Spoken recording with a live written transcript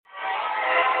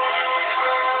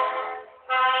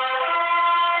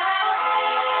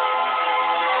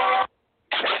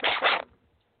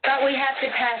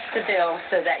the bill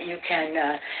so that you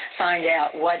can find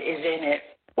out what is in it.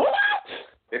 What?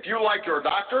 If you like your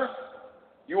doctor,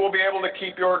 you will be able to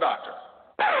keep your doctor.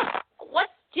 What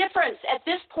difference at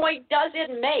this point does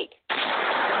it make?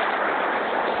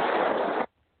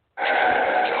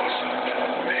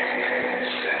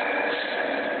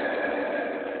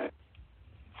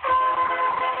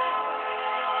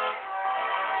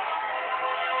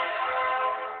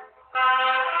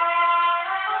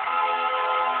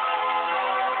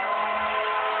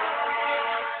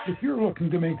 If you're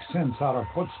looking to make sense out of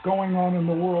what's going on in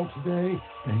the world today,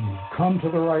 then you've come to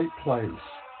the right place.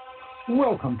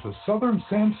 Welcome to Southern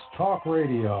Sense Talk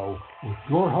Radio with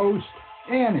your host,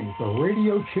 Annie, the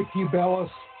Radio Chick-A-Dee,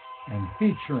 and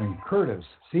featuring Curtis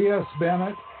C.S.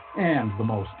 Bennett and the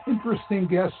most interesting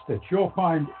guests that you'll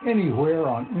find anywhere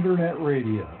on Internet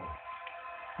radio.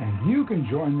 And you can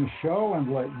join the show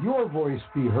and let your voice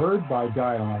be heard by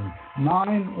dialing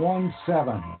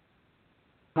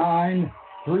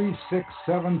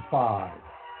 917-93675.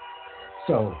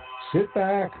 So sit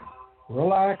back,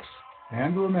 relax,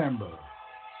 and remember,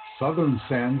 Southern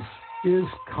Sense is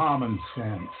common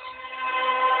sense.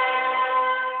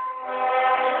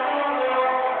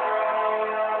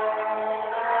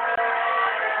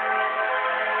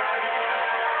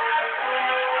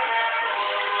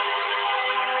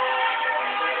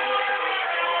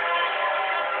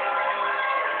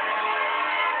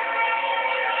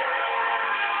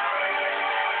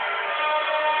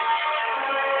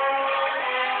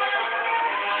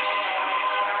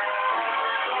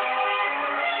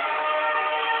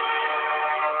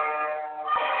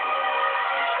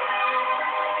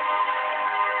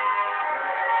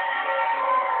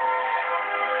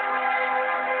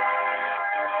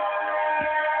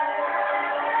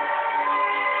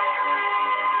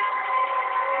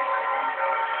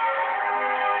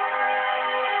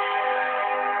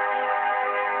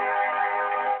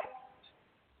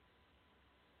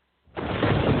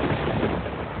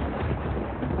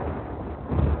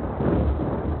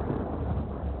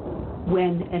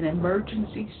 When an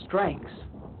emergency strikes,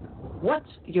 what's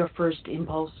your first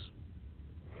impulse?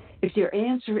 If your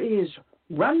answer is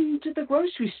run to the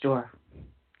grocery store,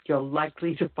 you're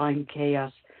likely to find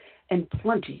chaos and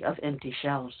plenty of empty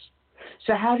shelves.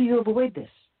 So how do you avoid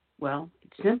this? Well,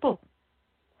 it's simple.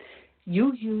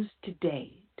 You use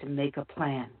today to make a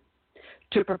plan,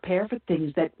 to prepare for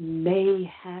things that may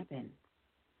happen.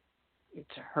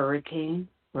 It's a hurricane,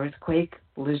 earthquake,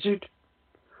 blizzard,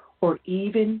 or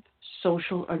even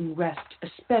social unrest,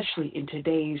 especially in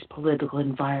today's political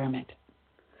environment.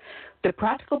 The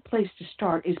practical place to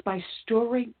start is by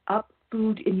storing up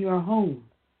food in your home.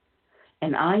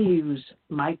 And I use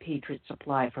My Patriot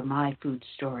Supply for my food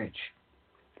storage.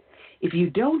 If you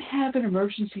don't have an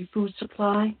emergency food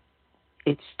supply,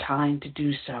 it's time to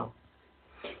do so.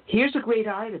 Here's a great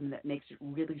item that makes it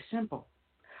really simple.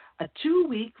 A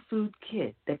 2-week food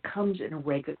kit that comes in a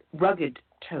rugged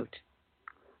tote.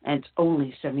 And it's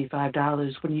only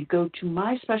 $75 when you go to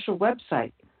my special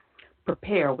website,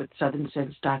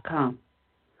 preparewithsouthernsense.com,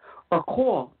 or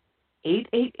call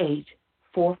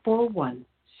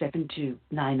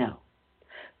 888-441-7290.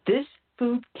 This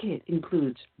food kit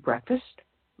includes breakfast,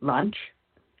 lunch,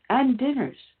 and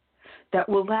dinners that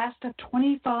will last up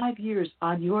 25 years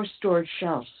on your storage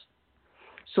shelves.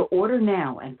 So order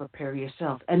now and prepare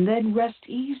yourself, and then rest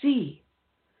easy.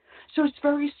 So it's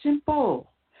very simple.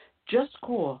 Just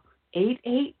call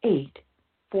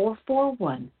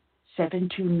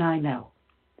 888-441-7290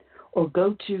 or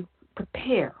go to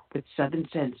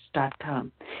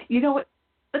preparewithsouthernsense.com. You know what?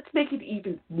 Let's make it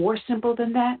even more simple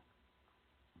than that.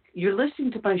 You're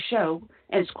listening to my show,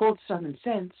 and it's called Southern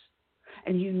Sense,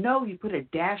 and you know you put a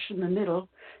dash in the middle,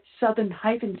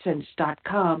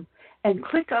 southern-sense.com, and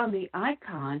click on the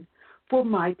icon for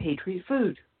My Patriot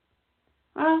Food.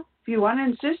 Well, if you want to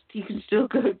insist, you can still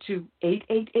go to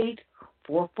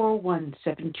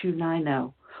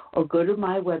 888-441-7290 or go to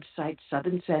my website,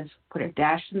 Southern Sense, put a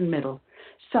dash in the middle,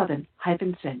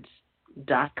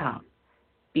 southern-sense.com.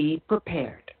 Be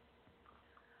prepared.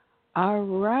 All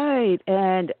right,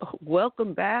 and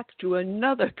welcome back to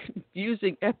another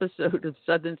confusing episode of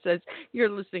Southern Sense. You're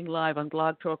listening live on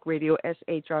Blog Talk Radio,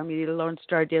 SHR Media, Lone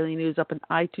Star Daily News, up on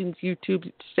iTunes, YouTube,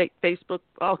 Facebook,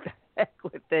 all the heck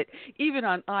with it, even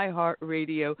on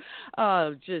iHeartRadio.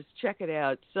 Just check it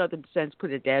out, Southern Sense,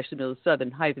 put a dash in the middle,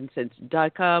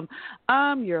 southern-sense.com.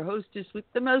 I'm your hostess with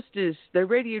the mostest, the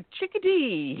Radio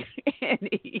Chick-A-Dee,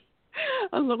 Annie.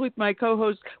 Along with my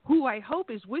co-host, who I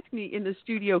hope is with me in the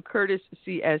studio, Curtis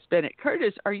C.S. Bennett.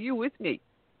 Curtis, are you with me?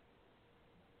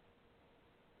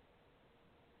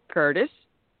 Curtis?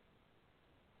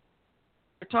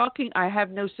 You're talking. I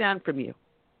have no sound from you.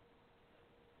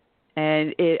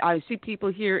 And I see people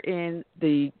here in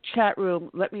the chat room.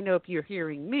 Let me know if you're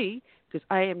hearing me, because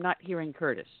I am not hearing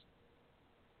Curtis.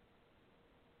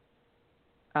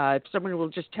 If someone will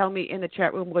just tell me in the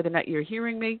chat room whether or not you're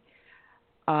hearing me.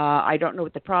 I don't know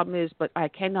what the problem is, but I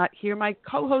cannot hear my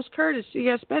co-host, Curtis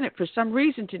C.S. Bennett, for some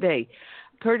reason today.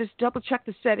 Curtis, double-check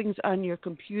the settings on your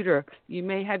computer. You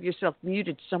may have yourself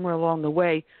muted somewhere along the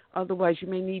way. Otherwise, you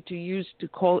may need to use to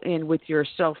call in with your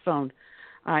cell phone.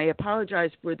 I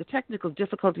apologize for the technical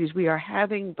difficulties we are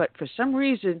having, but for some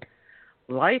reason,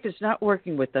 life is not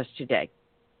working with us today.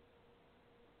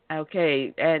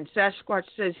 Okay, and Sasquatch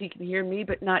says he can hear me,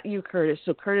 but not you, Curtis.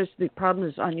 So, Curtis, the problem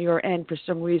is on your end for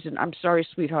some reason. I'm sorry,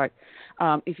 sweetheart.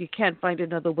 If you can't find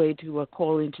another way to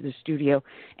call into the studio,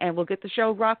 and we'll get the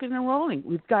show rocking and rolling.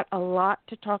 We've got a lot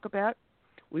to talk about.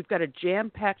 We've got a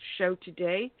jam-packed show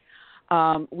today.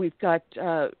 We've got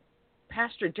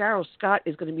Pastor Darrell Scott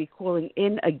is going to be calling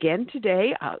in again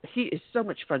today. He is so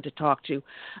much fun to talk to.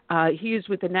 He is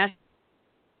with the National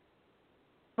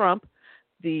Trump,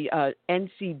 the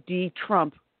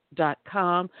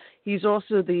ncdtrump.com. He's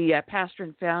also the pastor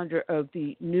and founder of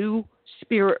the New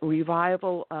Spirit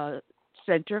Revival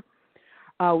Center.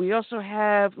 We also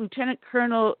have Lieutenant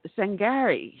Colonel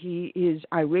Sangari. He is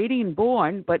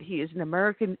Iranian-born, but he is an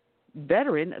American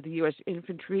veteran of the U.S.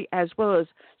 Infantry as well as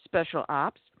Special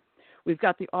Ops. We've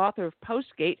got the author of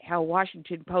Postgate, How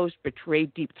Washington Post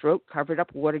Betrayed Deep Throat, Covered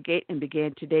Up Watergate, and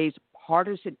Began Today's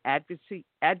Partisan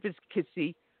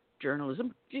Advocacy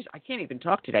Journalism. Jeez, I can't even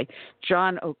talk today.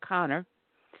 John O'Connor.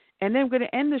 And then we're going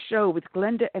to end the show with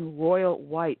Glynnda and Royal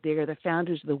White. They are the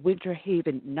founders of the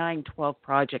WinterHaven 912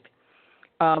 Project.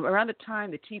 Around the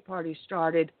time the Tea Party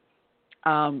started,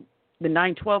 the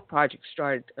 912 Project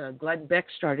started. Glenn Beck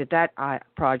started that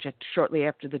project shortly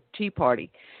after the Tea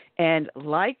Party. And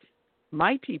like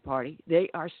my Tea Party, they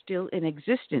are still in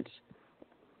existence,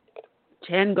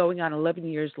 10 going on 11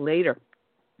 years later.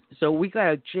 So we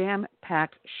got a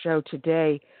jam-packed show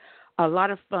today. A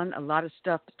lot of fun, a lot of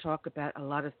stuff to talk about, a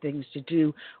lot of things to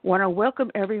do. Want to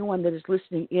welcome everyone that is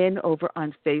listening in over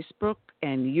on Facebook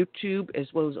and YouTube, as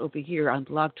well as over here on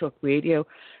Blog Talk Radio,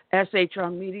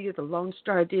 SHR Media, the Lone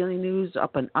Star Daily News,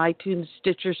 up on iTunes,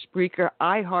 Stitcher, Spreaker,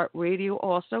 iHeartRadio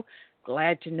also.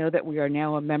 Glad to know that we are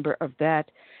now a member of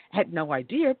that. Had no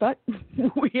idea, but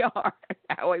we are.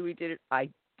 How we did it, I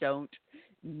don't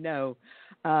know.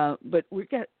 But we're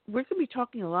going to be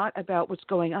talking a lot about what's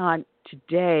going on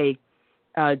today,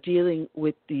 dealing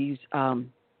with these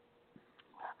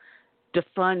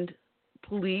defund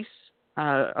police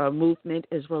movement,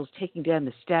 as well as taking down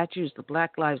the statues, the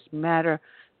Black Lives Matter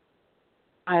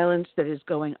violence that is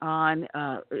going on.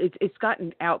 It's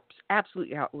gotten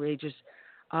absolutely outrageous.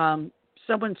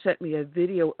 Someone sent me a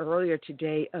video earlier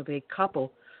today of a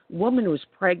couple. Woman was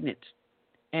pregnant,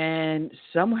 and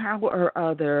somehow or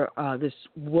other, this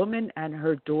woman and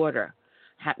her daughter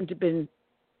happened to have been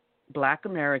Black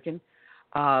American,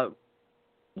 got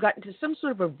into some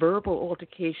sort of a verbal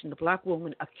altercation. The Black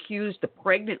woman accused the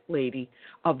pregnant lady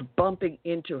of bumping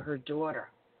into her daughter.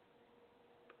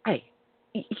 Hey,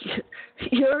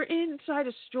 you're inside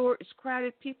a store, it's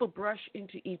crowded, people brush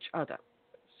into each other.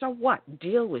 So what?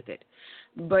 Deal with it.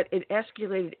 But it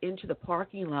escalated into the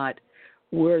parking lot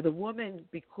where the woman,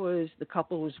 because the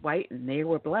couple was white and they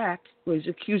were Black, was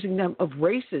accusing them of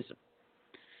racism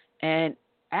and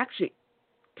actually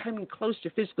coming close to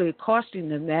physically accosting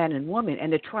the man and woman,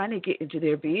 and they're trying to get into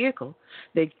their vehicle.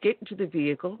 They get into the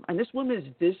vehicle, and this woman is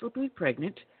visibly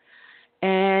pregnant,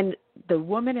 and the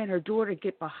woman and her daughter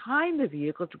get behind the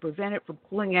vehicle to prevent it from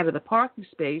pulling out of the parking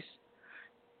space.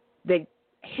 They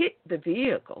hit the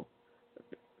vehicle,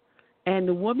 and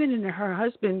the woman and her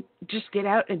husband just get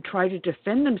out and try to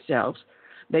defend themselves.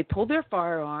 They pull their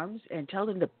firearms and tell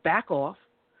them to back off.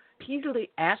 Repeatedly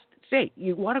asked, say,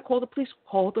 you want to call the police?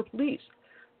 Call the police.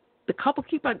 The couple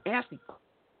keep on asking,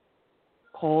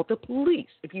 call the police.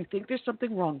 If you think there's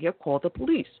something wrong here, call the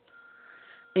police.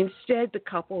 Instead, the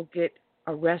couple get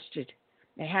arrested.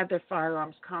 They have their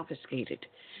firearms confiscated,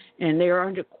 and they are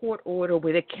under court order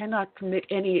where they cannot commit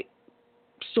any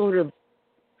sort of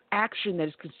action that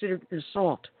is considered an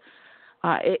assault.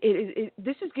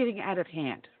 This is getting out of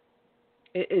hand.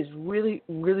 It is really,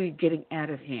 really getting out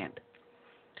of hand.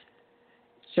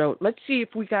 So let's see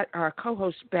if we got our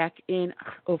co-host back in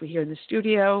over here in the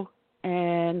studio.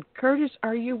 And Curtis,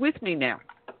 are you with me now?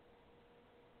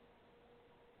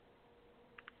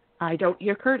 I don't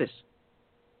hear Curtis.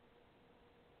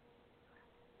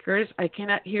 Curtis, I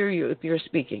cannot hear you if you're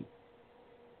speaking.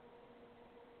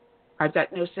 I've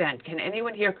got no sound. Can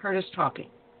anyone hear Curtis talking?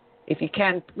 If you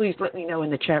can, please let me know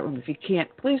in the chat room. If you can't,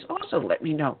 please also let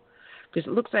me know. Because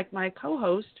it looks like my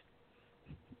co-host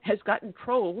has gotten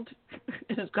trolled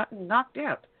and has gotten knocked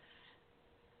out.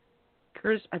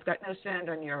 Curtis, I've got no sound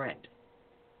on your end.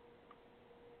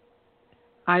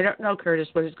 I don't know, Curtis,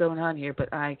 what is going on here,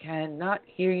 but I cannot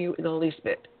hear you in the least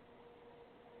bit.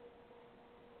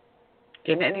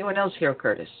 Can anyone else hear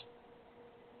Curtis?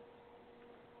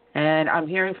 And I'm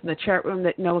hearing from the chat room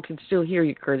that no one can still hear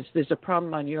you, Curtis. There's a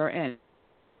problem on your end.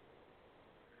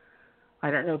 I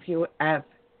don't know if you have...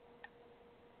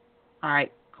 All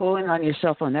right, call in on your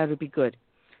cell phone. That would be good.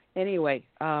 Anyway,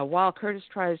 while Curtis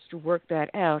tries to work that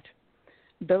out,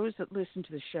 those that listen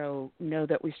to the show know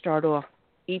that we start off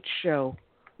each show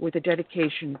with a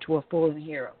dedication to a fallen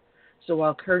hero. So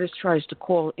while Curtis tries to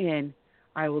call in,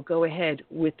 I will go ahead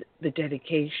with the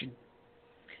dedication.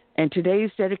 And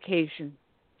today's dedication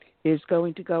is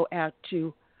going to go out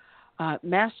to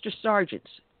Master Sergeants,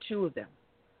 two of them.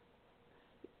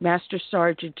 Master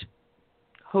Sergeant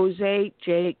Jose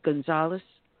J. Gonzalez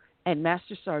and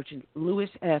Master Sergeant Luis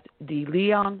F.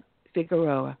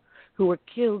 Deleon-Figueroa, who were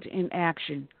killed in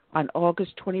action on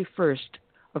August 21st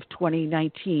of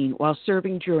 2019 while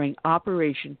serving during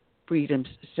Operation Freedom's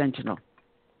Sentinel.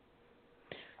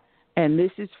 And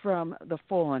this is from The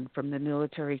Fallen from the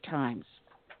Military Times.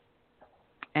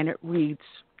 And it reads,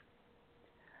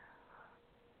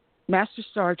 Master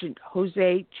Sergeant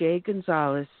Jose J.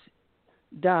 Gonzalez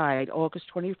died August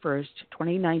 21st,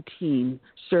 2019,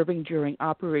 serving during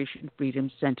Operation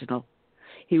Freedom Sentinel.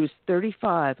 He was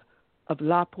 35 of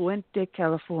La Puente,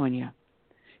 California,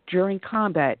 during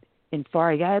combat in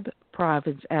Faryab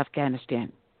Province,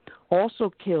 Afghanistan.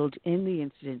 Also killed in the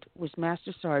incident was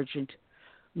Master Sergeant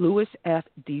Luis F.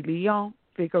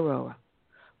 Deleon-Figueroa.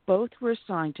 Both were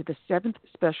assigned to the 7th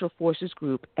Special Forces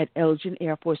Group at Elgin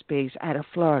Air Force Base out of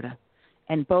Florida,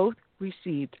 and both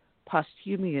received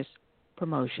posthumous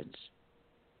promotions.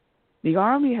 The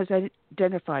Army has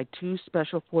identified 2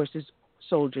 Special Forces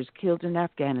soldiers killed in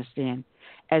Afghanistan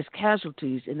as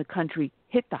casualties in the country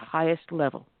hit the highest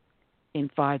level in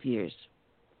 5 years.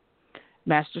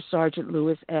 Master Sergeant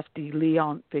Luis F.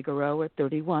 Deleon-Figueroa,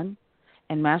 31,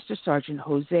 and Master Sergeant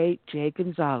Jose J.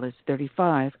 Gonzalez,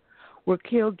 35, were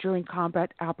killed during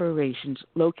combat operations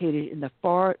located in the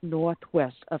far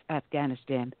northwest of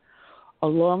Afghanistan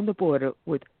along the border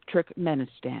with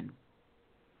Turkmenistan.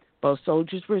 Both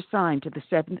soldiers were assigned to the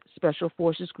 7th Special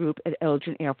Forces Group at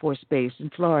Elgin Air Force Base in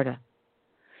Florida.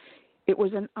 It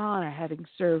was an honor having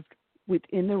served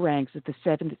within the ranks of the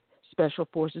 7th Special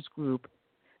Forces Group.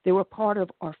 They were part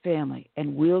of our family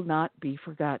and will not be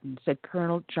forgotten, said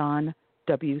Colonel John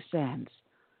W. Sands,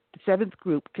 the 7th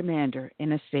Group commander,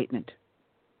 in a statement.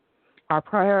 Our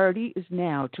priority is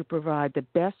now to provide the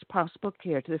best possible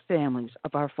care to the families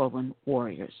of our fallen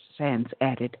warriors, Sands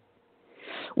added.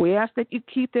 We ask that you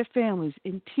keep their families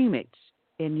and teammates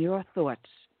in your thoughts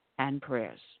and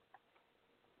prayers.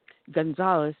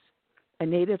 Gonzalez, a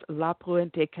native of La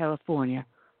Puente, California,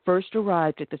 first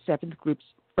arrived at the 7th Group's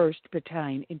 1st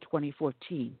Battalion in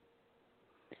 2014.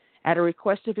 At a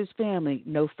request of his family,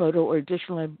 no photo or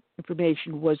additional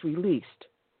information was released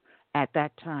at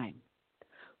that time.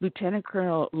 Lieutenant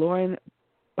Colonel Lauren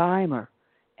Beimer,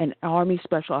 an Army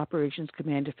Special Operations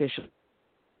Command official,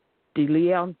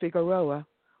 Deleon-Figueroa,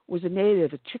 was a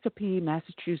native of Chick-A-Dee,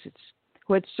 Massachusetts,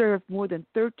 who had served more than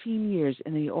 13 years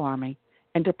in the Army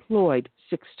and deployed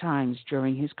 6 times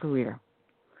during his career.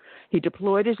 He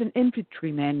deployed as an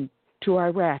infantryman to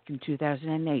Iraq in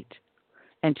 2008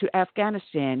 and to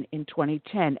Afghanistan in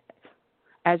 2010.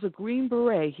 As a Green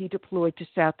Beret, he deployed to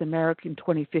South America in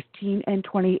 2015 and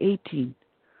 2018,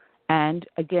 and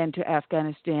again to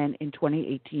Afghanistan in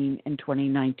 2018 and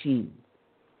 2019.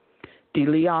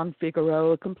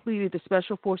 Deleon-Figueroa completed the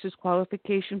Special Forces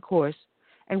Qualification Course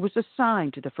and was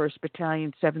assigned to the 1st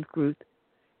Battalion, 7th Group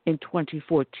in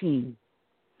 2014,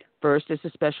 first as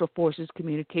a Special Forces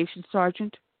Communications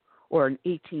Sergeant, or an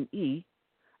 18E,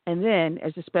 and then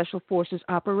as a Special Forces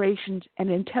Operations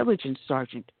and Intelligence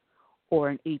Sergeant, or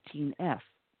an 18F.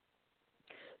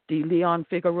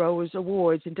 Deleon-Figueroa's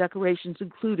awards and decorations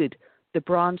included the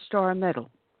Bronze Star Medal,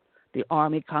 the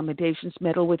Army Commendations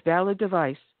Medal with Valor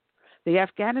Device, the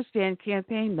Afghanistan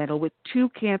Campaign Medal with 2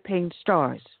 campaign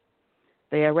stars,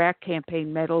 the Iraq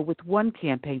Campaign Medal with 1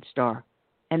 campaign star,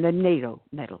 and the NATO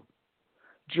Medal.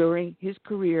 During his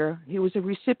career, he was a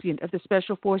recipient of the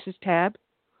Special Forces Tab,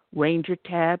 Ranger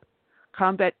Tab,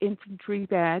 Combat Infantry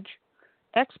Badge,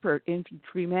 Expert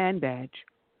Infantryman Badge,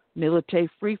 Military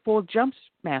Freefall Jumps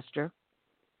Master,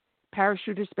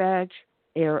 Parachutist Badge,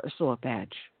 Air Assault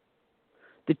Badge.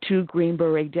 The 2 Green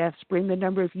Beret deaths bring the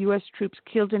number of U.S. troops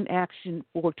killed in action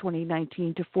for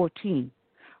 2019 to 14,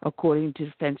 according to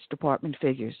Defense Department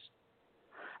figures.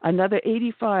 Another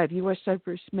 85 U.S.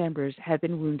 service members have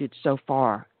been wounded so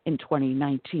far in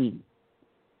 2019.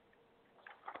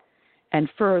 And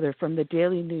further from the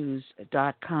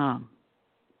dailynews.com.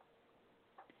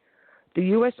 The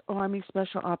U.S. Army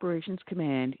Special Operations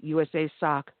Command, USA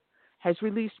SOC, has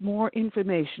released more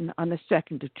information on the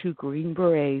second of two Green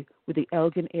Berets with the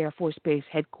Elgin Air Force Base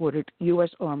headquartered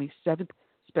U.S. Army 7th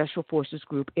Special Forces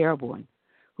Group Airborne,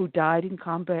 who died in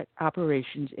combat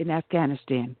operations in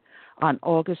Afghanistan on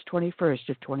August 21st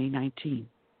of 2019.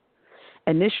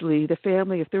 Initially, the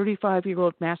family of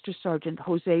 35-year-old Master Sergeant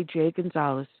Jose J.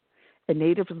 Gonzalez, a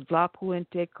native of La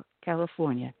Puente,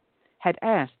 California, had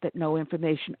asked that no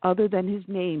information other than his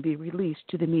name be released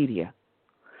to the media.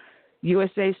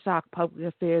 USA SOC Public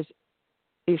Affairs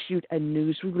issued a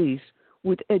news release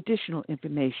with additional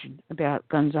information about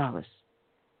Gonzalez.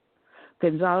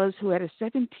 Gonzalez, who had a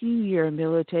 17-year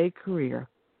military career,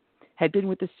 had been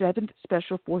with the 7th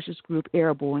Special Forces Group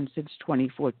Airborne since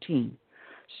 2014,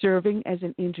 serving as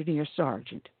an engineer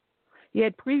sergeant. He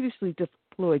had previously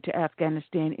deployed to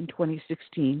Afghanistan in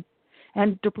 2016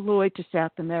 and deployed to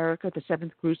South America, the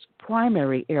 7th Group's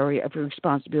primary area of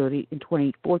responsibility, in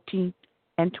 2014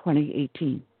 and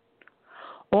 2018.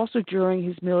 Also during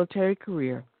his military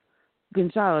career,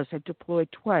 Gonzalez had deployed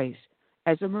twice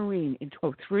as a Marine in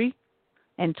 2003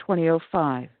 and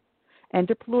 2005, and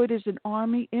deployed as an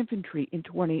Army Infantry in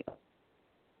 2000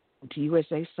 to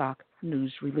USA SOC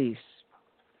news release.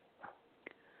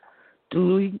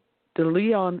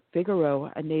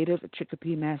 Deleon-Figueroa, a native of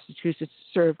Chick-A-Dee, Massachusetts,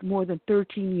 served more than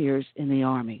 13 years in the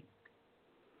Army.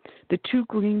 The two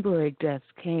Green Beret deaths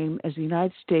came as the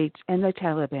United States and the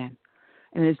Taliban,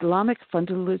 an Islamic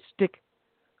fundamentalistic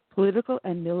political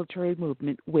and military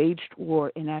movement, waged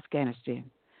war in Afghanistan,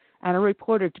 and are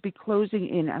reported to be closing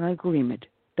in on an agreement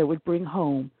that would bring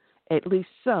home at least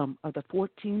some of the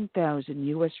 14,000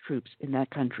 U.S. troops in that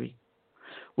country,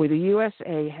 where the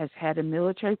USA has had a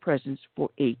military presence for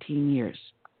 18 years.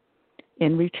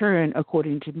 In return,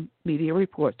 according to media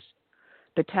reports,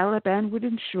 the Taliban would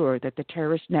ensure that the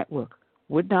terrorist network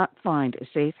would not find a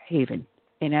safe haven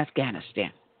in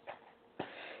Afghanistan.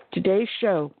 Today's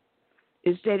show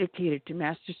is dedicated to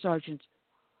Master Sergeant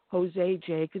Jose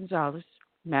J. Gonzalez,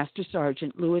 Master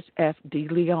Sergeant Luis F.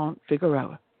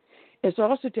 Deleon-Figueroa. It's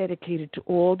also dedicated to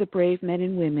all the brave men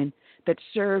and women that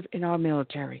serve in our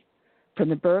military, from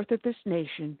the birth of this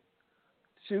nation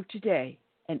through today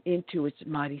and into its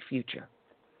mighty future.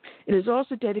 It is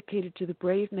also dedicated to the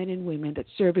brave men and women that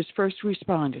serve as first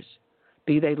responders,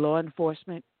 be they law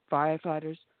enforcement,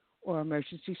 firefighters, or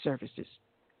emergency services.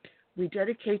 We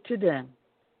dedicate to them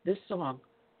this song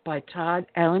by Todd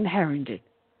Allen Harrington,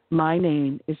 My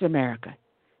Name is America.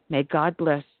 May God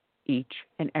bless each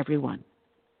and every one.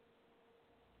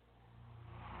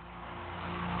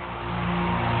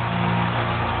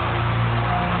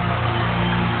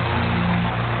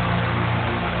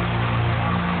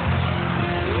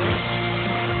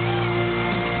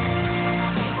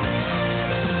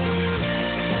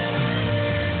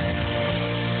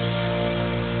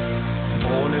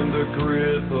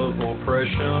 Of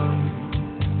oppression,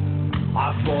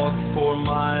 I fought for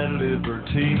my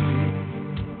liberty,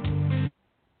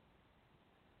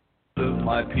 of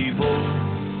my people.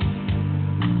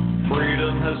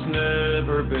 Freedom has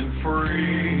never been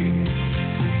free.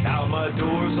 Now my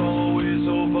door's always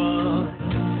open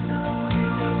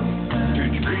to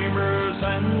dreamers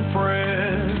and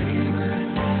friends.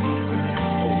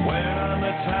 When I'm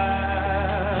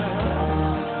attacked,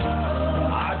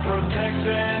 I protect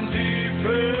and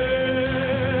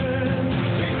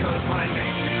because my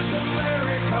name is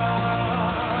America.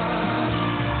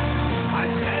 I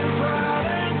stand proud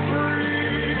and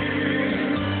free.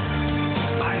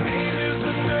 My name is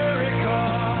America.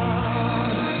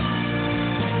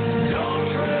 Don't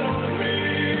tread on me.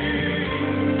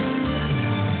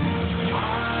 I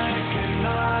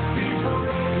cannot be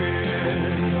broken.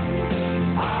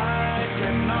 I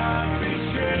cannot be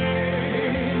shamed.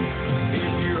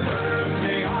 If you hurt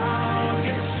me, I'll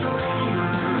get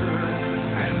stronger,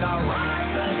 and I'll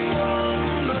rise up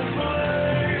from the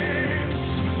flames,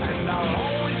 and I'll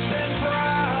always stand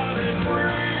proud and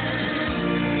free.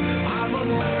 I'm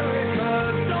America,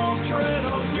 don't tread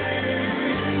on me.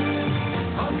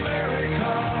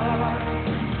 America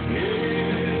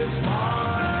is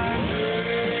my name.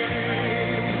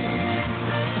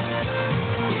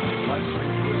 My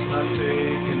strength was not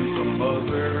taken from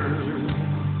others,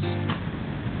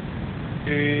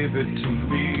 gave it to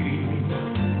me.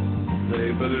 They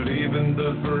believe in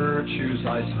the virtues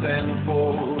I stand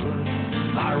for,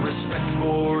 my respect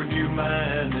for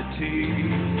humanity.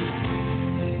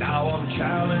 Now I'm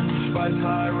challenged by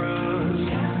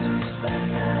tyrants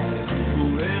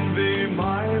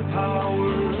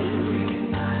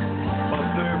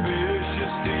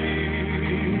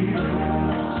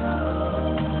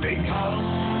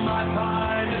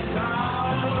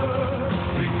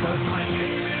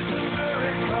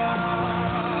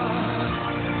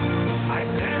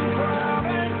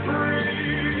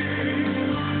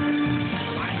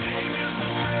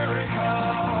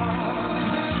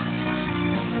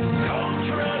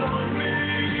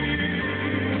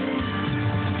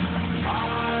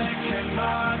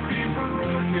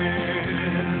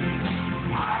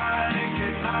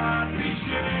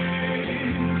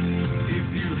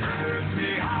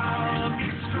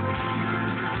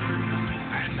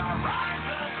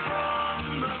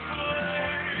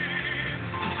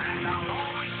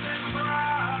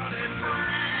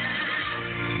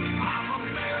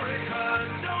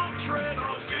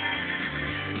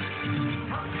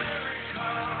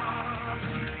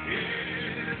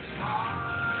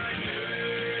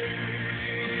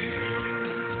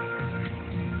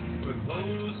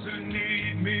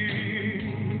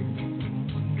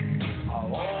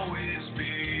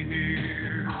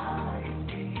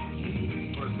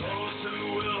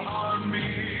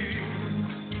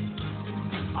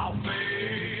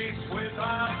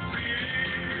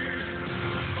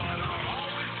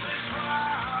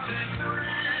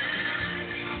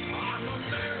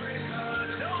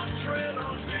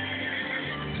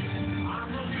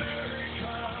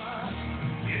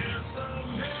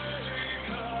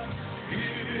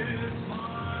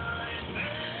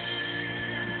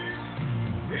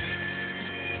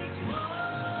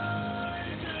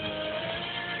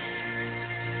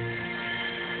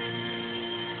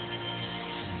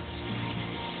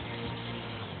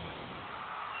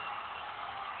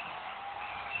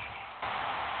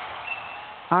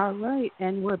All right,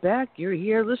 and we're back. You're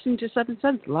here listening to Southern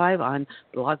Sense live on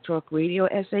Blog Talk Radio,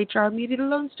 SHR Media, the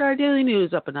Lone Star Daily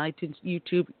News, up on iTunes,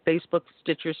 YouTube, Facebook,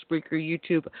 Stitcher, Spreaker,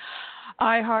 YouTube,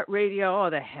 iHeartRadio. Oh,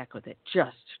 the heck with it.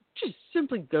 Just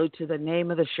simply go to the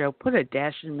name of the show, put a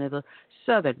dash in the middle,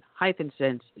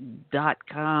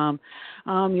 southern-sense.com.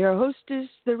 Your host is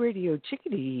the Radio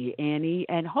Chick-A-Dee, Annie,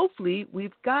 and hopefully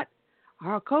we've got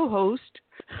our co-host,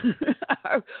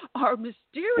 our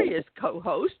mysterious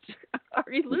co-host, our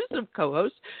elusive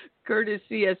co-host, Curtis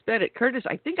C.S. Bennett. Curtis,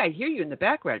 I think I hear you in the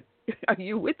background. Are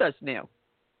you with us now?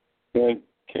 Can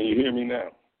you hear me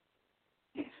now?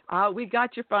 We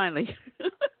got you finally.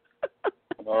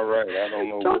 All right. I don't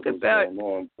know what's going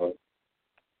on, but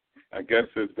I guess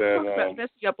it's that... Talk about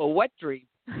messing up a wet dream.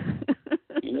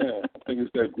 Yeah, I think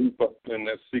it's that group up in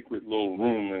that secret little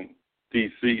room in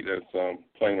D.C. that's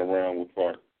playing around with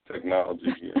our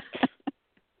technology here.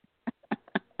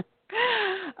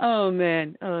 Oh,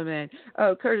 man.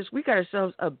 Oh, Curtis, we got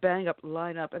ourselves a bang-up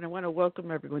lineup, and I want to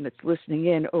welcome everyone that's listening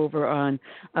in over on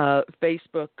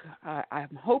Facebook.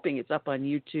 I'm hoping it's up on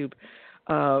YouTube,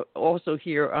 also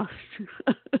here on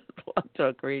Blog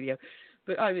Talk Radio.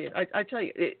 But, I mean, I tell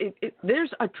you,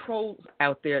 there's a troll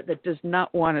out there that does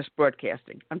not want us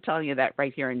broadcasting. I'm telling you that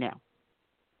right here and now.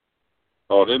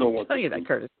 Oh, they don't want I'll tell you that,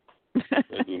 Curtis.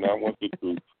 They do not want the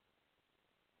truth.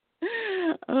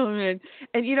 Oh, man.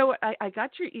 And you know what? I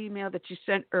got your email that you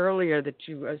sent earlier that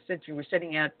you said you were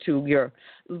sending out to your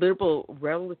liberal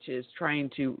relatives trying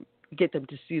to get them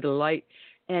to see the light.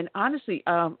 And honestly,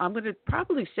 I'm going to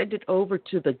probably send it over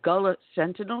to the Gullah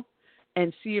Sentinel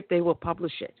and see if they will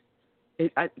publish it.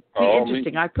 It'd be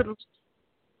interesting. I'll put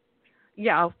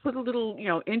a little,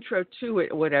 intro to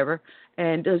it or whatever,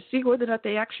 and see whether or not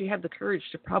they actually have the courage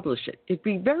to publish it. It'd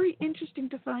be very interesting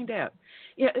to find out.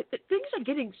 Things are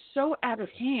getting so out of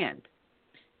hand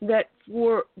that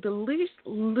for the least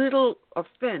little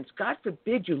offense, God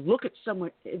forbid you look at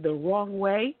someone the wrong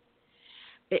way,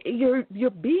 you're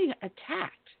being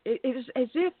attacked. It is as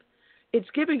if it's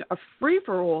giving a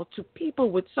free-for-all to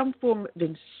people with some form of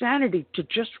insanity to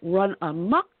just run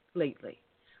amok lately.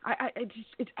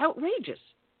 It's outrageous.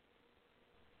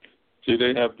 See,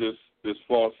 they have this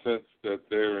false sense that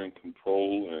they're in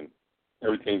control and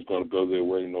everything's going to go their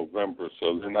way in November,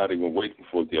 so they're not even waiting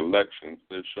for the elections.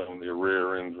 They're showing their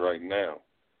rear ends right now.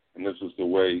 And this is the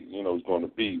way, it's going to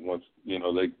be once,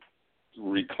 they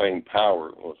reclaim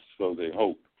power, or so they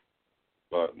hope.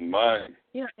 But my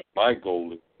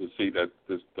goal is to see that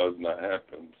this does not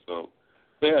happen. So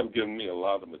they have given me a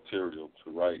lot of material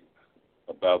to write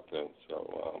about them,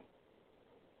 so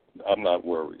I'm not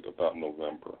worried about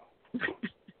November.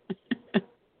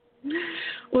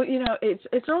 Well,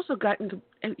 it's also gotten to,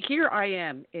 and here I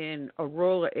am in a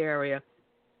rural area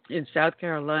in South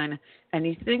Carolina, and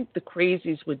you think the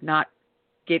crazies would not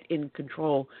get in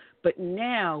control, but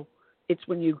now it's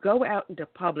when you go out into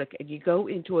public and you go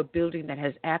into a building that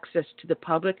has access to the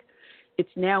public,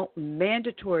 it's now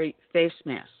mandatory face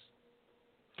masks.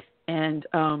 And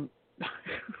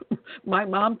my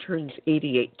mom turns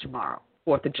 88 tomorrow,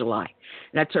 4th of July.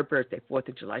 And that's her birthday, 4th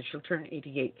of July. She'll turn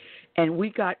 88. And we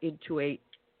got into a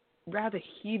rather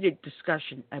heated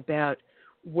discussion about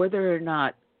whether or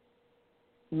not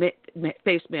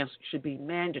face masks should be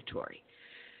mandatory.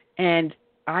 And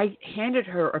I handed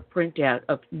her a printout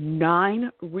of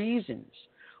 9 reasons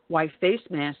why face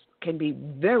masks can be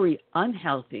very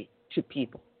unhealthy to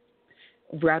people.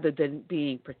 Rather than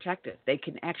being protective, they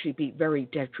can actually be very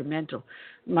detrimental.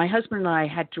 My husband and I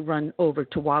had to run over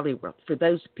to Wally World. For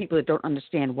those people that don't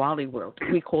understand Wally World,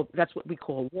 that's what we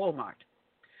call Walmart.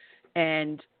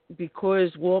 And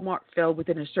because Walmart fell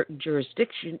within a certain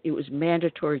jurisdiction, it was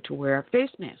mandatory to wear a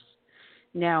face mask.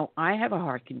 Now, I have a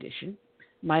heart condition.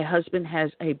 My husband has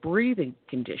a breathing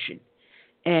condition.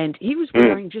 And he was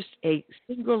wearing just a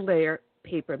single-layer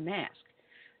paper mask.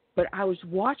 But I was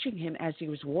watching him as he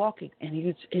was walking, and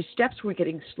his steps were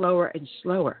getting slower and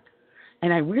slower.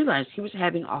 And I realized he was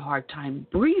having a hard time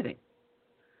breathing.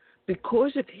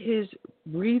 Because of his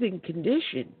breathing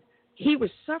condition, he was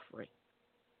suffering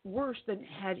worse than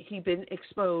had he been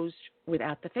exposed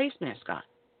without the face mask on.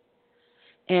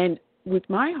 And with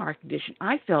my heart condition,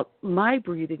 I felt my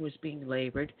breathing was being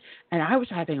labored, and I was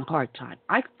having a hard time.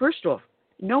 First off,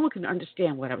 no one can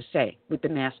understand what I was saying with the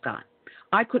mask on.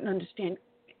 I couldn't understand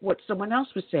what someone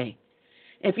else was saying.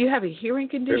 If you have a hearing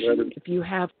condition, if you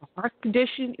have a heart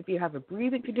condition, if you have a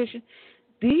breathing condition,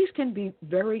 these can be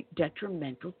very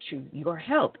detrimental to your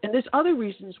health. And there's other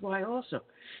reasons why also.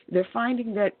 They're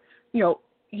finding that,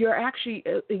 you're actually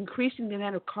increasing the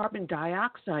amount of carbon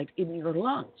dioxide in your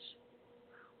lungs,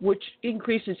 which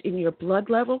increases in your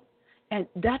blood level And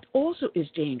that also is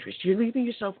dangerous. You're leaving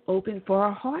yourself open for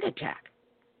a heart attack.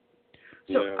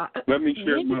 So let me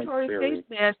share my mandatory experience.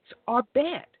 face masks are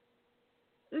bad.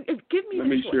 Give me Let the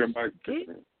me choice. share my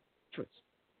experience.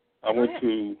 I went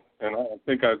to, and I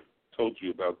think I told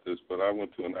you about this, but I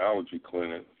went to an allergy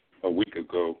clinic a week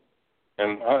ago,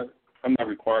 and I'm not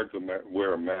required to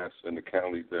wear a mask in the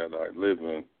county that I live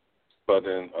in, but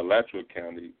in Alachua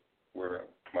County, where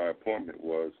my appointment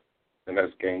was, and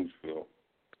that's Gainesville,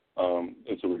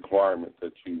 it's a requirement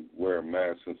that you wear a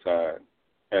mask inside.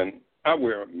 And I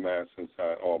wear a mask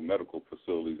inside all medical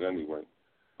facilities anyway.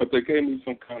 But they gave me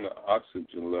some kind of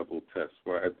oxygen level test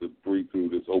where I had to breathe through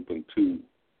this open tube.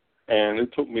 And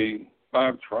it took me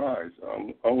 5 tries.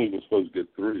 I only was supposed to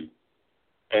get 3.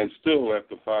 And still,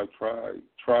 after 5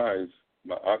 tries,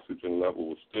 my oxygen level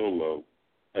was still low.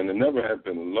 And it never had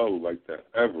been low like that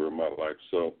ever in my life.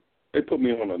 So they put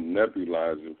me on a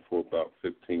nebulizer for about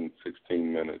 15,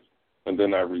 16 minutes. And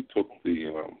then I retook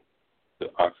the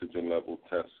oxygen level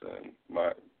test, and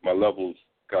my levels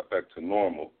got back to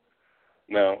normal.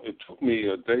 Now, it took me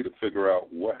a day to figure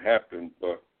out what happened,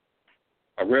 but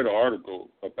I read an article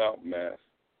about masks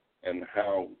and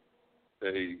how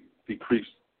they decrease,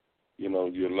 your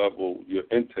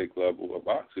intake level of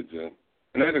oxygen.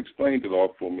 And that explained it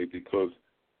all for me because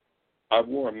I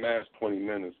wore a mask 20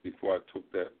 minutes before I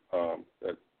took that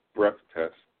breath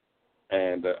test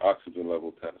and that oxygen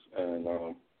level test. And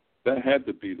that had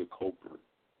to be the culprit.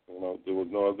 There was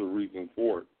no other reason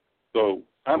for it. So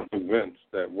I'm convinced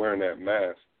that wearing that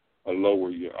mask will lower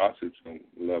your oxygen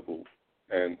level.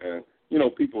 And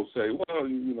people say, well,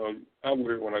 I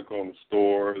wear it when I go in the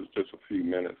store. It's just a few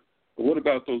minutes. But what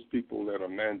about those people that are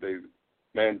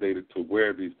mandated to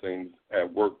wear these things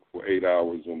at work for 8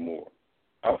 hours or more?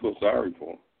 I feel sorry for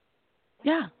them.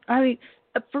 Yeah. I mean,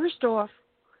 first off,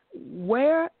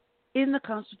 where in the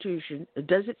Constitution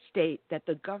does it state that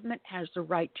the government has the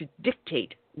right to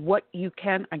dictate what you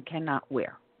can and cannot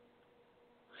wear?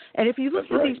 And if you look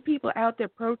at these people out there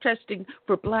protesting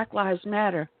for Black Lives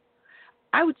Matter,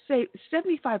 I would say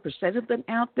 75% of them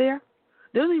out there,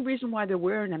 the only reason why they're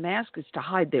wearing a mask is to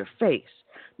hide their face.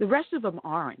 The rest of them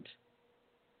aren't.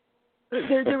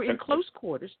 They're in close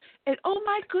quarters. And, oh,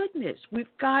 my goodness,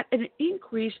 we've got an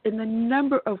increase in the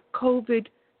number of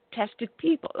COVID-tested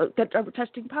people that are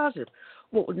testing positive.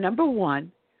 Well, number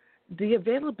one, the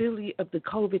availability of the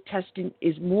COVID testing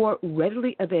is more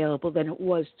readily available than it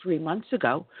was 3 months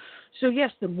ago. So,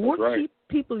 yes, the more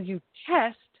people you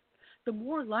test, the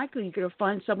more likely you're going to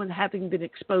find someone having been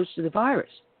exposed to the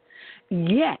virus.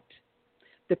 Yet,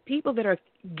 the people that are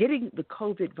getting the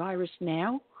COVID virus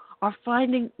now are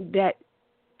finding that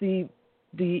the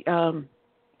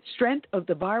strength of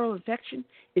the viral infection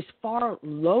is far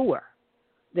lower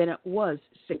than it was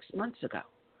 6 months ago.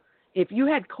 If you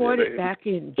had caught it back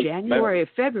in January or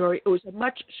February, it was a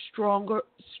much stronger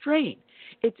strain.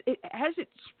 As it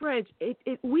spreads,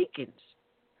 it weakens.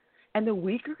 And the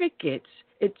weaker it gets,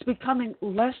 it's becoming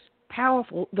less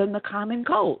powerful than the common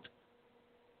cold.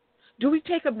 Do we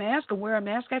take a mask and wear a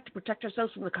mask to protect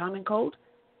ourselves from the common cold?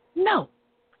 No.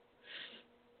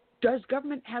 Does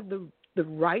government have the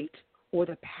right or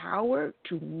the power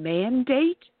to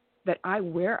mandate that I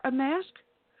wear a mask?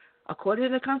 According to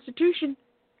the Constitution,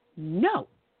 no.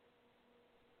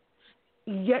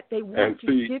 Yet they want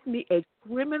to give me a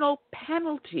criminal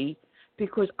penalty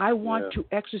because I want to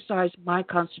exercise my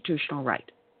constitutional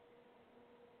right.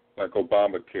 Like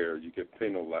Obamacare, you get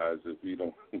penalized if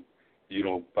you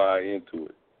don't buy into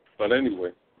it. But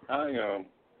anyway, I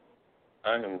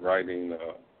am writing an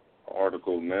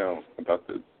article now about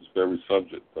this very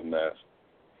subject of masks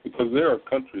because there are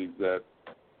countries that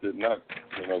did not,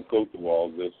 go through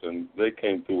all this, and they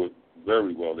came through it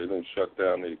very well. They didn't shut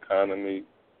down the economy,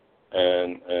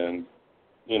 and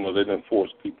they didn't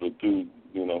force people to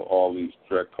do, all these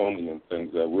draconian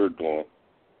things that we're doing.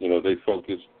 They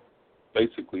focused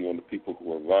basically on the people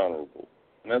who are vulnerable,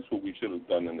 and that's what we should have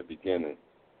done in the beginning.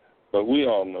 But we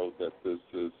all know that this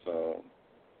is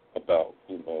about,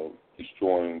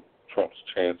 destroying Trump's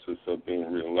chances of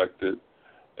being reelected.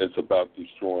 It's about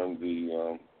destroying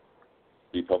the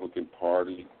Republican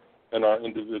Party and our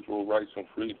individual rights and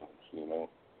freedoms.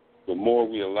 The more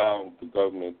we allow the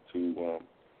government to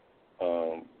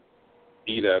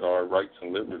eat at our rights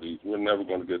and liberties, we're never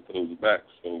going to get those back.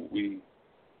 So we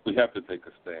have to take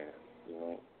a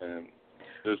stand. And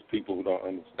there's people who don't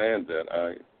understand that.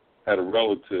 I had a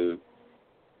relative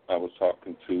I was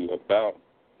talking to about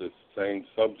this same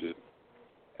subject,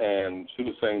 and she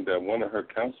was saying that one of her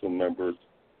council members,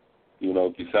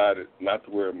 decided not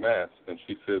to wear a mask, and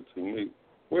she said to me,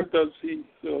 where does he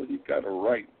feel he got a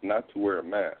right not to wear a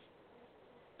mask?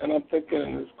 And I'm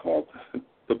thinking it's called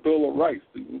the Bill of Rights,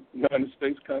 the United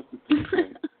States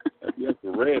Constitution. You have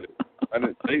to read it. I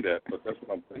didn't say that, but that's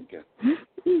what I'm thinking.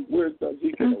 Where does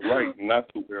he get a right not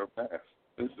to wear a mask?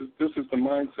 This is the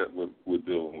mindset we're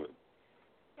dealing with.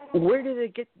 Where did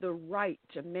it get the right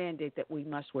to mandate that we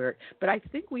must wear it? But I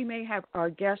think we may have our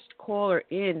guest caller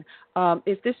in.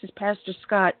 If this is Pastor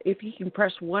Scott, if he can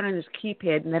press 1 on his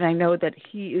keypad, and then I know that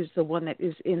he is the one that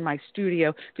is in my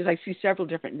studio, because I see several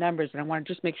different numbers, and I want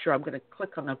to just make sure I'm going to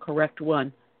click on the correct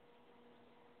one.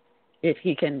 If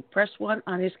he can press 1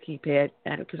 on his keypad,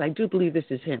 because I do believe this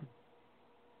is him.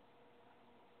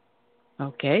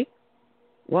 Okay.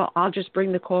 Well, I'll just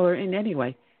bring the caller in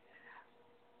anyway.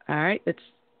 All right. If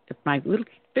my little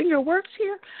finger works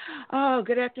here. Oh,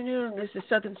 good afternoon. This is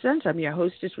Southern Sense. I'm your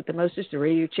hostess with the mostest, the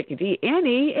Radio Chick-A-Dee,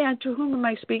 Annie. And to whom am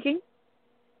I speaking?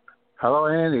 Hello,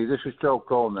 Annie. This is Joe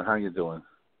Goldman. How you doing?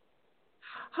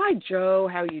 Hi, Joe.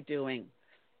 How are you doing?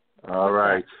 All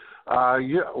right.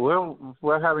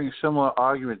 We're having a similar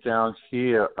argument down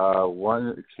here. One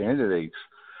of the candidates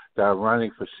that are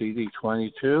running for CD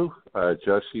 22,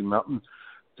 Josie Melton,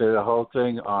 did a whole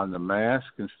thing on the mask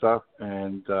and stuff,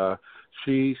 and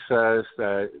she says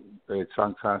that it's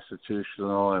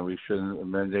unconstitutional and we shouldn't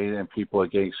mandate it, and people are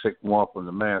getting sick more from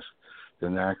the mask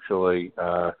than actually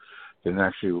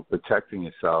protecting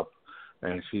itself.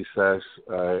 And she says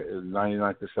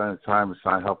 99% of the time it's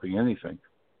not helping anything.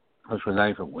 Because we're not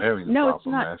even wearing the proper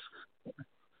mask.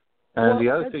 And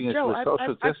the other thing is Joe, with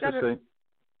social distancing.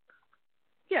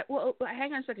 Yeah, well,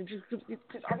 hang on a second,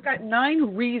 because I've got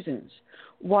 9 reasons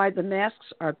why the masks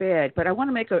are bad, but I want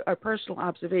to make a personal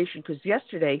observation, because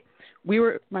yesterday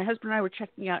my husband and I were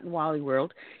checking out in Wally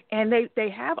World, and they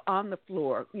have on the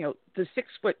floor, the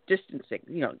 6-foot distancing,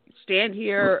 stand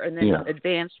here and then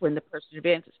advance when the person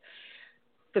advances.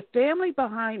 The family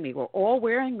behind me were all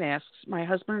wearing masks. My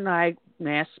husband and I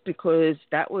masks because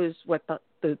that was what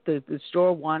the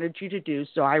store wanted you to do.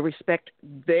 So I respect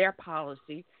their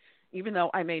policy, even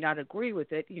though I may not agree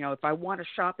with it. If I want to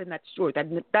shop in that store,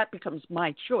 that becomes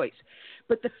my choice.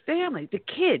 But the family, the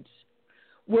kids,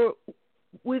 were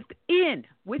within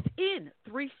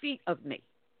 3 feet of me.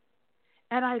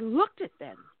 And I looked at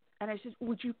them and I said,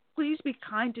 would you please be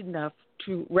kind enough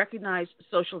to recognize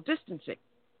social distancing?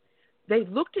 They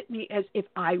looked at me as if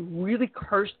I really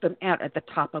cursed them out at the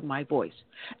top of my voice.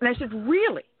 And I said,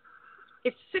 really?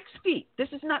 It's 6 feet. This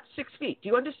is not 6 feet. Do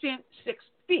you understand? 6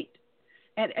 feet.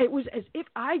 And it was as if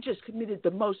I just committed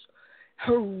the most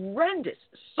horrendous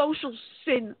social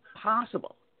sin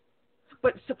possible.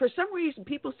 But for some reason,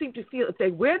 people seem to feel if they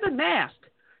wear the mask,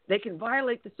 they can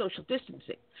violate the social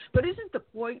distancing. But isn't the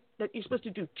point that you're supposed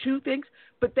to do 2 things?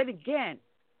 But then again,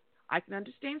 I can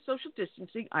understand social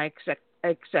distancing. I accept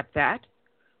that.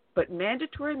 But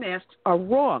mandatory masks are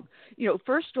wrong.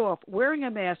 First off, wearing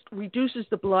a mask reduces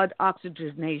the blood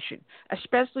oxygenation,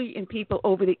 especially in people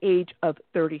over the age of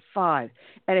 35.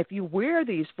 And if you wear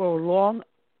these for a long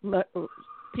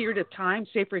period of time,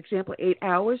 say, for example, 8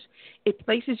 hours, it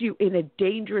places you in a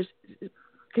dangerous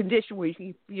condition where you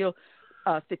can feel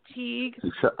fatigue.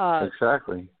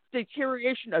 Exactly.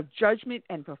 Deterioration of judgment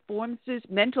and performances,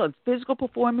 mental and physical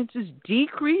performances,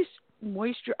 decrease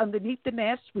moisture underneath the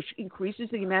mask, which increases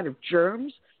the amount of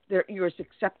germs that you're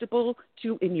susceptible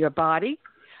to in your body.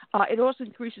 It also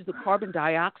increases the carbon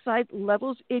dioxide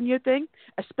levels in your thing,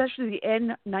 especially the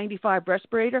N95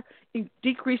 respirator. It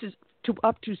decreases to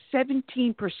up to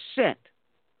 17%.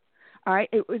 All right.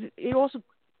 It also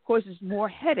causes more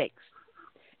headaches,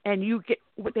 and you get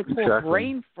what they call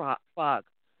brain fog,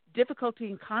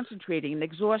 difficulty in concentrating, and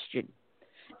exhaustion.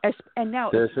 And now,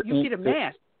 if you get a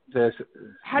mask,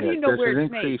 how do you know where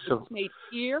it's made? It's made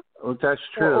here? Well, that's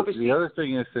true. The other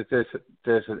thing is that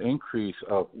there's an increase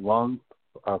of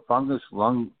fungus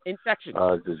lung infection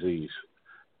disease,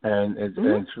 and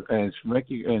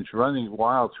it's running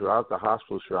wild throughout the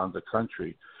hospitals around the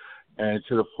country, and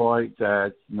to the point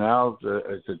that now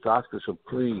the doctors are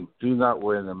pleading, do not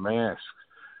wear the mask.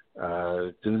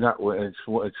 Do not wear.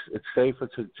 It's safer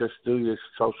to just do your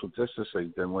social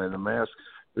distancing than wear the mask,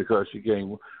 because you're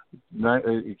getting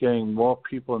more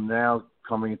people now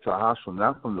coming into the hospital,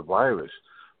 not from the virus,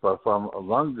 but from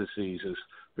lung diseases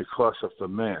because of the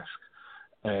mask,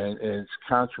 and it's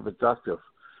counterproductive,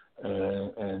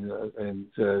 and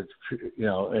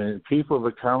people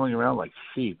are coming around like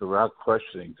sheep without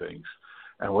questioning things,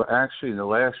 and we're actually in the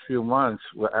last few months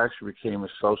we actually became a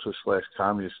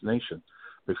socialist/communist nation,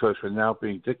 because we're now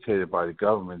being dictated by the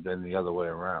government than the other way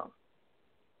around.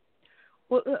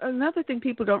 Well, another thing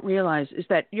people don't realize is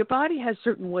that your body has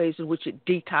certain ways in which it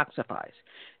detoxifies.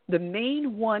 The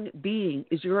main one being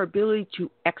is your ability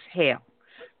to exhale,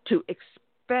 to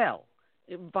expel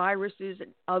viruses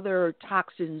and other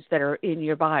toxins that are in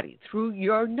your body through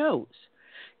your nose.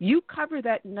 You cover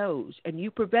that nose and you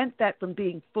prevent that from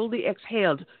being fully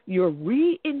exhaled. You're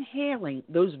re-inhaling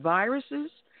those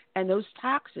viruses and those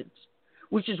toxins,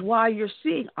 which is why you're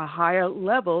seeing a higher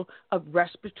level of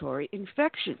respiratory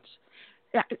infections.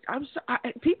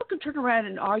 People can turn around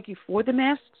and argue for the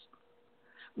masks,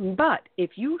 but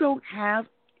if you don't have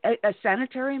a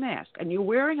sanitary mask and you're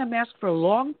wearing a mask for a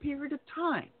long period of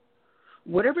time,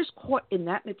 whatever's caught in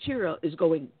that material is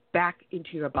going back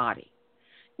into your body.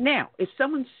 Now, if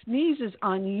someone sneezes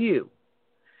on you,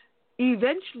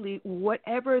 eventually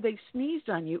whatever they sneezed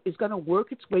on you is going to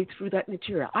work its way through that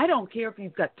material. I don't care if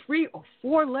you've got 3 or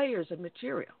 4 layers of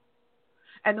material.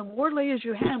 And the more layers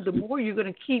you have, the more you're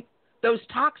going to keep those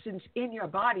toxins in your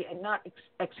body and not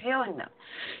exhaling them.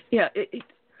 Yeah, it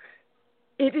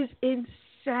is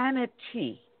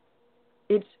insanity.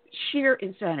 It's sheer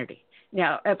insanity.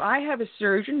 Now, if I have a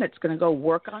surgeon that's going to go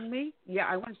work on me, yeah,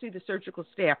 I want to see the surgical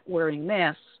staff wearing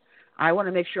masks. I want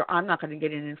to make sure I'm not going to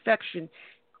get an infection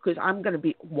because I'm going to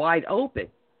be wide open.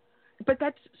 But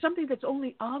that's something that's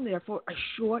only on there for a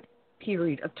short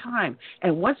period of time.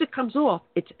 And once it comes off,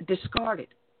 it's discarded.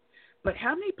 But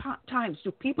how many times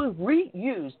do people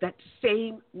reuse that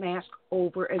same mask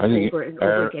over and over and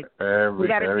over again?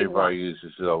 Everybody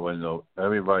uses it over and over.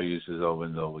 Everybody uses it over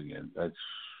and over again.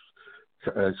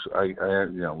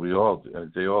 We all,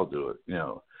 they all do it.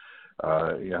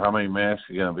 How many masks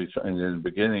are going to be? And in the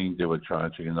beginning, they were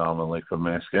charging an arm and leg for a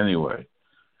mask anyway.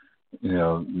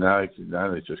 Now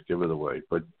they just give it away.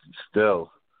 But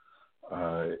still,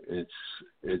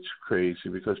 it's crazy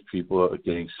because people are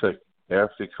getting sick.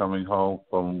 After coming home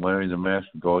from wearing the mask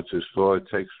and going to the store, it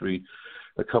takes me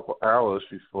a couple hours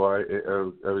before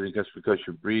everything gets, because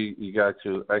you got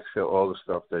to exhale all the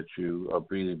stuff that you are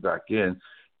breathing back in,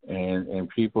 and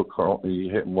you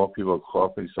hit more people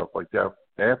coughing, stuff like that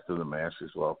after the mask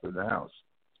is off in the house.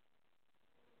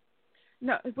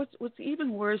 No, what's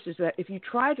even worse is that if you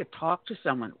try to talk to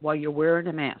someone while you're wearing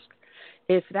a mask,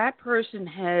 if that person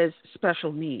has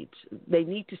special needs, they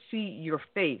need to see your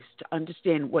face to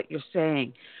understand what you're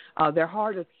saying. They're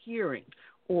hard of hearing,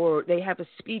 or they have a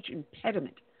speech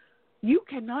impediment. You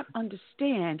cannot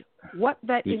understand what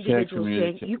that individual is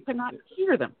saying. You cannot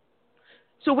hear them.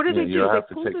 So what do? They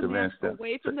pull the mask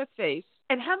away from their face.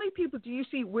 And how many people do you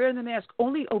see wearing the mask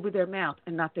only over their mouth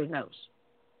and not their nose?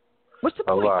 What's the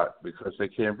point? A lot, because they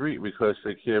can't breathe.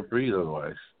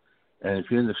 Otherwise. And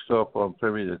if you're in the store for a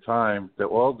period of time, they're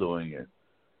all doing it.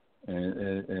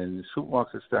 And the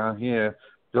supermarkets down here,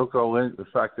 they'll go in. In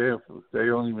fact, they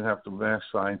don't even have the mask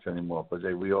signs anymore, but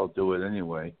we all do it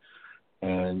anyway.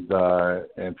 And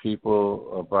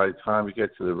people, by the time we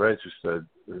get to the register,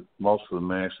 most of the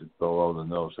masks go over the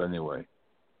nose anyway.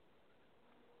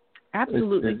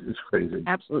 Absolutely. It's crazy.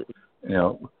 Absolutely.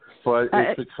 But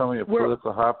it's becoming a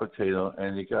political hot potato,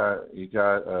 and you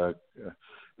got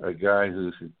a guy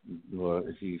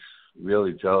he's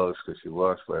really jealous because he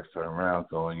lost last time around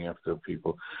going after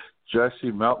people.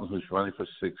 Jessie Melton, who's running for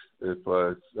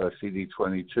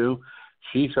CD22,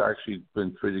 she's actually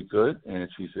been pretty good, and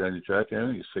she's energetic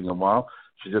and a single mom.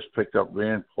 She just picked up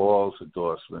Rand Paul's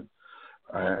endorsement,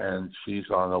 and she's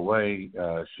on her way.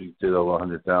 She did over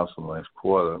 $100,000 last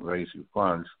quarter raising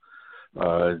funds.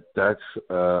 That's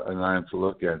an item to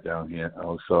look at down here.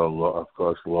 Also, of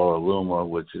course, Laura Loomer,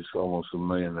 which is almost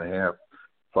 $1.5 million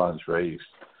funds raised.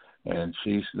 And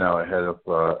she's now ahead of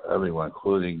everyone,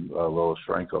 including Lois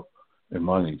Franco, in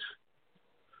monies.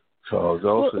 So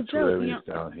those are two areas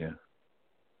down here.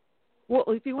 Well,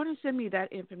 if you want to send me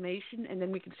that information, and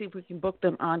then we can see if we can book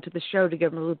them onto the show to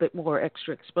give them a little bit more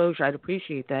extra exposure, I'd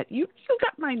appreciate that. You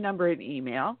got my number and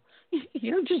email.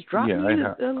 Just drop me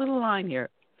a little line here.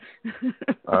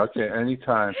 Okay,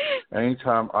 anytime.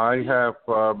 I have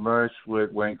merged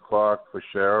with Wayne Clark for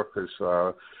sheriff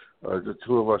because the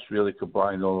two of us really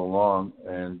combined all along,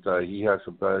 and he has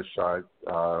a better shot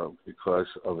because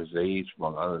of his age,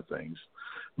 among other things.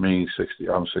 Me,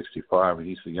 I'm 65, and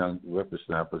he's a young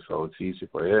whippersnapper, so it's easy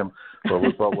for him. But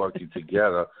we're both working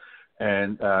together,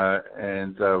 and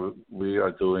we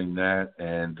are doing that.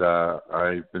 And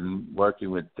I've been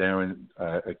working with Darren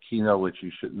Aquino, which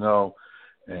you should know,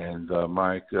 and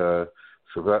Mike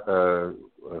Sylvester.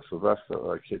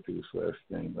 I can't do his last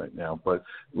name right now, but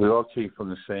we all came from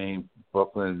the same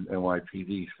Brooklyn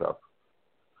NYPD stuff.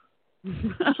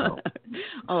 So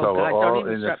we're all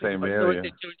in the same area.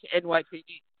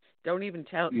 NYPD. Don't even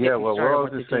tell. Yeah, well, we're all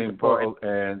in the same boat,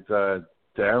 and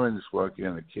Darren's working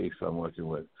on the case I'm working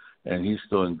with, and he's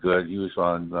doing good. He was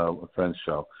on a friend's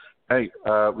show. Hey,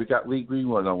 we got Lee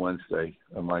Greenwood on Wednesday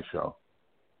on my show.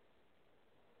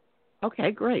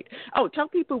 Okay, great. Oh, tell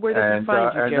people where they can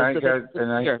find you, Joe.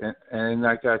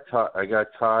 I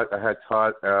had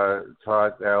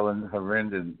Todd Allen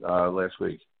Herndon last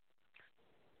week.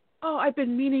 Oh, I've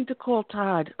been meaning to call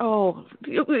Todd. Oh,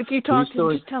 if you talk to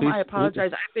him, just tell him I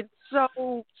apologize. I've been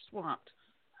so swamped.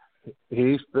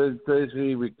 He's been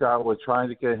busy. We're trying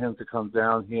to get him to come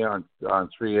down here on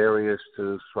 3 areas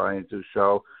to try and do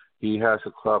show. He has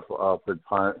a club up in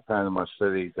Panama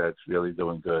City that's really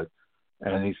doing good,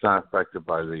 and he's not affected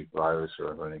by the virus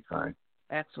or any kind.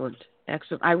 Excellent.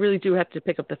 I really do have to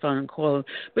pick up the phone and call him.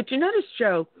 But you notice,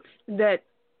 Joe, that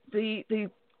the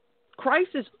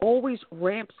crisis always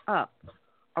ramps up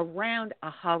around a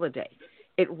holiday.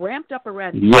 It ramped up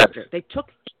around Easter. They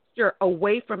took Easter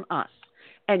away from us,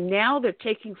 and now they're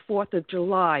taking 4th of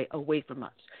July away from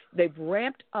us. They've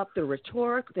ramped up the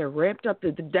rhetoric. They've ramped up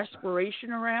the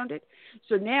desperation around it.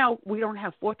 So now we don't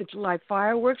have 4th of July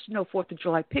fireworks, no 4th of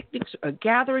July picnics or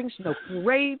gatherings, no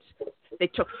parades. They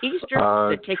took Easter.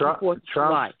 They're taking 4th of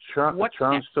July.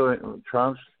 Trump's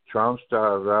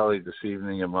rally this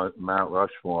evening in Mount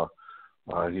Rushmore.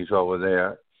 He's over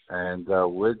there. And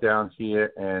we're down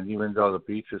here, and even though the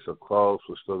beaches are closed,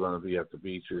 we're still going to be at the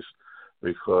beaches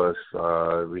because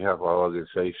we have our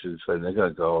organizations, and they're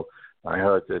going to go. I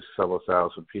heard there's several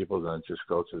thousand people going to just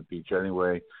go to the beach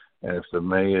anyway. And if the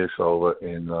mayor's over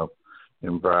in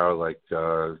Broward, like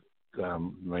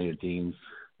Mayor Dean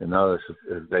and others,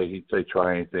 if they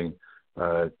try anything,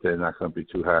 they're not going to be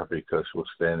too happy because we're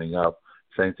standing up.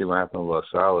 Same thing happened in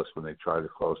Los Angeles when they tried to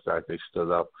close that. They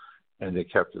stood up and they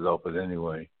kept it open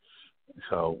anyway.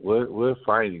 So we're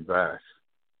fighting back.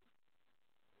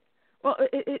 Well,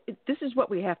 this is what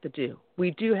we have to do.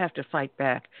 We do have to fight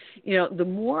back. You know, the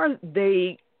more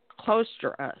they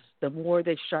cloister us, the more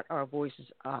they shut our voices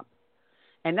up.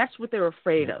 And that's what they're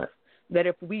afraid of, that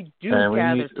if we do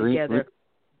gather together.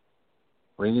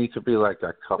 We need to be like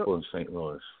that couple in St.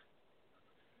 Louis.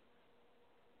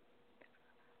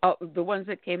 Oh, the ones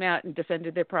that came out and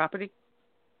defended their property?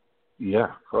 Yeah,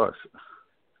 of course.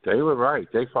 They were right.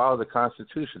 They followed the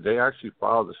Constitution. They actually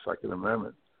followed the Second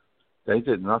Amendment. They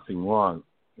did nothing wrong,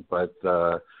 but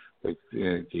the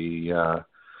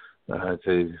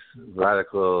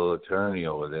radical attorney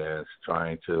over there is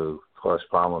trying to cause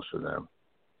problems for them.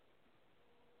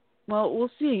 Well,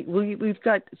 we'll see. We've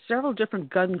got several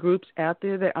different gun groups out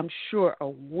there that I'm sure are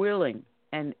willing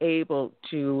and able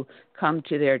to come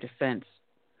to their defense.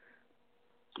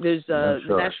 There's the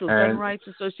National Gun Rights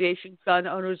Association, Gun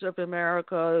Owners of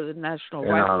America, the National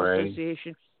Rifle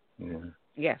Association. Yeah.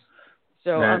 Yes.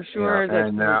 So I'm sure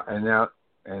that.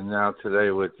 And now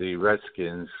today with the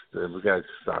Redskins, we got to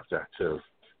stop that too.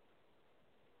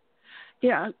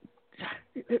 Yeah,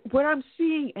 what I'm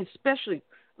seeing, especially,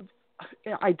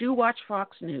 I do watch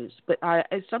Fox News, but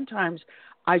sometimes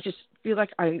I just feel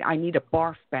like I need a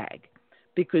barf bag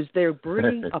because they're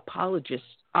bringing apologists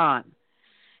on,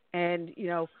 and you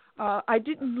know. I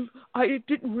didn't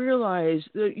realize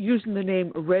that using the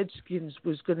name Redskins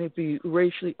was going to be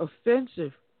racially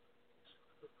offensive.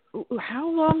 How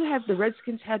long have the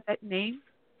Redskins had that name?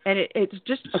 And it's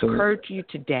just occurred to you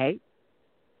today?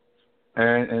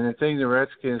 And the thing the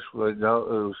Redskins was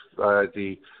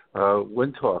the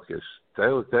Windtalkers. They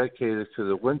were dedicated to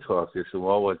the Windtalkers in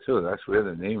World War II. That's where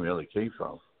the name really came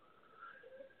from.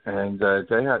 And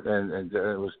they had and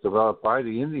it was developed by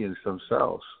the Indians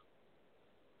themselves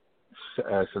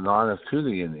as an honor to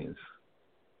the Indians.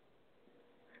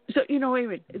 So, wait a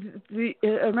minute. The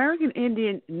American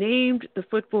Indian named the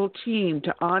football team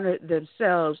to honor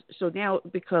themselves, so now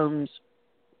it becomes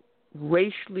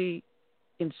racially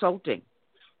insulting.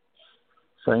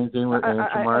 Same thing with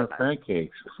Antimaran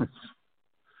pancakes.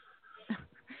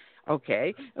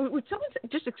 Okay. Would someone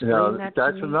just explain that to me?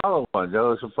 That's another one. There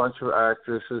was a bunch of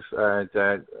actresses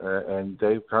and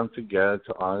they've come together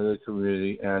to honor the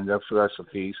community and their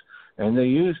recipes, and they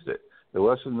used it. There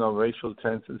wasn't no racial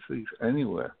tendencies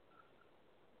anywhere.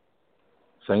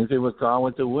 Same thing with Gone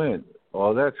with the Wind,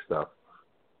 all that stuff.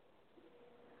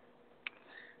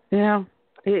 Yeah,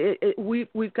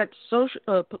 we've got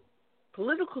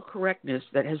political correctness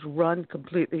that has run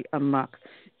completely amok.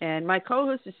 And my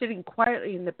co-host is sitting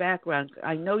quietly in the background.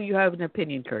 I know you have an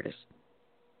opinion, Curtis.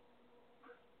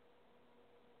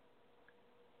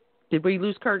 Did we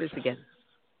lose Curtis again?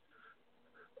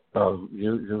 By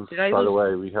the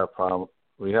way, we have problems.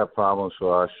 We have problems with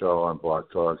our show on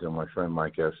Blog Talk, and my friend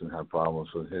Mike Essen had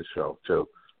problems with his show too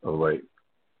of late.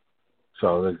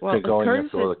 So they're going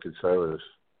after all the conservatives.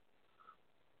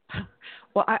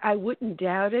 Well, I wouldn't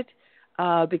doubt it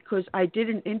because I did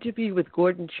an interview with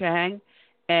Gordon Chang,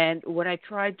 and when I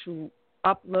tried to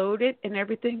upload it and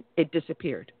everything, it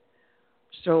disappeared.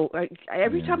 So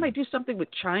every time I do something with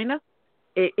China,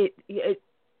 it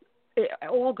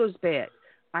all goes bad.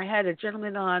 I had a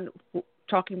gentleman on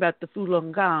talking about the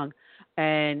Falun Gong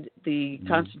and the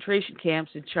concentration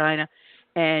camps in China,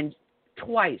 and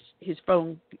twice his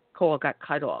phone call got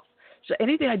cut off. So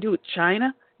anything I do with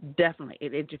China, definitely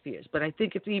it interferes. But I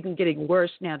think it's even getting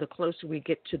worse now the closer we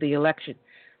get to the election.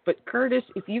 But Curtis,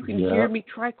 if you can hear me,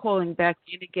 try calling back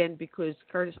in again, because,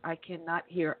 Curtis, I cannot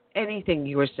hear anything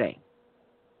you are saying.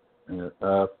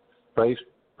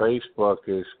 Facebook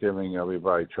is giving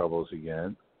everybody troubles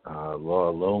again.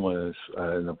 Laura Loomer is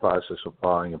in the process of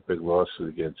filing a big lawsuit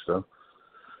against them.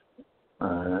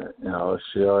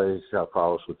 She always got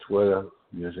problems with Twitter,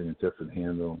 using a different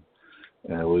handle.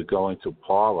 And we're going to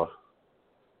Parler,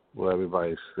 where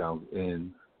everybody's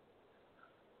in.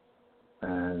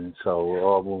 And so we're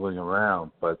all moving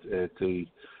around. But the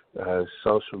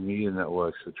social media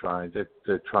networks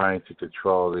they're trying to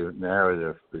control the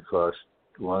narrative, because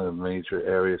one of the major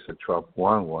areas that Trump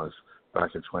won was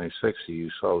back in 2016. He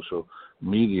used social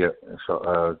media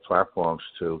platforms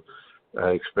to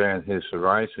expand his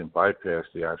horizon, bypass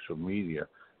the actual media,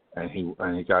 and he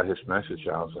got his message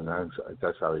out, and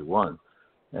that's how he won.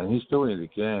 And he's doing it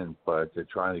again, but they're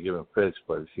trying to give him fits,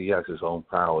 but he has his own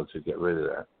power to get rid of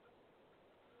that.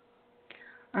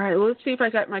 All right, well, let's see if I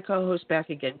got my co-host back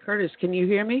again. Curtis, can you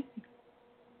hear me?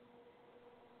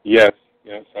 Yes,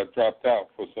 I dropped out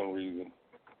for some reason.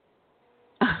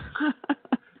 But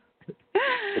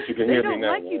you can hear me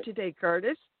now. They don't like you today,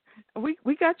 Curtis.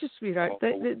 We got you, sweetheart.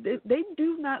 They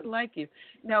do not like you.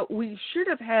 Now, we should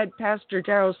have had Pastor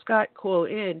Darrell Scott call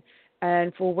in,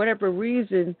 and for whatever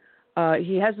reason,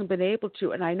 he hasn't been able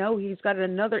to. And I know he's got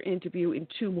another interview in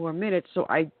 2 more minutes, so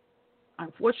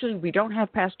unfortunately, we don't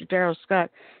have Pastor Darrell Scott,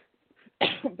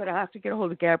 but I have to get a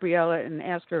hold of Gabriella and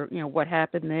ask her, what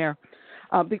happened there.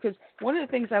 Because one of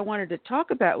the things I wanted to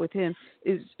talk about with him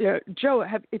is, Joe,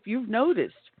 if you've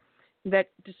noticed that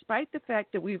despite the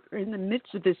fact that we're in the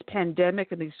midst of this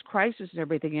pandemic and this crisis and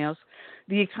everything else,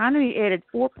 the economy added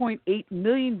 4.8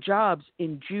 million jobs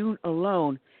in June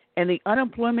alone, and the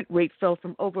unemployment rate fell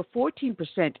from over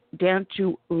 14% down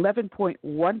to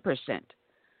 11.1%.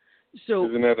 So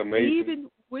isn't that amazing? Even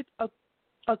with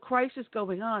a crisis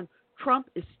going on, Trump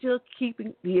is still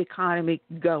keeping the economy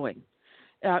going.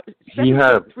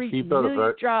 7.3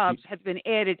 million jobs have been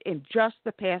added in just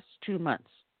the past 2 months.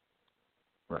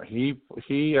 Right.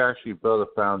 He actually built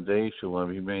a foundation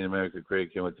when he made America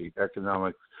great again with the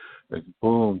economic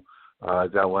boom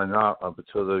that went up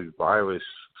until the virus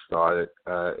started.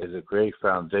 Is a great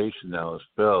foundation that was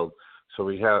built. So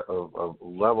we have a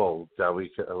level that we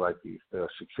could, like the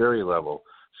security level.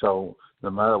 So no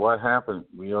matter what happened,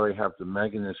 we already have the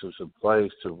mechanisms in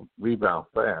place to rebound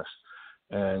fast.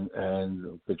 And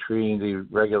between the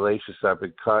regulations that have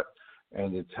been cut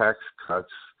and the tax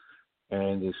cuts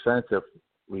and the incentive,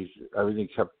 everything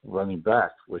kept running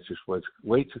back, which is what's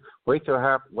wait till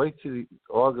the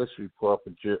August report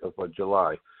for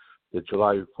July. The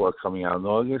July report coming out in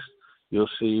August, you'll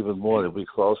see even more. It'll be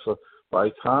closer. By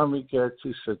the time we get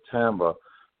to September,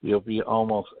 you'll be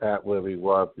almost at where we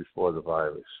were before the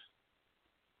virus.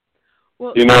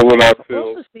 Well, what I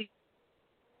feel?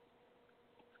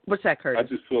 What's that, Curtis? I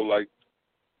just feel like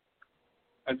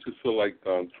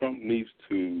Trump needs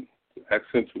to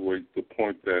accentuate the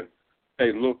point that,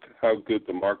 hey, look how good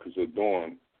the markets are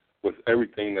doing with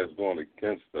everything that's going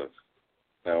against us.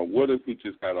 Now, what if we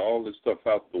just got all this stuff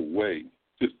out the way?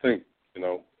 Just think,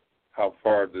 how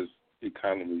far this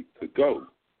economy could go.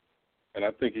 And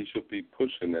I think he should be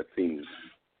pushing that theme.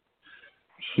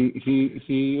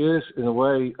 He is, in a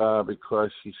way,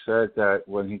 because he said that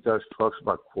when he talks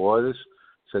about quarters,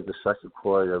 said the second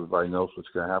quarter, everybody knows what's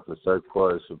going to happen. The third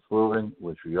quarter is improving,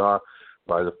 which we are.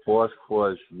 By the fourth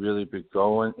quarter, it's really been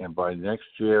going. And by next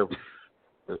year,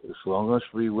 as long as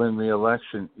we win the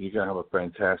election, you're going to have a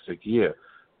fantastic year,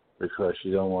 because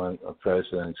you don't want a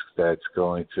president that's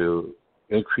going to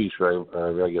increase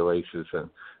regulations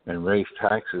and raise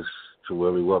taxes to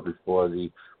where we were before the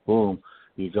boom.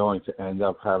 You're going to end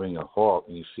up having a halt,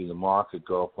 and you see the market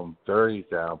go from 30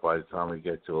 down by the time we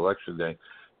get to election day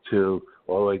to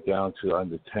all the way down to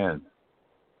under 10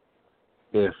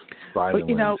 if Biden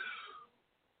wins.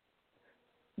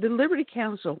 The Liberty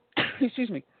Council,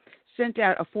 sent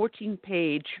out a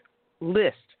 14-page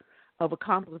list of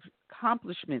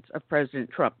accomplishments of President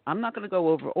Trump. I'm not going to go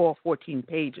over all 14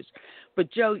 pages,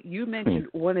 but Joe, you mentioned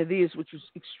one of these, which was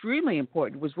extremely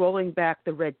important, was rolling back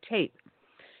the red tape.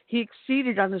 He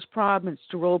exceeded on his promise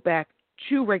to roll back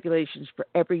 2 regulations for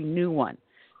every new one.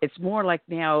 It's more like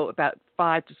now about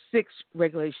 5 to 6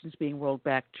 regulations being rolled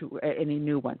back to any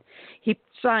new one. He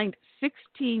signed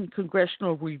 16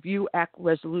 Congressional Review Act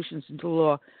resolutions into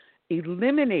law,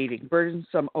 eliminating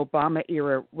burdensome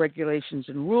Obama-era regulations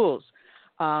and rules.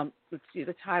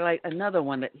 Let's highlight another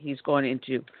one that he's gone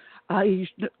into. He's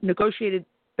negotiated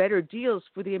better deals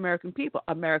for the American people,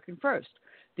 American First.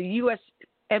 The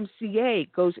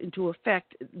USMCA goes into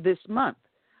effect this month.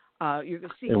 You're going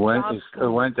to see jobs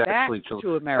come back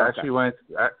to America.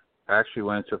 Actually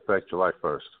went into effect July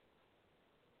 1st.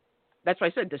 That's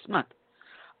what I said, this month.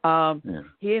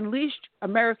 He unleashed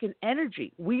American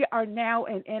energy. We are now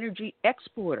an energy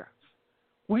exporter.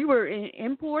 We were an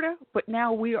importer, but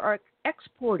now we are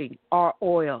exporting our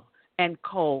oil and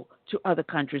coal to other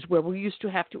countries where we used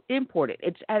to have to import it.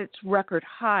 It's at its record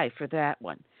high for that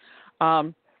one.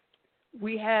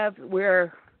 We have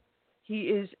where he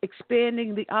is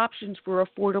expanding the options for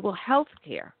affordable health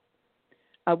care,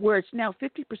 where it's now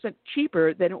 50%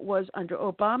 cheaper than it was under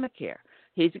Obamacare.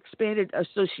 He's expanded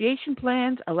association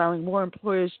plans, allowing more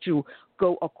employers to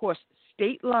go across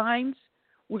state lines,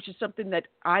 which is something that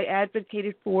I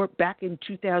advocated for back in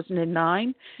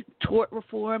 2009. Tort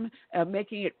reform,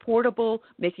 making it portable,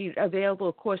 making it available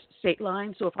across state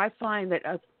lines. So if I find that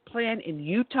a plan in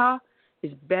Utah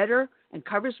is better and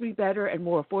covers me better and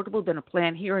more affordable than a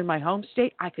plan here in my home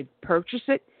state, I could purchase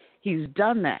it. He's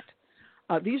done that.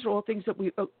 These are all things that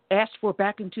we asked for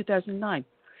back in 2009.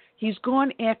 He's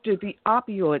gone after the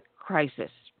opioid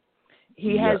crisis.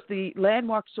 He has the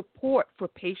landmark support for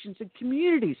patients and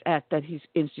communities act that he's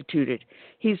instituted.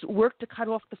 He's worked to cut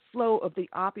off the flow of the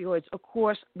opioids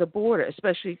across the border,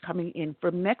 especially coming in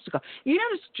from Mexico. You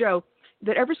notice, Joe,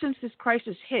 that ever since this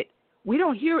crisis hit, we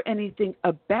don't hear anything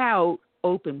about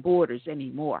open borders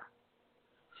anymore.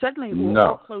 Suddenly we're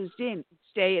all closed in,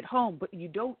 stay at home, but you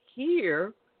don't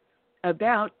hear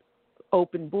about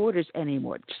open borders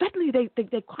anymore. Suddenly they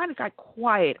kind of got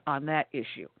quiet on that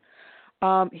issue.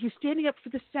 He's standing up for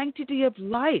the sanctity of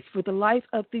life, for the life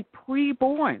of the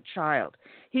preborn child.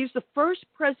 He's the first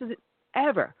president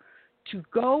ever to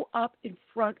go up in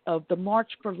front of the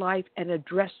March for Life and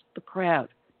address the crowd.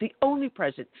 The only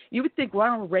president. You would think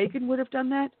Ronald Reagan would have done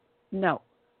that? No.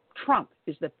 Trump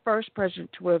is the first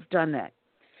president to have done that.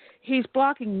 He's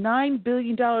blocking $9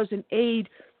 billion in aid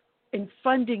and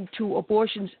funding to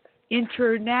abortions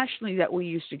internationally that we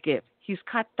used to give. He's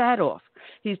cut that off.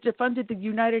 He's defunded the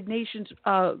United Nations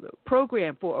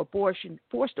program for abortion,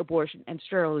 forced abortion, and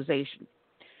sterilization.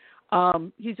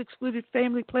 He's excluded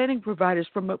family planning providers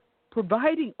from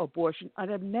providing abortion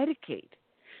under Medicaid.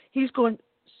 He's gone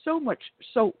so much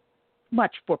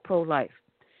for pro-life.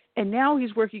 And now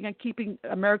he's working on keeping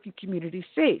American communities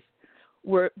safe,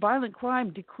 where violent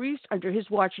crime decreased under his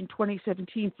watch in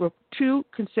 2017 for 2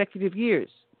 consecutive years.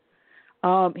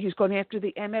 He's gone after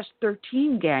the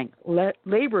MS-13 gang,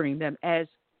 labeling them as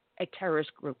a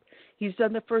terrorist group. He's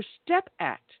done the First Step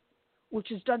Act, which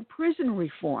has done prison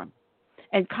reform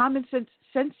and common sense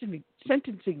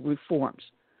sentencing reforms.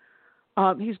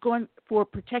 He's gone for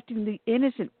protecting the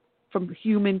innocent from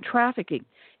human trafficking.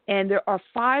 And there are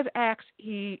 5 acts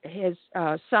he has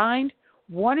signed,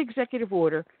 1 executive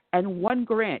order, and 1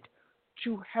 grant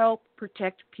to help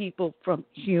protect people from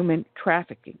human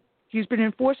trafficking. He's been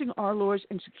enforcing our laws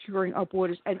and securing our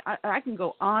borders, and I can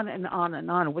go on and on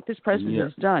and on. What this president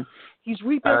has done, he's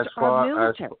rebuilt our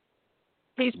military.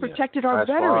 He's protected our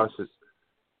veterans.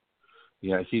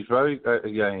 He's very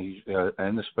he's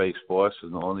and the Space Force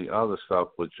and all the other stuff,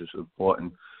 which is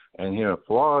important. And here in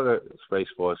Florida, the Space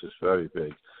Force is very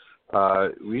big.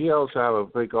 We also have a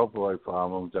big opioid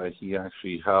problem that he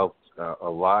actually helped a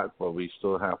lot, but we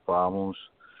still have problems.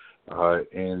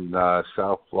 In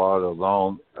South Florida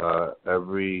alone,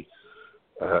 every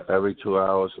 2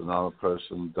 hours, another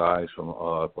person dies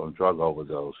from drug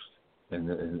overdose, and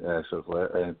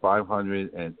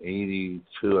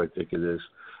 582, I think it is,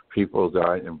 people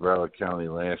died in Broward County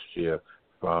last year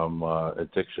from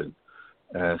addiction,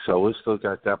 and so we still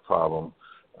got that problem,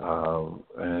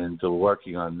 and we're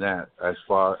working on that. As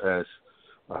far as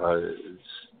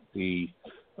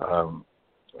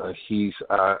he's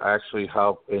actually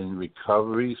helped in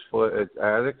recoveries for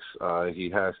addicts. He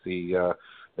has the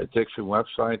addiction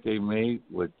website they made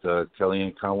with Kelly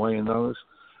and Conway and others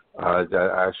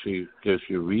that actually gives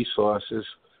you resources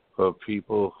for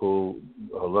people who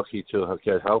are looking to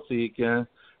get healthy again,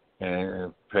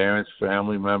 and parents,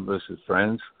 family members, and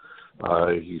friends.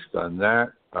 He's done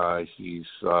that. He's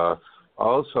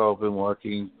also been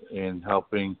working in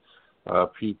helping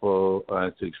people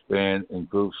to expand in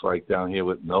groups like down here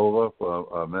with NOVA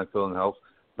for mental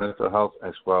health,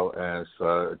 as well as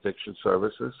addiction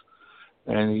services.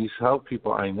 And he's helped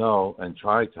people I know and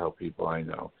tried to help people I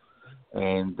know.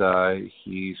 And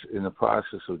he's in the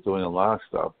process of doing a lot of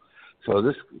stuff. So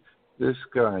this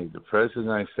guy, the President of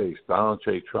the United States, Donald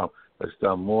J. Trump, has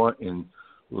done more in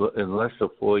less than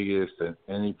 4 years than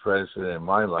any president in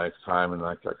my lifetime. And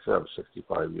like I said, I'm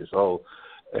 65 years old.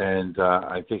 And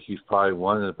I think he's probably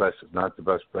one of the best, if not the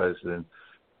best president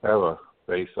ever,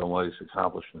 based on what his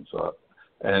accomplishments are.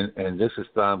 And this is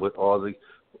done with all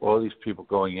these people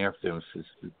going after him since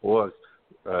before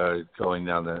going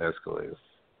down that escalator.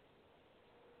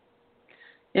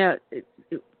 Yeah,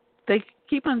 they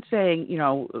keep on saying,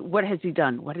 what has he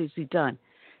done? What has he done?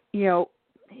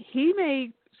 He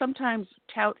may sometimes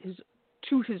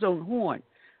toot his own horn,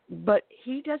 but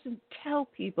he doesn't tell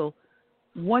people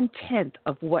 1/10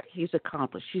 of what he's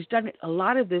accomplished. He's done a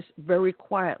lot of this very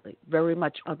quietly, very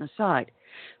much on the side.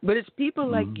 But it's people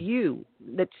like you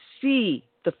that see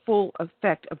the full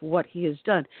effect of what he has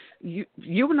done. You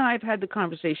and I have had the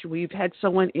conversation where you've had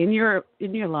someone in your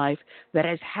life that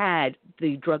has had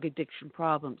the drug addiction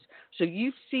problems. So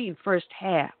you've seen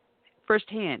firsthand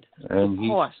the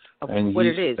cost of what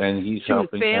it is and he's to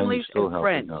helping, families and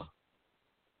friends.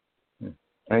 Them.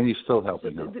 And he's still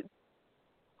helping them.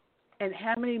 And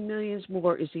how many millions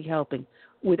more is he helping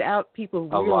without people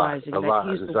realizing that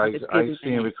he's the one that's giving I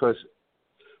see him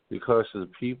because of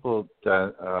the people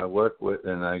that I work with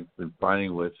and I've been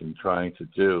finding with and trying to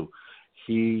do.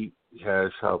 He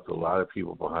has helped a lot of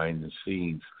people behind the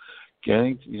scenes.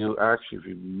 Getting actually, if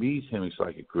you meet him, he's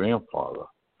like a grandfather.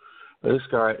 This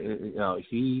guy,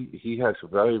 he has a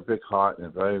very big heart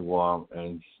and very warm,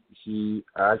 and he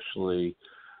actually.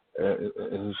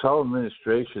 His whole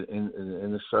administration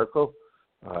in the circle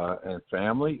and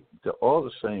family, they're all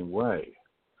the same way,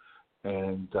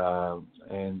 and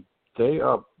they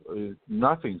are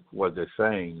nothing what they're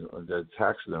saying, the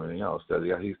tax and everything else.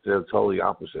 They're totally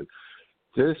opposite.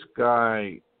 This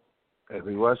guy, if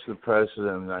he was the president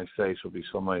of the United States, would be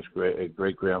somebody's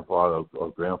great grandfather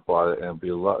or grandfather, and be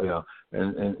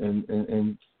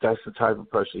and that's the type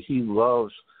of person. He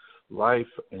loves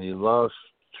life and he loves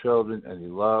children, and he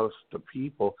loves the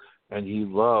people, and he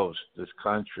loves this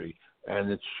country,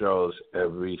 and it shows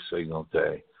every single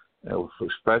day, and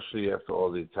especially after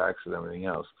all the attacks and everything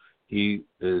else. He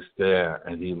is there,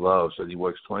 and he loves, and he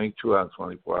works 22 out of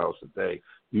 24 hours a day.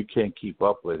 You can't keep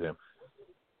up with him.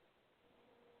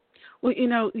 Well,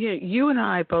 you and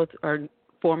I both are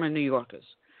former New Yorkers,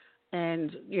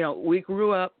 and we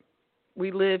grew up,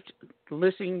 we lived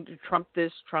listening to Trump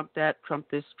this, Trump that, Trump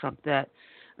this, Trump that.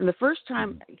 And the first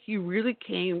time he really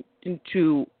came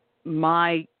into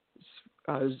my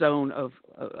zone of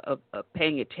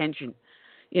paying attention,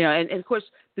 and of course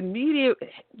the media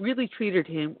really treated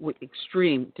him with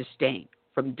extreme disdain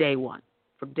from day one.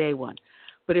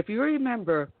 But if you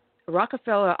remember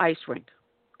Rockefeller Ice Rink,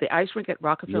 the ice rink at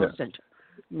Rockefeller Center,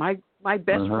 my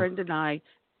best friend and I,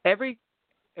 every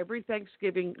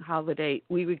Thanksgiving holiday,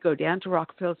 we would go down to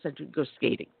Rockefeller Center and go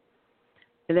skating.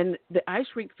 And then the ice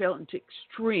rink fell into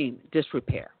extreme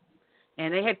disrepair.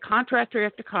 And they had contractor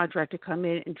after contractor come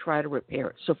in and try to repair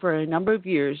it. So for a number of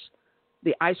years,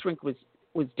 the ice rink was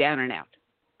down and out.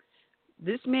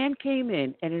 This man came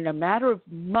in and in a matter of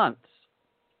months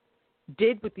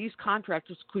did what these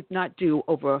contractors could not do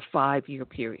over a 5-year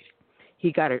period.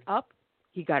 He got it up,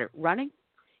 he got it running,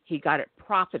 he got it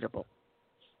profitable,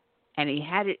 and he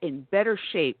had it in better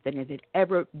shape than it had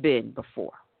ever been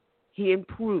before. He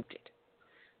improved it.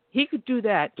 He could do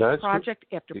that project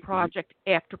after project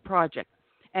after project.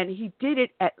 And he did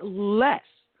it at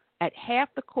half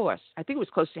the cost. I think it was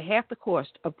close to half the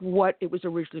cost of what it was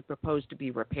originally proposed to be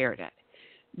repaired at.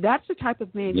 That's the type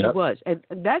of man he was. And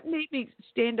that made me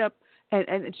stand up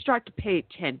and start to pay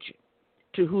attention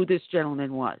to who this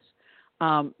gentleman was.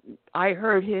 I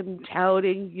heard him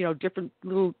touting, different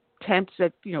little attempts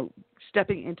at,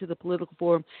 stepping into the political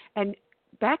forum. And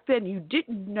back then, you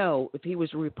didn't know if he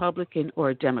was a Republican or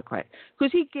a Democrat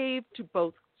because he gave to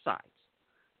both sides.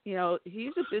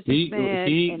 He's a businessman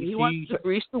and he wants to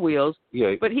grease the wheels,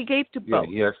 but he gave to both.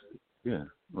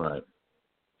 Right.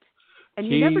 And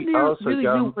you never really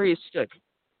knew where he stood.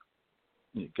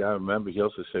 You got to remember, he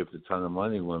also saved a ton of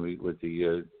money with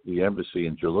the embassy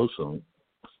in Jerusalem.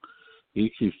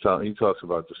 He talks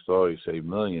about the story, saved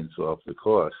millions off the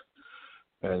cost,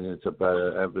 and it's about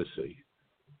an embassy.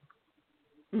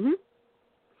 Mm-hmm.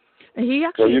 And he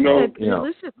actually said,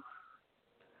 listen,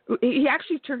 he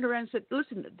actually turned around and said,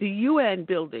 listen, the UN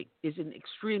building is in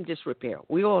extreme disrepair.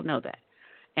 We all know that.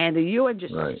 And the UN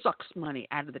just sucks money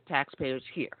out of the taxpayers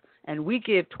here. And we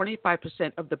give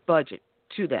 25% of the budget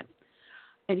to them.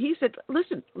 And he said,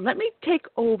 listen, let me take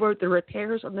over the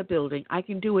repairs on the building. I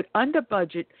can do it under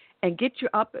budget and get you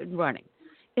up and running.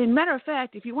 In matter of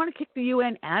fact, if you want to kick the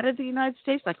UN out of the United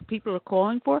States, like people are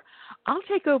calling for, I'll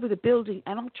take over the building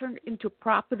and I'll turn it into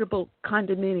profitable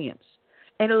condominiums.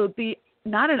 And it'll be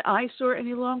not an eyesore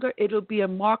any longer. It'll be a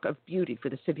mark of beauty for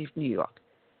the city of New York.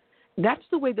 That's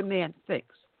the way the man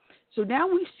thinks. So now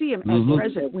we see him as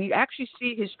president. We actually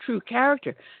see his true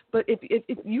character. But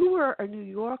if you were a New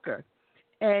Yorker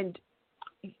and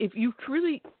if you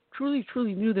truly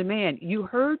knew the man, you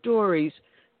heard stories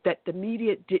that the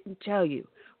media didn't tell you.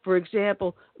 For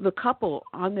example, the couple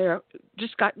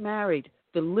just got married.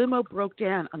 The limo broke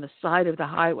down on the side of the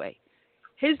highway.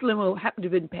 His limo happened to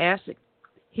have been passing.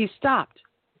 He stopped.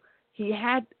 He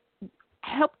had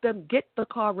helped them get the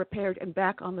car repaired and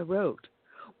back on the road.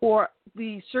 Or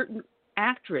the certain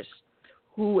actress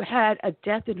who had a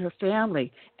death in her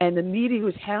family and the media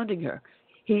was hounding her.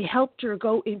 He helped her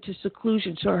go into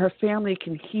seclusion so her family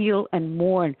can heal and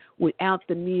mourn without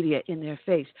the media in their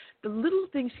face. The little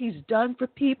things he's done for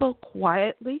people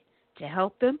quietly to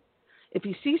help them. If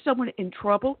you see someone in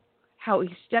trouble, how he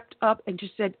stepped up and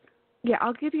just said, yeah,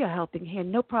 I'll give you a helping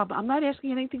hand, no problem. I'm not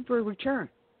asking anything for a return.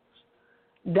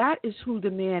 That is who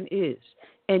the man is.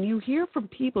 And you hear from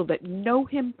people that know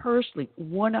him personally,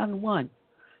 one-on-one,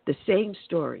 the same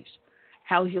stories.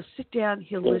 How he'll sit down,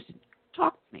 he'll listen.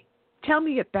 Talk to me. Tell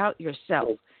me about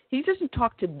yourself. He doesn't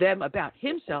talk to them about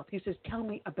himself. He says, tell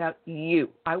me about you.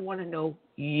 I want to know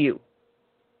you.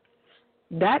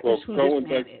 That is who this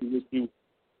man is.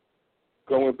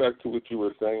 Going back to what you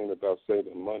were saying about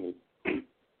saving money,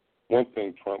 one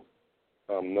thing Trump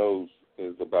knows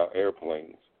is about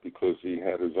airplanes because he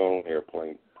had his own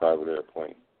airplane, private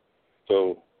airplane.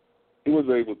 So he was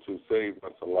able to save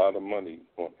us a lot of money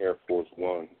on Air Force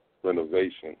One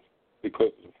renovations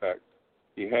because of the fact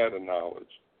he had a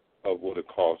knowledge of what it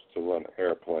costs to run an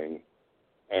airplane.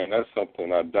 And that's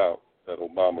something I doubt that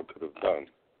Obama could have done.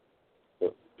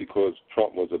 But because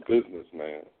Trump was a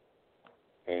businessman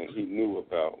and he knew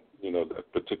about,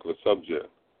 that particular subject,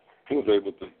 he was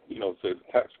able to, save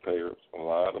the taxpayers a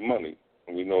lot of money.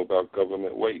 And we know about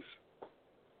government waste.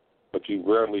 But you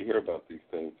rarely hear about these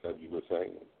things, as you were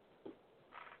saying.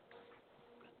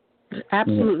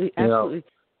 Absolutely, absolutely.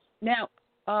 Now,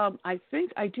 I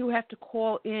think I do have to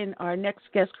call in our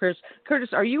next guest, Curtis.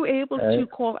 Curtis, are you able to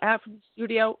call out from the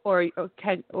studio, or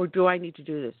do I need to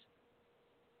do this?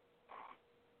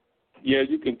 Yeah,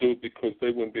 you can do it because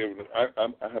they wouldn't be able to. I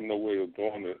have no way of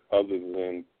doing it other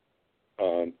than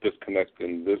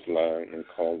disconnecting this line and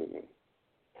calling them.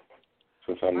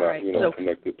 Since I'm not,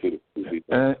 connected to the studio.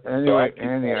 Anyway,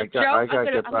 Annie, I got to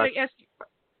get back.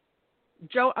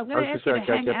 Joe, I'm going to ask you to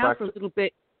hang out for a little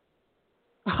bit.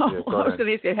 I was going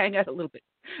to ask you to hang out a little bit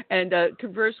and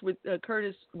converse with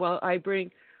Curtis while I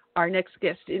bring our next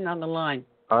guest in on the line.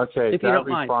 Okay, that'll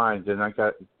be fine. Then that's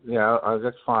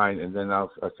fine. And then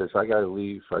because I got to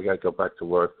leave, I got to go back to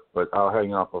work, but I'll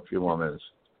hang up a few more minutes.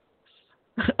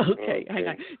 Okay, hang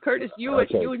on. Curtis, you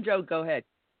and Joe, go ahead.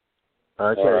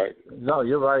 Okay. Right. No,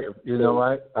 you're right. You know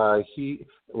what? He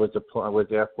with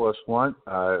Air Force One,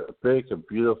 big and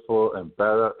beautiful and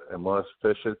better and more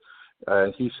efficient.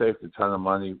 He saved a ton of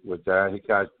money with that. He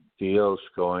got deals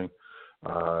going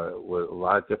with a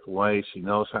lot of different ways. He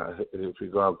knows how. If we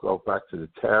go back to the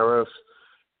tariffs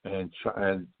and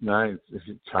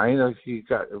China, he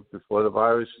got before the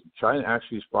virus. China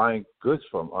actually is buying goods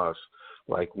from us,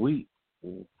 like wheat,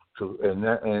 and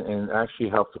actually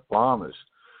help the farmers.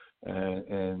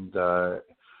 And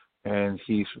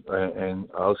he's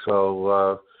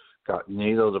also got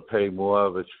NATO to pay more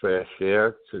of its fair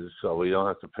share, so we don't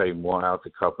have to pay more out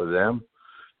to cover them.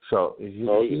 So he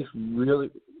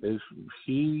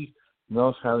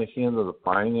knows how to handle the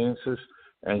finances,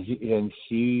 and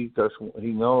he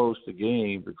knows the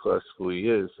game because of who he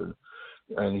is,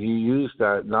 and he used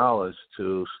that knowledge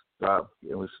to stop.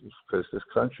 It was because this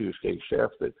country was getting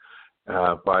shafted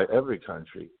by every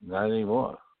country, not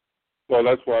anymore. Well,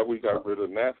 that's why we got rid of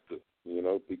NAFTA,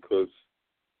 because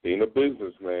being a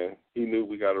businessman, he knew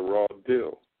we got a raw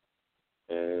deal.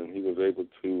 And he was able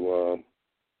to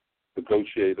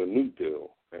negotiate a new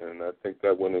deal. And I think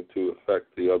that went into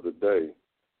effect the other day,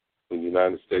 the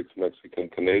United States, Mexican,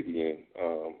 Canadian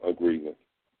agreement.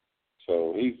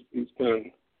 So he's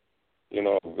been,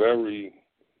 a very,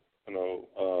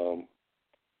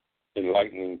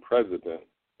 enlightening president,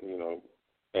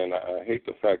 and I hate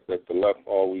the fact that the left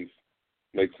always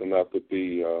makes him out to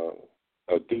be a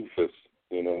doofus,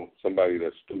 somebody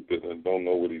that's stupid and don't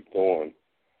know what he's doing.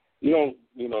 You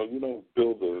don't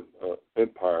build an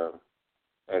empire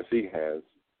as he has,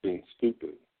 being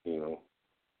stupid,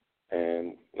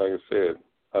 And like I said,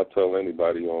 I tell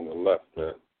anybody on the left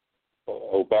that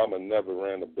Obama never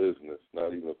ran a business,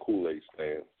 not even a Kool-Aid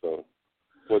stand. So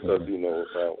what does he know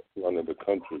about running the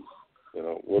country? You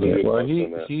know, what are your thoughts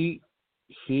on that?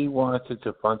 He wanted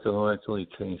to fundamentally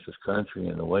change this country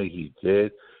in the way he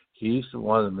did. He's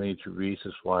one of the major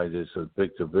reasons why there's a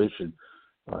big division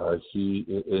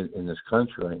in this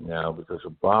country right now, because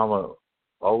Obama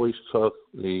always took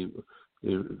the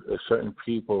certain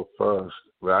people first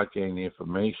without getting the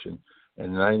information.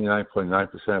 And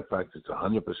 99.9%, in fact, it's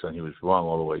 100%, he was wrong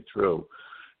all the way through.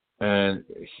 And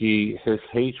his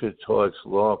hatred towards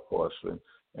law enforcement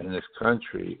in this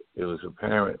country, it was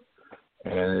apparent,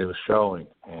 and it was showing.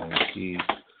 And he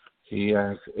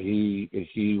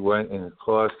went and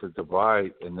caused the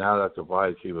divide, and now that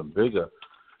divide is even bigger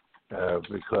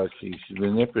because he's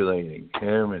manipulating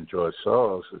him and George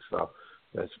Soros and stuff.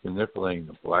 That's manipulating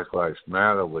the Black Lives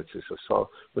Matter, which is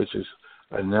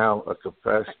now a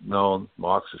confessed, known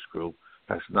Marxist group,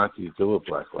 has nothing to do with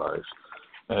Black Lives,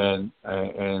 and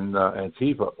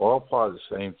Antifa, all part of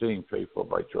the same thing, paid for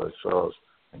by George Soros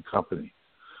and company,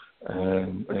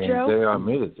 and Joe, they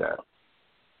admitted that.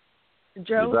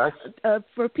 Joe,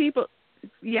 for people,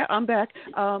 yeah, I'm back.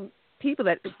 People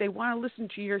that if they want to listen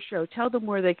to your show, tell them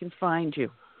where they can find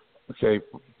you. Okay,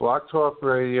 Blog Talk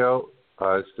Radio.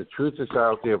 It's The Truth Is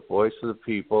Out There, Voice of the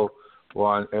People. We're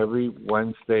on every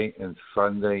Wednesday and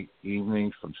Sunday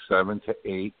evenings from 7 to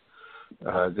 8.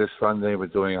 This Sunday we're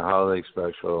doing a holiday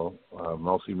special,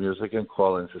 mostly music and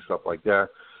call-ins and stuff like that.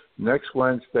 Next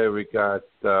Wednesday we got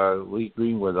Lee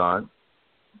Greenwood on,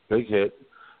 big hit,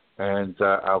 and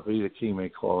I'll be the key may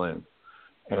call in.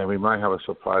 And we might have a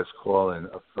surprise call-in,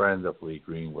 a friend of Lee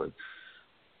Greenwood.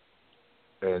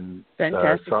 And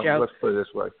fantastic, Joe. Let's put it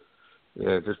this way.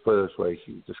 Yeah, just put it this way.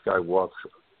 This guy walks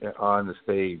on the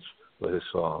stage with his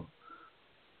song.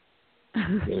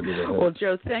 Well,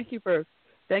 Joe, thank you for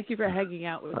hanging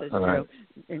out with us, Joe. Right.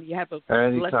 And you have a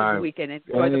Anytime. blessed weekend.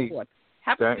 Enjoy the 4th.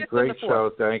 Have a great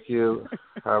show. Thank you.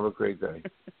 Have a great day.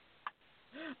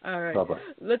 All right. Bye-bye.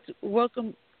 Let's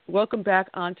welcome back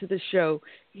onto the show.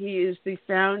 He is the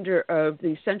founder of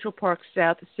the Central Park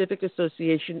South Civic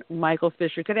Association, Michael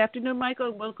Fischer. Good afternoon, Michael,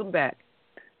 and welcome back.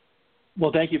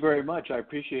 Well, thank you very much. I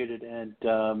appreciate it,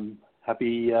 and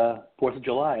happy 4th of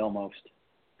July almost.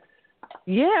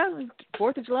 Yeah,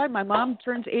 4th of July. My mom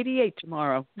turns 88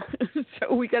 tomorrow,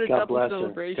 so we got a double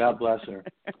celebration. God bless her.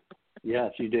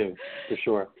 Yes, you do, for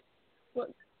sure. Well,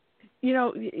 you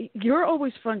know, you're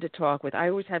always fun to talk with. I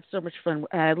always have so much fun,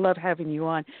 and I love having you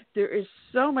on. There is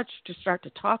so much to start to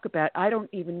talk about. I don't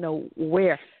even know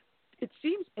where. It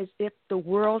seems as if the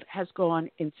world has gone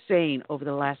insane over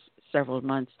the last several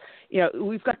months. You know,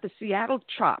 we've got the Seattle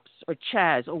Chops or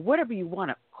Chaz or whatever you want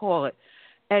to call it,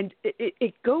 and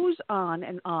it goes on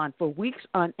and on for weeks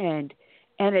on end,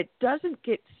 and it doesn't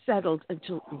get settled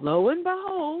until, lo and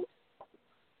behold,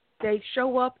 they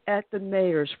show up at the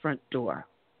mayor's front door.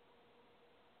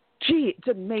 Gee, it's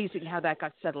amazing how that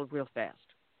got settled real fast.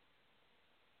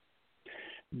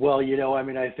 Well, you know, I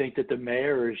mean, I think that the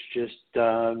mayor is just,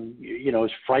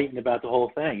 is frightened about the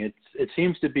whole thing. It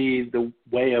seems to be the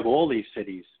way of all these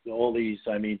cities, all these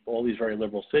very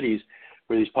liberal cities,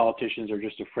 where these politicians are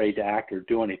just afraid to act or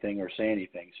do anything or say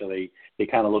anything. So they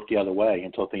kind of look the other way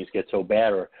until things get so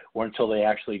bad, or until they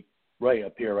actually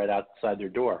appear right outside their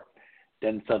door.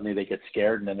 Then suddenly they get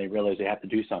scared, and then they realize they have to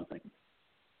do something.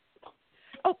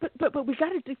 Oh, but we got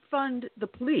to defund the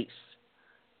police.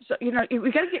 So, you know,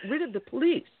 we got to get rid of the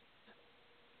police.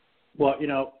 Well, you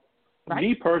know, right?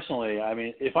 Me personally, I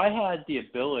mean, if I had the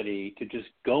ability to just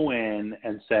go in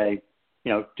and say,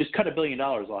 you know, just cut $1 billion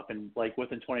off, and like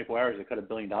within 24 hours, I cut $1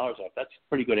 billion off, that's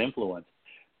pretty good influence.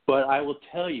 But I will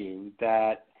tell you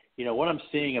that, you know, what I'm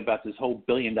seeing about this whole $1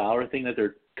 billion thing that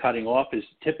they're cutting off is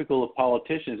typical of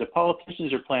politicians. The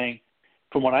politicians are playing,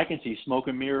 from what I can see, smoke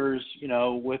and mirrors, you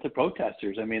know, with the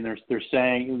protesters. I mean,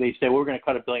 they say we're going to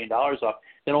cut $1 billion off.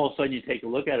 Then all of a sudden you take a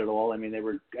look at it all. I mean, they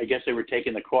were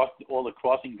taking all the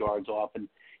crossing guards off and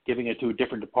giving it to a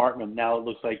different department. Now it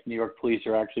looks like New York police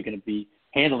are actually going to be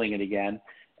handling it again.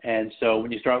 And so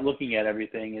when you start looking at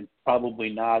everything, it's probably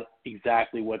not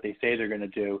exactly what they say they're going to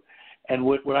do. And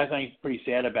what I think is pretty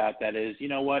sad about that is, you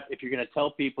know what, if you're going to tell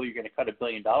people you're going to cut $1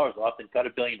 billion off, then cut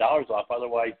 $1 billion off.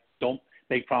 Otherwise, don't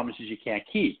make promises you can't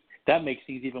keep. That makes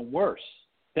things even worse.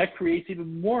 That creates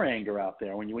even more anger out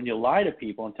there when you lie to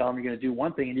people and tell them you're going to do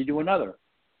one thing and you do another.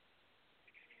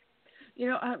 You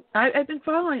know, I've been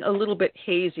following a little bit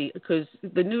hazy because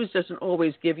the news doesn't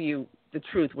always give you the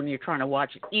truth when you're trying to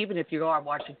watch it. Even if you are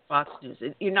watching Fox News,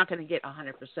 you're not going to get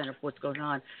 100% of what's going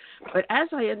on. But as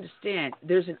I understand,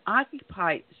 there's an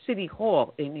Occupy City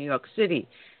Hall in New York City,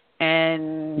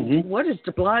 And what is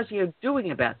de Blasio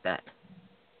doing about that,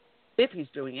 if he's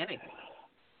doing anything?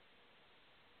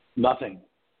 Nothing.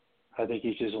 I think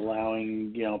he's just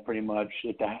allowing, pretty much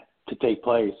it to take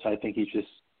place. I think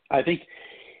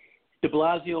de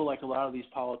Blasio, like a lot of these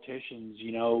politicians,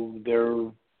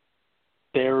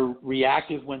 they're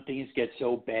reactive when things get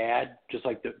so bad, just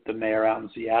like the mayor out in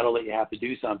Seattle, that you have to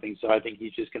do something. So I think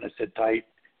he's just going to sit tight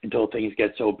until things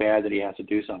get so bad that he has to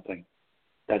do something.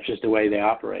 That's just the way they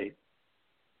operate.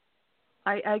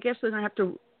 I guess then I have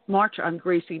to march on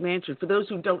Gracie Mansion. For those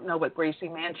who don't know what Gracie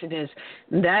Mansion is,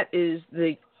 that is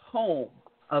the home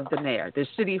of the mayor. There's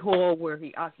City Hall where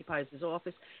he occupies his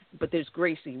office, but there's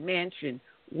Gracie Mansion,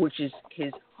 which is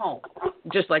his home.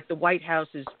 Just like the White House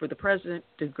is for the president,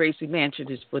 the Gracie Mansion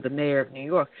is for the mayor of New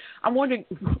York. I'm wondering,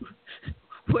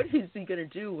 what is he going to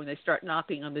do when they start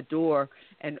knocking on the door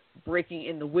and breaking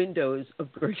in the windows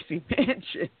of Gracie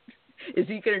Mansion? Is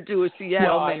he going to do a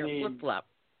Seattle mayor flip-flop?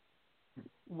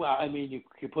 Well, you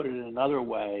could put it in another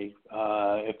way.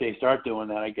 If they start doing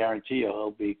that, I guarantee you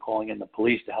he'll be calling in the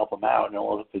police to help him out and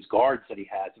all of his guards that he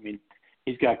has.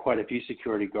 He's got quite a few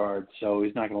security guards, so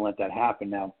he's not going to let that happen.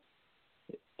 Now,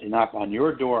 to knock on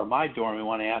your door or my door and we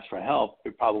want to ask for help,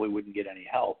 we probably wouldn't get any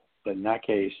help. But in that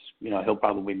case, he'll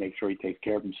probably make sure he takes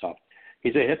care of himself.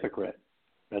 He's a hypocrite.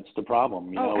 That's the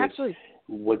problem. Absolutely.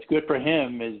 What's good for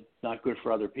him is not good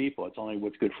for other people. It's only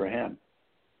what's good for him.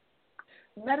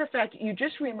 Matter of fact, you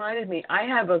just reminded me, I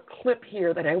have a clip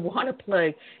here that I want to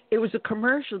play. It was a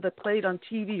commercial that played on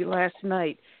TV last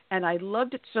night, and I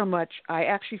loved it so much, I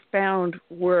actually found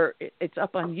where it's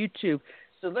up on YouTube.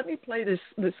 So let me play this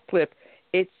clip.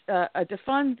 It's a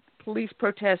defund police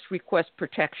protest request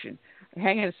protection.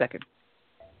 Hang on a second.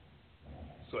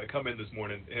 So I come in this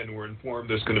morning, and we're informed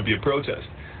there's going to be a protest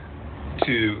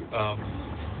to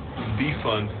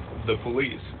defund the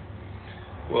police.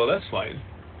 Well, that's fine.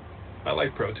 I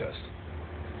like protest,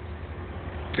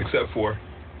 except for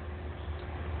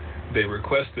they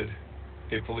requested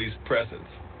a police presence,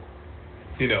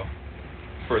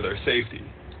 for their safety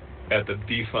at the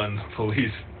defund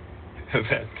police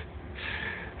event.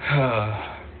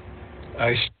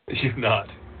 I should not.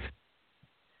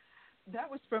 That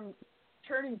was from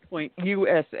Turning Point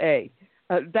USA.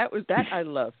 That I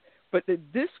love. But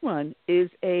this one is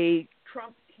a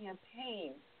Trump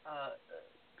campaign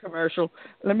commercial.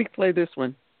 Let me play this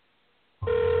one.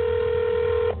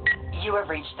 You have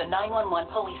reached the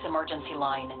 911 police emergency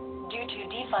line. Due to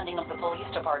defunding of the police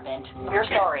department, we're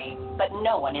sorry, but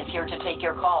no one is here to take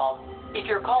your call. If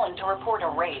you're calling to report a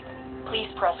rape, please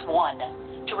press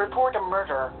 1. To report a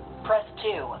murder, press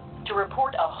 2. To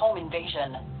report a home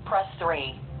invasion, press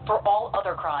 3. For all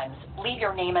other crimes, leave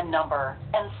your name and number,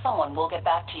 and someone will get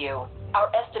back to you.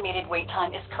 Our estimated wait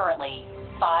time is currently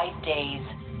 5 days.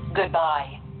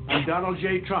 Goodbye. I'm Donald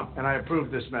J. Trump, and I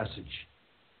approve this message.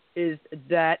 Is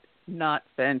that not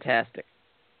fantastic?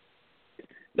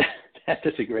 That's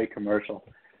just a great commercial.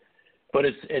 But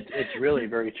it's really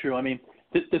very true.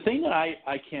 The thing that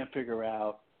I can't figure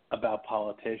out about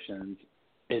politicians,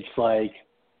 it's like,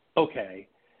 okay,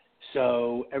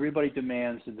 so everybody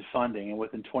demands the defunding, and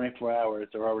within 24 hours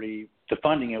they're already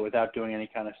defunding it without doing any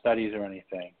kind of studies or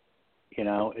anything.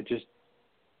 It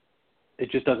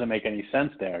just doesn't make any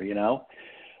sense there,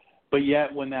 But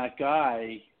yet when that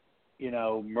guy,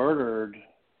 murdered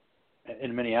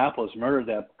in Minneapolis, murdered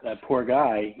that poor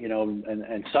guy,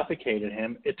 and suffocated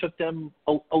him, it took them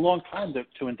a long time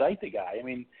to indict the guy.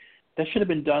 That should have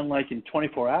been done like in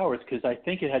 24 hours, because I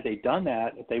think had they done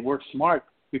that, if they worked smart,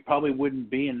 we probably wouldn't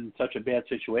be in such a bad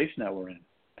situation that we're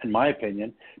in my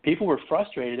opinion. People were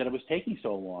frustrated that it was taking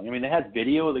so long. They had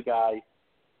video of the guy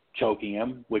choking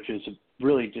him, which is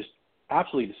really just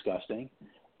absolutely disgusting.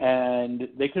 And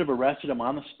they could have arrested him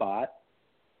on the spot,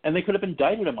 and they could have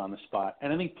indicted him on the spot.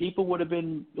 And I think people would have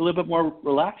been a little bit more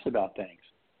relaxed about things.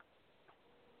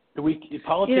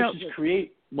 Politicians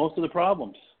create most of the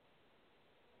problems.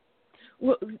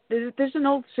 Well, there's an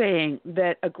old saying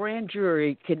that a grand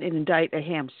jury can indict a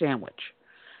ham sandwich.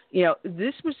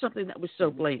 This was something that was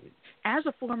so blatant. As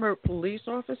a former police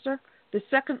officer, the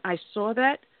second I saw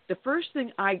that, the first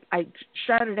thing I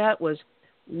shouted out was,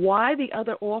 why the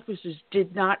other officers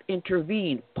did not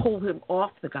intervene, pull him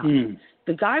off the guy.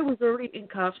 The guy was already in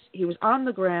cuffs. He was on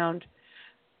the ground.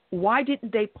 Why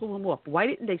didn't they pull him off? Why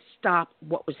didn't they stop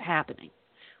what was happening?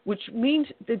 Which means,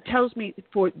 it tells me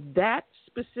for that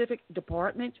specific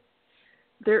department,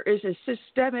 there is a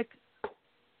systemic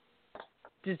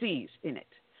disease in it.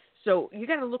 So you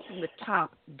got to look from the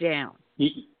top down.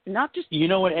 Not just.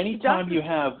 Anytime you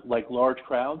have like large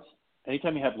crowds, let's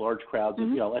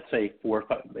say 4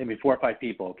 or 5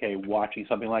 people, okay, watching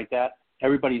something like that,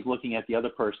 everybody's looking at the other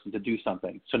person to do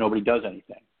something, so nobody does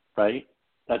anything, right?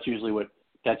 That's usually what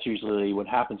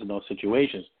happens in those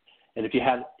situations. And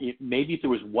if there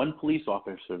was one police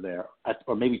officer there,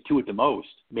 or maybe two at the most,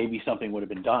 maybe something would have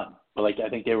been done. But I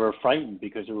think they were frightened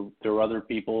because there were other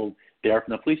people there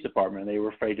from the police department, and they were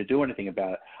afraid to do anything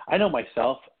about it. I know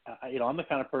myself. I'm the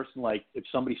kind of person, if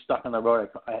somebody's stuck on the road,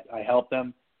 I help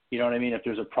them. You know what I mean? If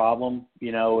there's a problem,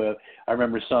 I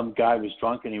remember some guy was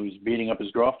drunk and he was beating up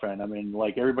his girlfriend. I mean,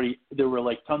 everybody, there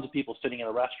were tons of people sitting in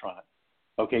a restaurant,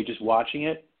 okay, just watching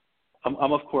it.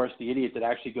 I'm of course the idiot that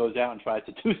actually goes out and tries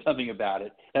to do something about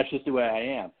it. That's just the way I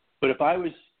am. But if I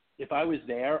was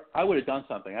there, I would have done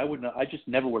something. I just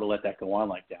never would have let that go on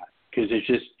like that, because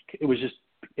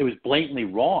it was blatantly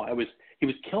wrong. He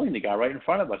was killing the guy right in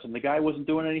front of us, and the guy wasn't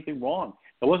doing anything wrong.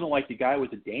 It wasn't like the guy was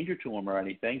a danger to him or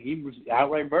anything. He was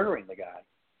outright murdering the guy.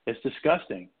 It's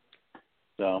disgusting.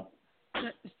 So,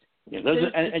 yeah,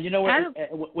 and you know what?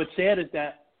 What's sad is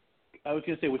that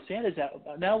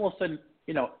now all of a sudden,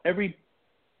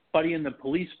 everybody in the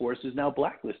police force is now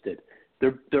blacklisted.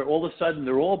 They're all of a sudden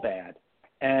they're all bad,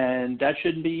 and that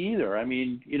shouldn't be either. I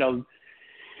mean,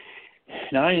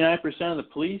 99% of the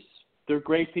police, they're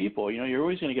great people. You're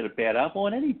always going to get a bad apple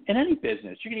in any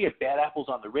business. You're going to get bad apples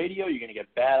on the radio. You're going to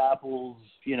get bad apples,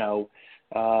 in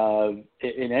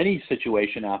any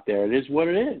situation out there. It is what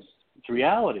it is. It's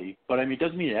reality. But it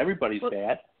doesn't mean everybody's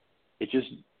bad. It just.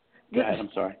 Go ahead. I'm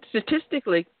sorry.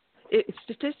 Statistically,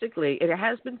 it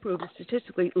has been proven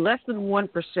statistically less than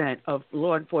 1% of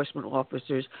law enforcement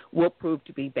officers will prove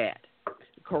to be bad,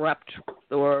 corrupt,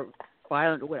 or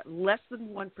violent, or whatever. Less than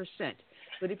 1%.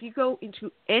 But if you go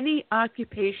into any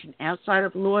occupation outside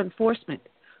of law enforcement,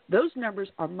 those numbers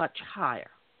are much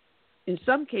higher. In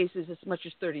some cases, as much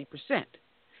as 30%,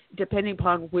 depending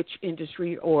upon which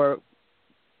industry or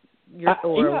let's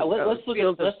look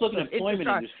at employment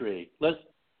industry. Let's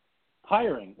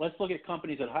look at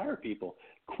companies that hire people.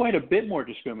 Quite a bit more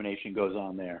discrimination goes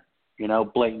on there.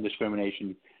 Blatant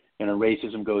discrimination.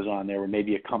 Racism goes on there, where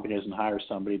maybe a company doesn't hire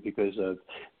somebody because of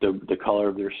the color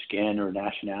of their skin or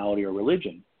nationality or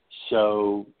religion.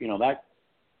 So,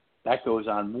 that goes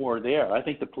on more there. I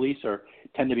think the police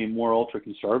tend to be more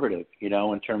ultra-conservative,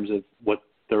 in terms of what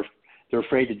they're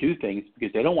afraid to do things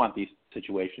because they don't want these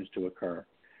situations to occur.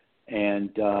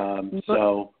 And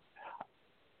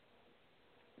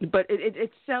But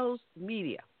it sells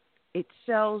media. It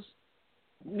sells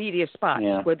media spots,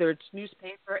 whether it's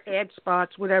newspaper, ad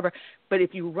spots, whatever. But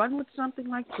if you run with something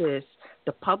like this,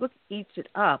 the public eats it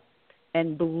up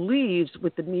and believes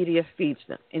what the media feeds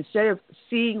them instead of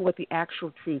seeing what the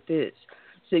actual truth is.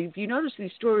 So if you notice,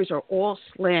 these stories are all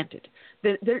slanted.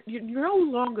 You're no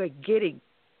longer getting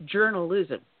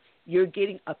journalism. You're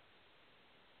getting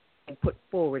put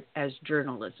forward as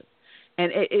journalism.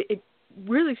 And it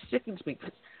really sickens me,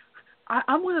 because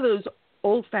I'm one of those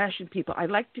old-fashioned people. I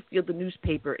like to feel the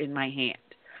newspaper in my hand,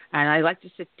 and I like to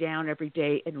sit down every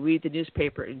day and read the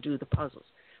newspaper and do the puzzles.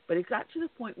 But it got to the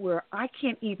point where I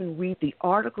can't even read the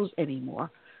articles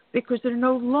anymore because they're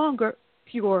no longer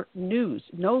pure news,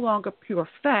 no longer pure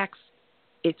facts.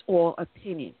 It's all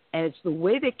opinion, and it's the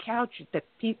way they couch it that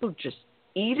people just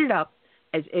eat it up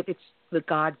as if it's the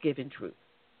God-given truth.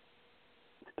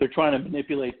 They're trying to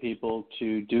manipulate people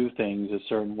to do things a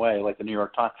certain way, like the New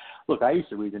York Times. Look, I used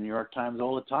to read the New York Times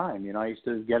all the time. I used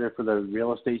to get it for the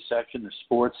real estate section, the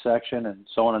sports section, and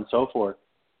so on and so forth.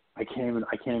 I can't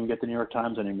even get the New York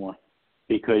Times anymore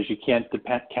because you can't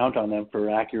count on them for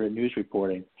accurate news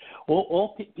reporting.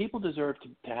 People deserve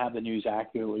to have the news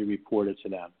accurately reported to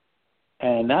them,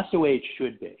 and that's the way it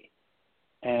should be.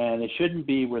 And it shouldn't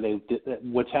be where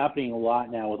what's happening a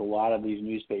lot now with a lot of these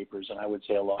newspapers, and I would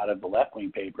say a lot of the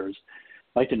left-wing papers,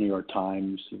 like the New York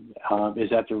Times, is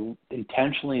that they're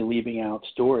intentionally leaving out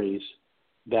stories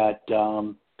that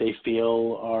they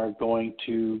feel are going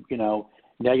to,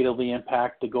 negatively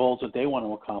impact the goals that they want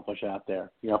to accomplish out there.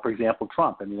 For example,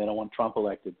 Trump. They don't want Trump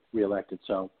reelected,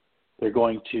 so they're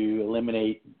going to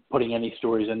eliminate putting any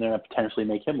stories in there that potentially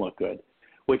make him look good,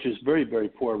 which is very, very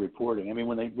poor reporting.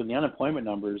 When the unemployment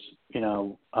numbers,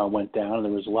 went down, and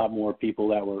there was a lot more people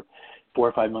that were 4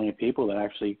 or 5 million people that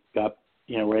actually got,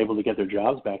 were able to get their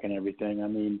jobs back and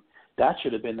everything. That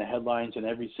should have been the headlines in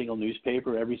every single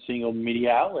newspaper, every single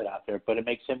media outlet out there. But it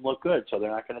makes him look good, so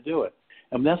they're not going to do it.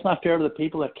 That's not fair to the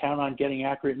people that count on getting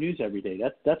accurate news every day.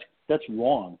 That's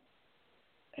wrong.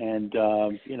 And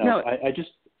I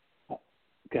just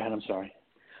go ahead. I'm sorry.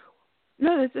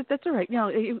 No, that's all right.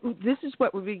 This is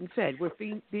what we're being fed. We're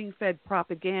being fed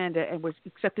propaganda, and we're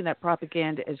accepting that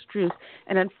propaganda as truth.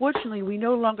 And unfortunately, we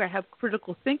no longer have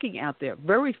critical thinking out there.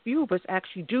 Very few of us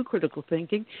actually do critical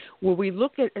thinking, where we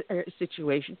look at a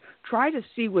situation, try to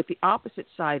see what the opposite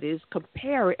side is,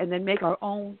 compare it, and then make our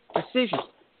own decisions.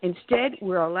 Instead,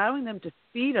 we're allowing them to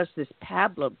feed us this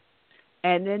pablum,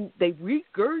 and then they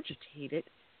regurgitate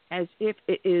it as if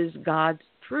it is God's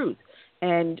truth.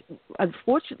 And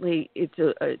unfortunately, it's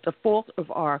the fault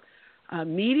of our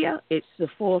media. It's the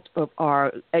fault of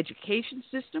our education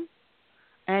system.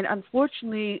 And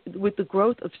unfortunately, with the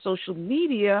growth of social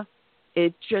media,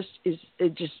 it just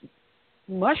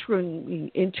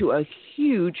mushrooming into a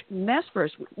huge mess for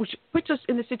us, which puts us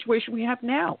in the situation we have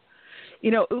now.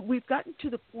 We've gotten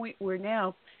to the point where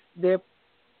now they're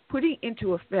putting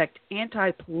into effect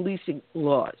anti-policing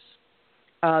laws.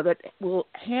 That will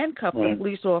handcuff the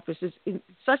police officers in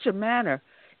such a manner.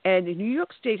 And New York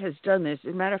State has done this.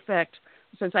 As a matter of fact,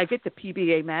 since I get the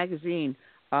PBA magazine,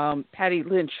 Patty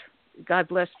Lynch, God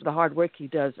bless for the hard work he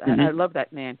does. I love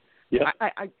that man. Yep.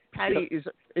 Patty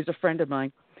is a friend of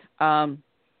mine.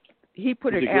 He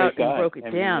put it out and broke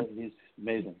it down. He's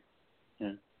amazing.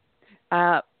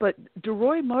 Yeah. But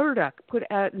DeRoy Murdoch put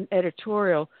out an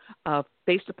editorial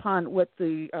based upon what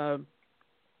the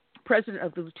president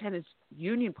of the Lieutenants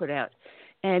Union put out.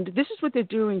 And this is what they're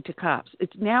doing to cops.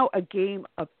 It's now a game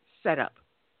of setup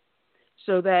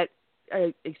so that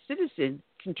a citizen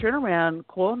can turn around,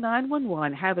 call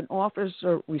 911, have an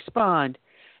officer respond,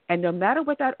 and no matter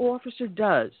what that officer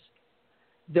does,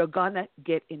 they're going to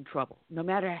get in trouble. No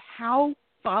matter how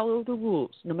follow the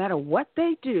rules, no matter what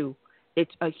they do,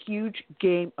 it's a huge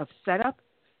game of setup,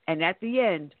 and at the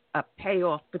end, a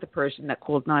payoff for the person that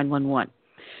called 911.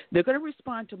 They're going to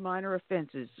respond to minor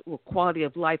offenses or quality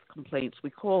of life complaints,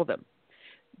 we call them.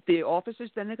 The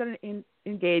officers then are going to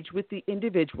engage with the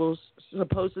individuals,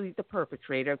 supposedly the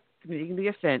perpetrator, committing the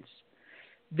offense.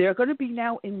 They're going to be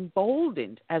now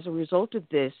emboldened as a result of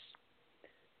this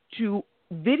to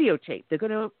videotape. They're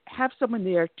going to have someone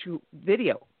there to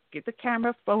video, get the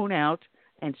camera phone out,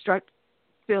 and start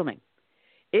filming.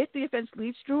 If the offense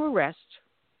leads to arrest,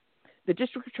 the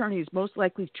district attorney is most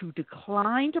likely to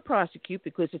decline to prosecute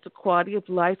because it's a quality of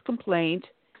life complaint,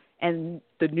 and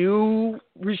the new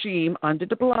regime under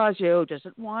de Blasio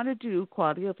doesn't want to do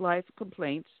quality of life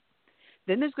complaints.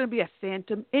 Then there's going to be a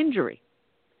phantom injury.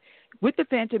 With the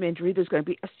phantom injury, there's going to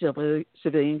be a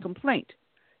civilian complaint.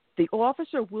 The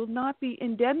officer will not be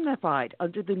indemnified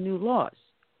under the new laws.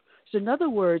 So in other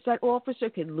words, that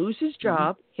officer can lose his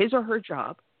job, his or her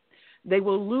job. They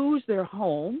will lose their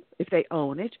home if they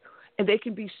own it, and they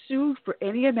can be sued for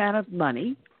any amount of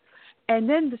money, and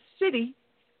then the city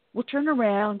will turn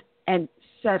around and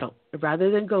settle rather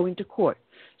than going to court.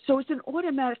 So it's an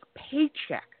automatic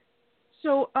paycheck.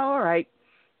 So, all right,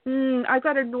 I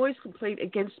got a noise complaint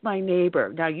against my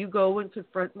neighbor. Now you go and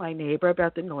confront my neighbor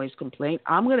about the noise complaint.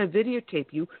 I'm going to videotape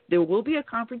you. There will be a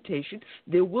confrontation.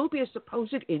 There will be a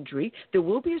supposed injury. There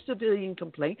will be a civilian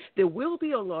complaint. There will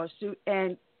be a lawsuit,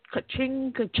 and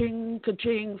ka-ching, ka-ching,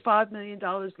 ka-ching, $5 million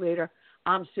later,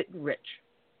 I'm sitting rich.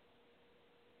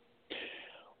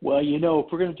 Well,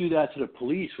 if we're going to do that to the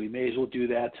police, we may as well do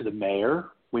that to the mayor,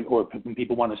 or when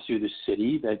people want to sue the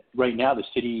city. That right now, the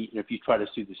city, if you try to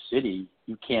sue the city,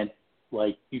 you can't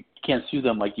sue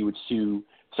them like you would sue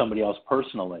somebody else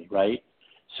personally, right?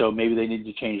 So maybe they need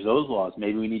to change those laws.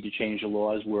 Maybe we need to change the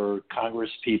laws where Congress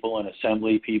people and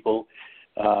Assembly people,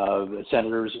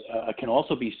 senators can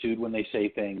also be sued when they say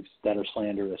things that are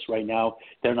slanderous. Right now,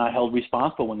 they're not held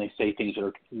responsible when they say things that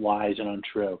are lies and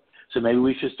untrue. So maybe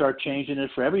we should start changing it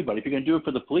for everybody. If you're going to do it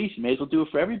for the police, you may as well do it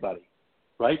for everybody,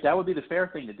 right? That would be the fair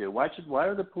thing to do. Why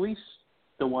are the police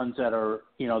the ones that are,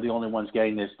 the only ones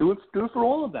getting this? Do it for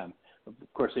all of them. Of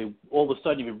course, all of a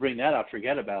sudden, if you bring that up,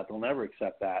 forget about it. They'll never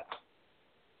accept that.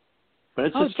 But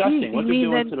it's disgusting. What they're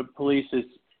doing to the police is.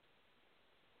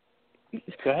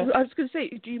 Go ahead. I was going to say,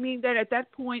 do you mean that at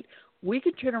that point we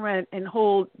could turn around and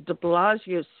hold de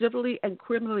Blasio civilly and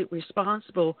criminally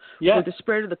responsible for the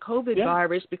spread of the COVID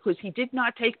virus because he did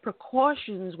not take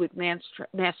precautions with mass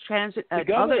transit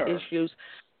and other issues?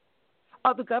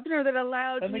 The governor that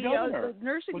allowed the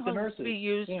nursing homes to be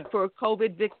used for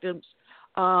COVID victims.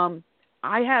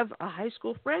 I have a high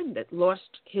school friend that lost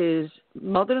his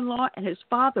mother-in-law and his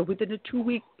father within a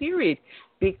 2-week period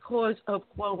because of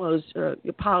Cuomo's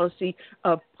policy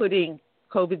of putting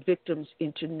COVID victims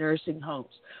into nursing homes.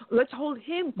 Let's hold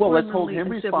him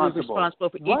responsible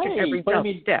for each and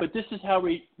every step. But this is how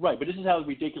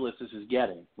ridiculous this is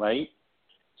getting, right?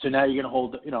 So now you're going to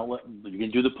hold, you're going to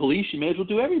do the police. You may as well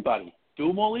do everybody. Do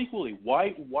them all equally.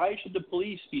 Why should the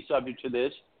police be subject to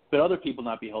this but other people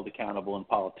not be held accountable in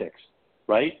politics,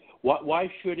 right?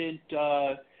 Why shouldn't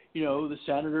the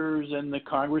senators and the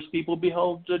Congress people be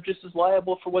held just as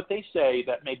liable for what they say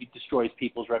that maybe destroys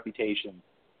people's reputation,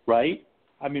 right?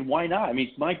 I mean, why not? I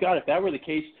mean, my God, if that were the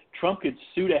case, Trump could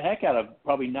sue the heck out of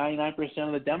probably 99%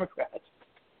 of the Democrats.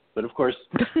 But, of course,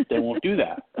 they won't do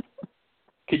that.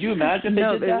 Could you imagine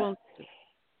if they did that? Won't.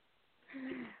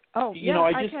 Oh,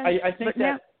 I think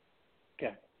that.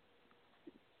 Okay.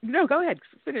 No, go ahead.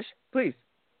 Finish, please.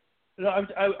 No,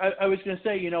 I was going to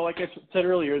say, like I said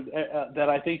earlier, that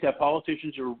I think that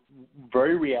politicians are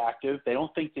very reactive. They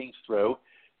don't think things through.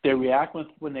 They react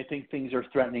when they think things are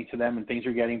threatening to them and things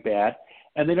are getting bad,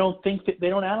 and they don't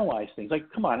analyze things.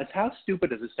 Like, come on, how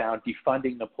stupid does it sound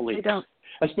defunding the police? They don't.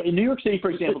 In New York City, for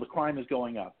example, the crime is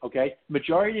going up. Okay,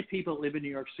 majority of people that live in New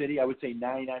York City, I would say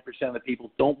 99% of the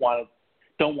people don't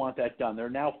want that done. They're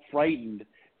now frightened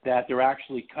that they're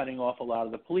actually cutting off a lot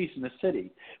of the police in the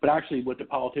city. But actually what the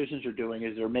politicians are doing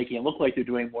is they're making it look like they're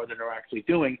doing more than they're actually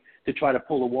doing to try to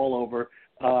pull the wall over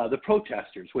the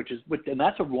protesters, and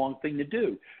that's a wrong thing to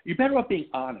do. You're better off being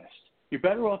honest. You're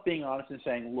better off being honest and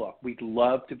saying, look, we'd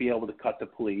love to be able to cut the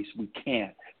police. We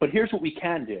can't. But here's what we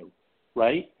can do,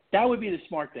 right? That would be the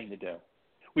smart thing to do.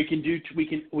 We can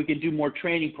do more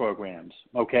training programs,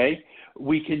 okay?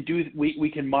 We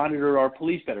can monitor our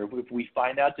police better. If we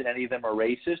find out that any of them are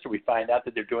racist or we find out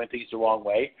that they're doing things the wrong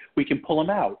way, we can pull them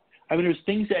out. I mean, there's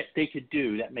things that they could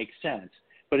do that make sense,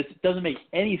 but it doesn't make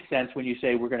any sense when you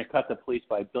say we're going to cut the police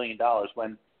by $1 billion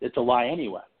when it's a lie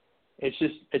anyway.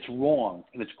 It's wrong,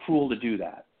 and it's cruel to do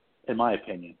that, in my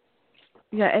opinion.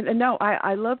 Yeah, and no,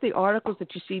 I love the articles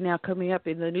that you see now coming up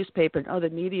in the newspaper and other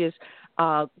medias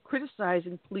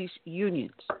criticizing police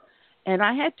unions. And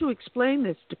I had to explain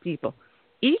this to people.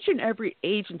 Each and every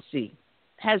agency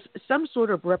has some sort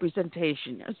of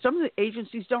representation. Some of the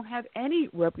agencies don't have any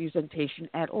representation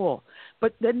at all.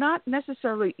 But they're not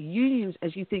necessarily unions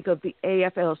as you think of the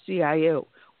AFL-CIO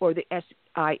or the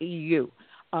SIEU.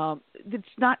 It's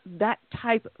not that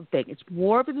type of thing. It's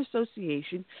more of an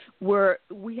association where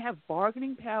we have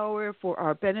bargaining power for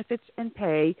our benefits and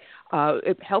pay.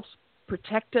 It helps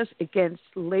protect us against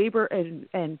labor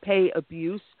and pay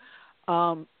abuse.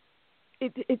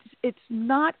 It's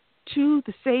not to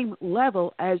the same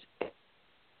level as a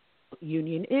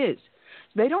union is.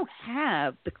 They don't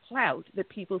have the clout that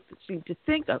people seem to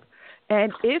think of.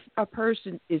 And if a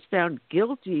person is found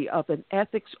guilty of an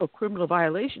ethics or criminal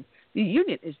violation, the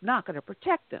union is not going to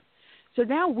protect them. So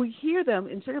now we hear them,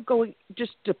 instead of going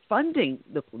just defunding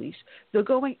the police, they're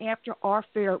going after our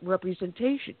fair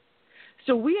representation.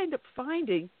 So we end up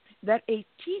finding that a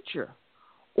teacher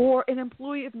or an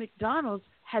employee of McDonald's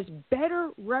has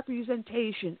better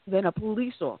representation than a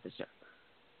police officer.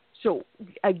 So,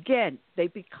 again, they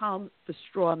become the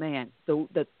straw man,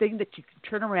 the thing that you can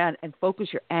turn around and focus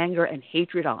your anger and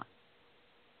hatred on.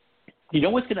 You know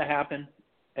what's going to happen,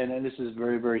 and this is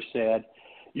very, very sad,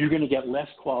 you're going to get less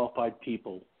qualified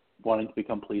people wanting to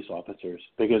become police officers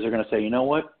because they're going to say, you know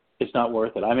what, it's not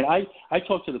worth it. I mean, I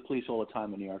talk to the police all the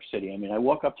time in New York City. I mean, I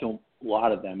walk up to a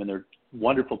lot of them, and they're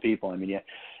wonderful people. I mean,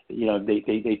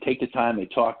 they take the time, they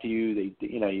talk to you,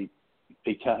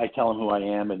 I tell them who I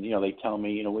am, and they tell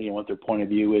me what their point of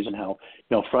view is and how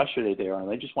frustrated they are,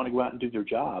 and they just want to go out and do their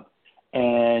job.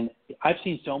 And I've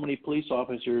seen so many police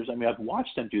officers. I mean, I've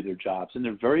watched them do their jobs, and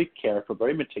they're very careful,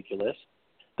 very meticulous.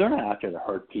 They're not out there to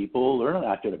hurt people. They're not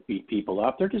out there to beat people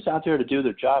up. They're just out there to do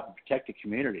their job and protect the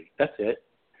community. That's it.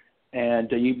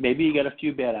 And maybe you get a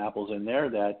few bad apples in there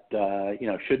that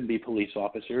shouldn't be police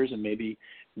officers, and maybe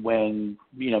when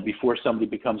before somebody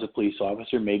becomes a police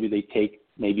officer, maybe they take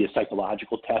maybe a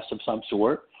psychological test of some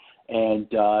sort, and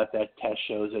if that test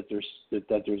shows that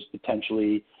there's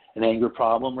potentially an anger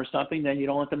problem or something, then you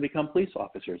don't let them become police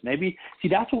officers. Maybe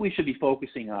that's what we should be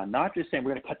focusing on, not just saying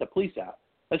we're going to cut the police out.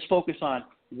 Let's focus on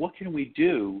what can we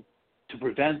do to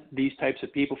prevent these types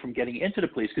of people from getting into the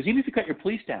police, because even if you cut your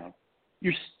police down,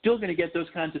 you're still going to get those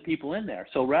kinds of people in there.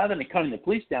 So rather than cutting the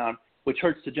police down, which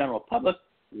hurts the general public,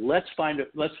 let's find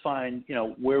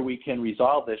where we can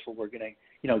resolve this, where we're going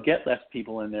to get less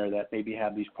people in there that maybe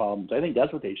have these problems. I think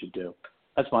that's what they should do.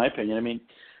 That's my opinion. I mean,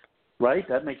 right?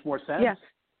 That makes more sense. Yes,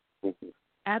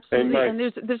 absolutely. And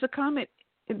there's a comment.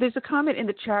 There's a comment in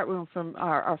the chat room from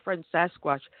our friend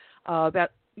Sasquatch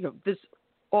about this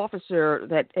officer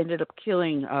that ended up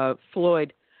killing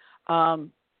Floyd.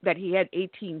 That he had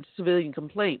 18 civilian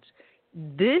complaints.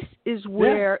 This is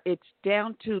where it's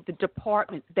down to the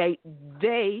department. They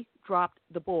dropped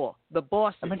the ball. The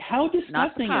boss. I mean, how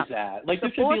disgusting is that? Like,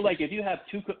 there should be like, if you have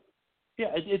two.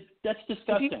 That's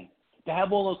disgusting to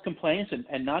have all those complaints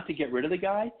and not to get rid of the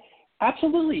guy.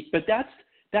 Absolutely, but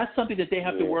That's something that they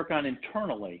have to work on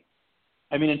internally.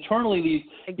 I mean, internally, these,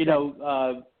 you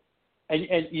know,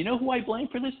 and you know who I blame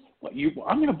for this?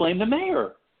 I'm going to blame the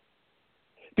mayor.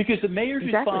 Because the mayor's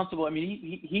responsible. I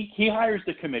mean, he hires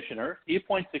the commissioner. He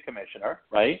appoints the commissioner,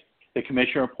 right? The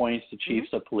commissioner appoints the chiefs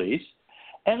of police.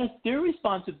 And it's their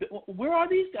responsibility. Where are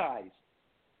these guys?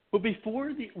 But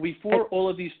before all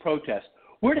of these protests,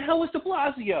 where the hell was de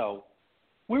Blasio?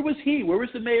 Where was he? Where was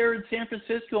the mayor in San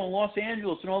Francisco and Los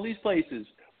Angeles and all these places?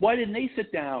 Why didn't they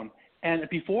sit down? And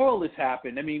before all this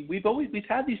happened, I mean, we've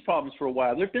had these problems for a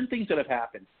while. There have been things that have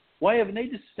happened. Why haven't they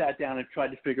just sat down and tried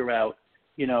to figure out,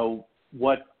 you know,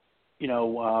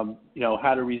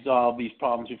 how to resolve these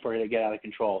problems before they get out of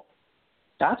control?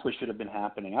 That's what should have been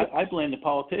happening. I blame the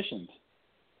politicians.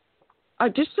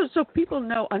 Just so people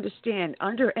understand,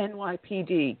 under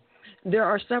NYPD, there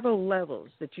are several levels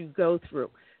that you go through.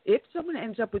 If someone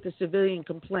ends up with a civilian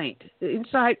complaint,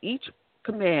 inside each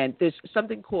command, there's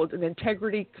something called an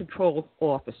integrity control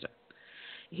officer.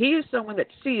 He is someone that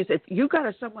sees if you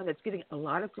got someone that's getting a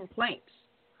lot of complaints,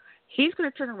 he's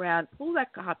going to turn around, pull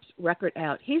that cop's record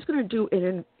out. He's going to do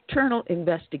an internal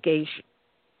investigation,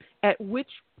 at which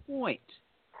point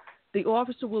the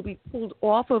officer will be pulled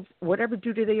off of whatever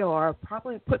duty they are,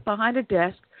 probably put behind a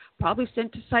desk, probably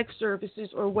sent to psych services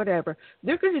or whatever.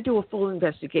 They're going to do a full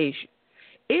investigation.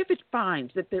 If it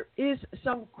finds that there is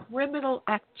some criminal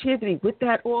activity with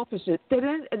that officer, then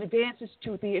it advances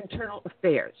to the internal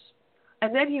affairs.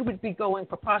 And then he would be going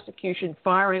for prosecution,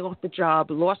 firing off the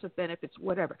job, loss of benefits,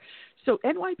 whatever. So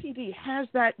NYPD has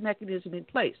that mechanism in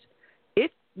place.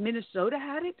 If Minnesota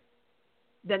had it,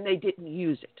 then they didn't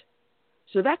use it.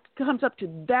 So that comes up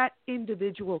to that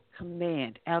individual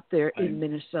command out there in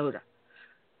Minnesota.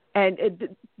 And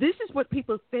this is what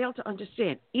people fail to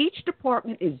understand. Each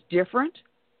department is different,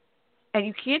 and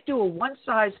you can't do a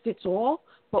one-size-fits-all,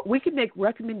 but we can make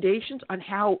recommendations on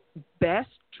how best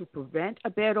to prevent a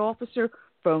bad officer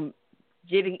from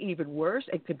getting even worse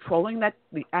and controlling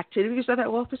the activities of that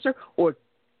officer or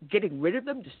getting rid of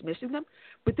them, dismissing them.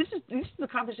 But this is the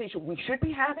conversation we should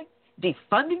be having.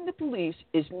 Defunding the police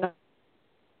is not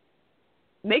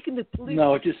making the police.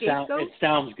 No, it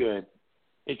sounds good.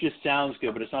 It just sounds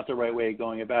good, but it's not the right way of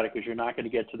going about it because you're not going to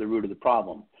get to the root of the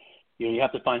problem. You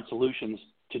have to find solutions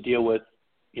to deal with,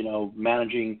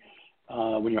 managing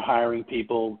when you're hiring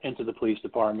people into the police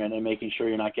department and making sure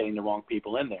you're not getting the wrong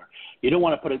people in there. You don't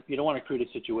want to create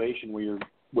a situation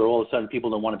where all of a sudden people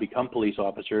don't want to become police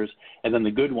officers and then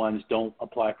the good ones don't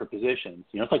apply for positions.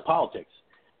 It's like politics.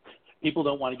 People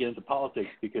don't want to get into politics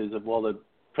because of all the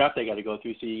crap they got to go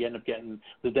through, so you end up getting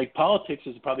politics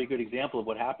is probably a good example of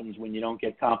what happens when you don't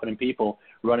get competent people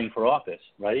running for office,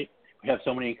 right? We have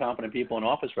so many incompetent people in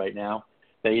office right now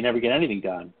that you never get anything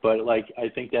done. But I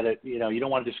think that you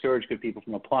don't want to discourage good people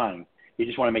from applying. You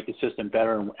just want to make the system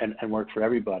better and work for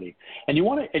everybody. And you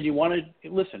want to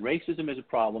listen. Racism is a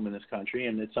problem in this country,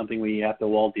 and it's something we have to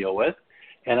all deal with.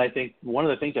 And I think one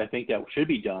of the things I think that should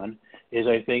be done is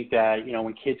I think that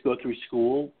when kids go through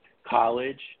school,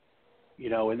 college,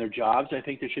 in their jobs, I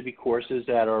think there should be courses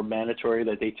that are mandatory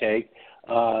that they take,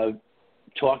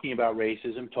 talking about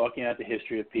racism, talking about the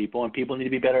history of people, and people need to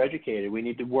be better educated. We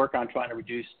need to work on trying to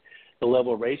reduce the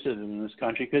level of racism in this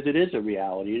country because it is a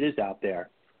reality. It is out there.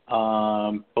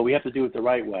 But we have to do it the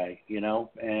right way,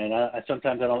 and I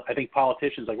think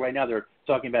politicians, like right now, they're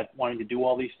talking about wanting to do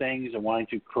all these things and wanting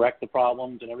to correct the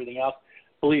problems and everything else.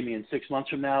 Believe me, in 6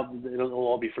 months from now, it'll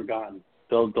all be forgotten.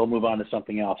 They'll move on to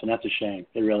something else, and that's a shame.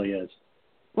 It really is.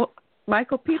 Well,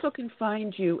 Michael, people can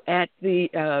find you at the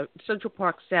Central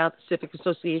Park South Civic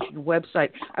Association website.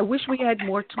 I wish we had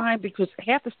more time because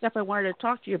half the stuff I wanted to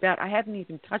talk to you about I haven't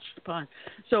even touched upon.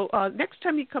 So next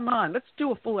time you come on, let's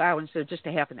do a full hour instead of just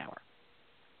a half an hour.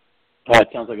 That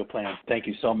sounds like a plan. Thank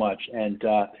you so much. And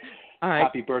all right.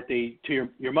 Happy birthday to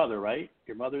your mother, right?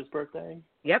 Your mother's birthday?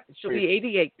 Yep, she'll be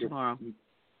 88 tomorrow.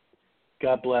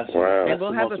 God bless her. Wow. That's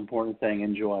the most important thing.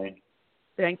 Enjoy.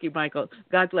 Thank you, Michael.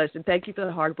 God bless, and thank you for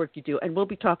the hard work you do. And we'll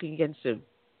be talking again soon.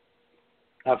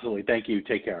 Absolutely. Thank you.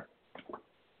 Take care.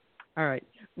 All right.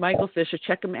 Michael Fischer,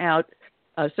 check him out,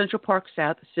 Central Park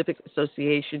South Civic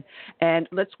Association. And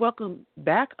let's welcome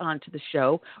back onto the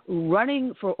show,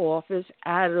 running for office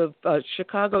out of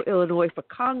Chicago, Illinois for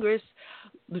Congress,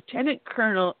 Lieutenant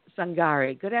Colonel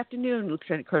Sangari. Good afternoon,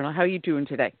 Lieutenant Colonel. How are you doing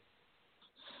today?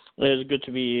 It's good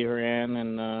to be here, Ann,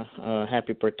 and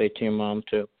happy birthday to your mom,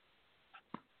 too.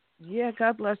 Yeah,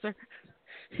 God bless her.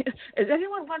 If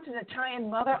anyone wants an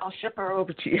Italian mother, I'll ship her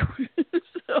over to you.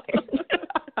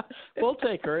 We'll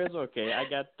take her. It's okay. I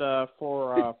got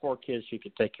four kids she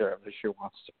could take care of if she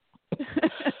wants to.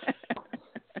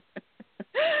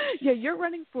 Yeah, you're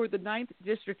running for the 9th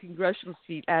District Congressional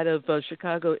seat out of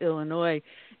Chicago, Illinois.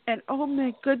 And, oh,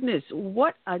 my goodness,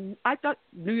 I thought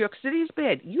New York City is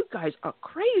bad. You guys are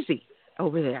crazy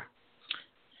over there.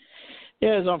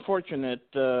 Yeah, it's unfortunate.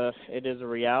 It is a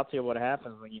reality of what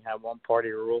happens when you have one party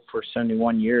rule for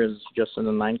 71 years just in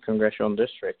the 9th Congressional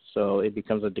District. So it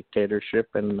becomes a dictatorship,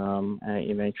 and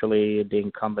eventually the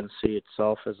incumbency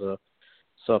itself is a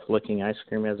self-licking ice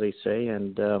cream, as they say,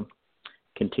 and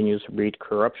continues to breed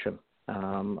corruption.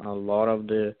 A lot of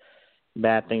the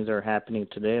bad things that are happening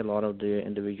today, a lot of the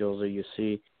individuals that you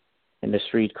see in the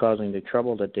street causing the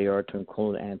trouble that they are, to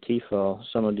include Antifa,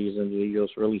 some of these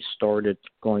individuals really started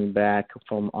going back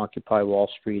from Occupy Wall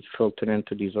Street, filtered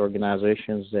into these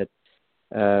organizations that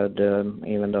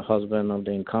even the husband of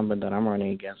the incumbent that I'm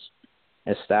running against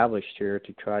established here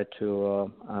to try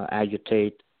to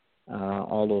agitate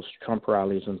all those Trump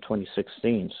rallies in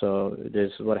 2016. So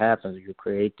this is what happens. You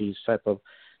create these type of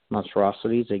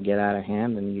monstrosities, they get out of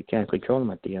hand, and you can't control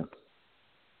them at the end.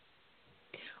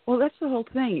 Well, that's the whole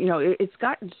thing. You know, it's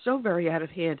gotten so very out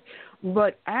of hand.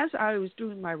 But as I was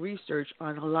doing my research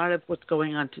on a lot of what's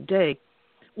going on today,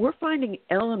 we're finding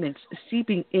elements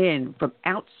seeping in from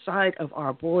outside of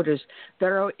our borders that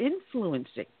are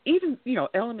influencing, even, you know,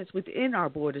 elements within our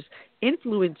borders,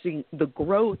 influencing the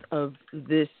growth of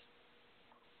this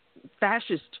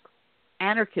fascist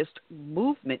anarchist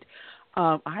movement.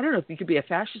 I don't know if you could be a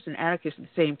fascist and anarchist at the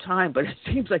same time, but it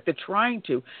seems like they're trying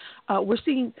to. We're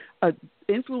seeing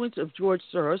influence of George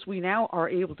Soros. We now are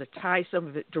able to tie some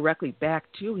of it directly back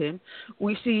to him.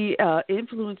 We see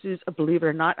influences, believe it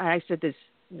or not, I said this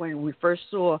when we first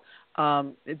saw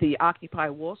the Occupy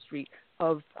Wall Street,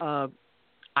 of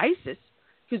ISIS,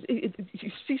 because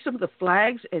you see some of the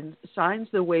flags and signs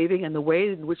they're waving and the way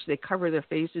in which they cover their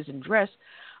faces and dress.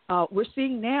 We're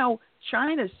seeing now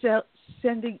China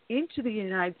sending into the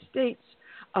United States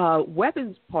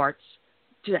weapons parts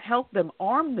to help them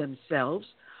arm themselves.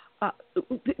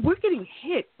 We're getting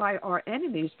hit by our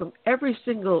enemies from every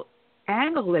single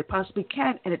angle they possibly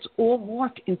can, and it's all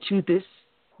morphed into this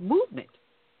movement.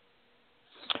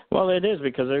 Well, it is,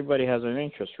 because everybody has an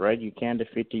interest, right? You can't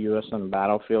defeat the U.S. on the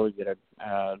battlefield. You got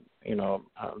to,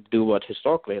 do what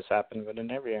historically has happened within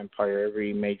every empire,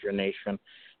 every major nation.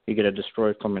 You get to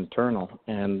destroy from internal,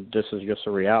 and this is just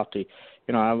a reality.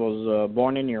 You know, I was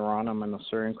born in Iran. I'm an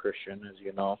Assyrian Christian, as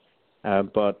you know,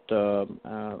 but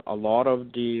a lot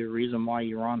of the reason why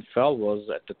Iran fell was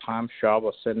at the time Shah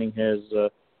was sending his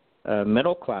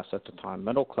middle class at the time.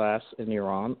 Middle class in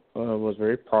Iran was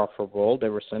very profitable. They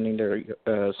were sending their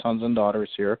sons and daughters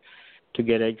here to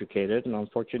get educated, and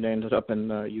unfortunately they ended up in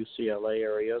UCLA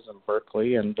areas and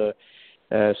Berkeley, and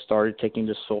started taking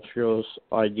the socialist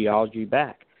ideology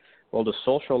back. Well, the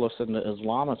socialists and the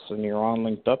Islamists in Iran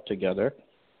linked up together.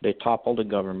 They toppled the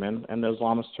government, and the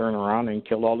Islamists turned around and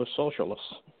killed all the socialists.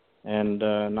 And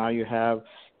now you have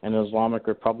an Islamic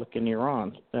Republic in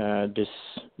Iran. These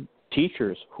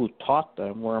teachers who taught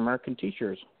them were American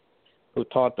teachers who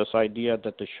taught this idea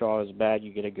that the Shah is bad,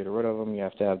 you got to get rid of him, you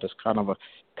have to have this kind of a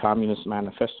communist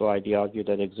manifesto ideology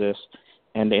that exists.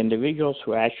 And the individuals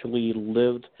who actually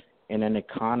lived in an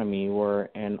economy where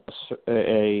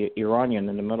a Iranian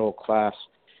in the middle class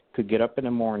could get up in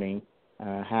the morning,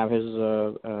 have his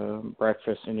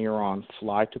breakfast in Iran,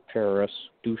 fly to Paris,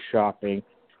 do shopping,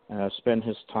 spend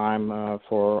his time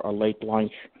for a late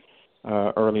lunch,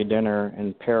 early dinner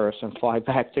in Paris, and fly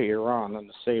back to Iran on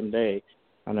the same day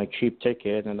on a cheap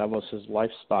ticket, and that was his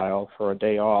lifestyle for a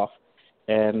day off.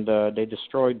 And they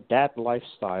destroyed that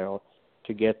lifestyle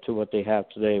to get to what they have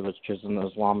today, which is an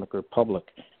Islamic Republic.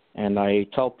 And I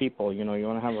tell people, you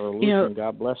want to have a revolution,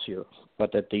 God bless you.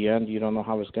 But at the end, you don't know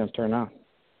how it's going to turn out.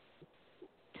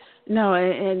 No,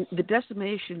 and the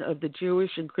decimation of the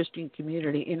Jewish and Christian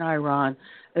community in Iran,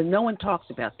 no one talks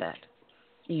about that.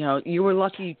 You were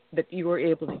lucky that you were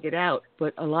able to get out,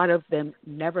 but a lot of them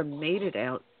never made it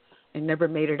out, and never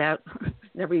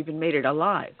even made it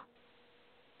alive.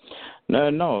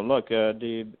 No. Look,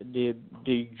 the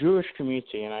Jewish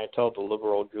community, and I tell the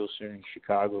liberal Jews here in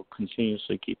Chicago,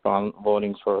 continuously keep on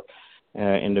voting for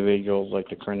individuals like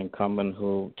the current incumbent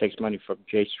who takes money from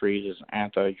J Street, is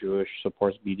anti-Jewish,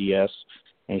 supports BDS,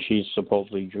 and she's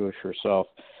supposedly Jewish herself.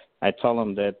 I tell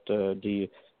them that the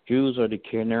Jews are the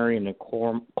canary in the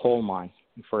coal mine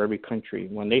for every country.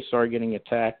 When they start getting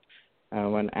attacked,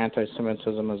 when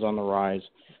anti-Semitism is on the rise,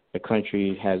 the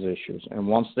country has issues. And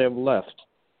once they've left,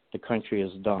 the country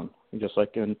is done. Just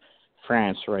like in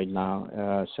France right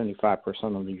now, 75%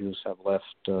 of the Jews have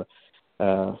left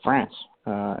France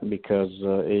because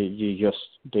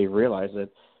they realize that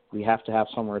we have to have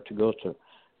somewhere to go to.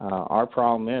 Our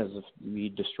problem is if we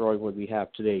destroy what we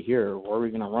have today here, where are we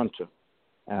going to run to?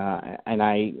 And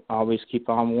I always keep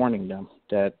on warning them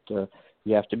that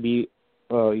you have to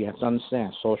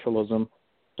understand socialism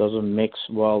doesn't mix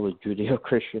well with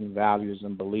Judeo-Christian values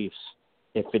and beliefs.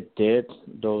 If it did,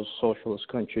 those socialist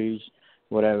countries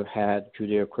would have had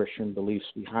Judeo-Christian beliefs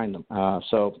behind them.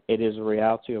 So it is a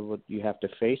reality of what you have to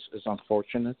face. It's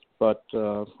unfortunate, but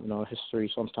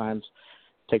history sometimes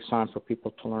takes time for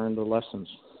people to learn the lessons.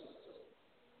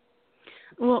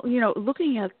 Well,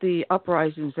 looking at the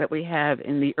uprisings that we have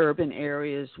in the urban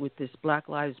areas with this Black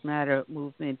Lives Matter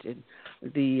movement and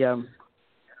the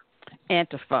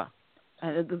Antifa,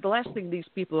 the last thing these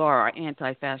people are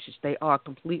anti-fascist. They are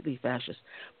completely fascist.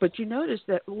 But you notice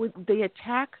that when they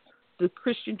attack the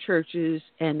Christian churches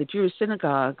and the Jewish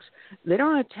synagogues, they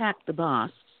don't attack the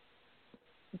mosques,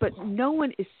 but no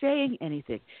one is saying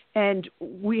anything. And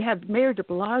we have Mayor de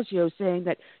Blasio saying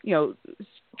that,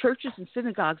 churches and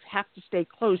synagogues have to stay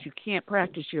closed. You can't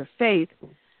practice your faith.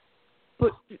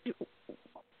 But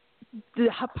the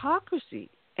hypocrisy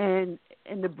and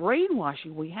the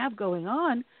brainwashing we have going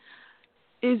on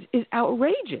is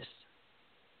outrageous.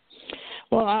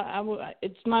 Well,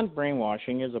 it's not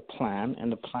brainwashing. It's a plan, and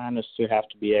the plan is to have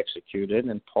to be executed.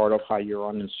 And part of how you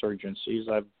run insurgencies,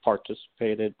 I've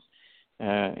participated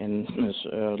in this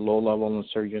low-level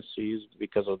insurgencies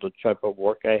because of the type of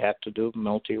work I had to do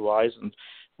military-wise, and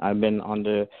I've been on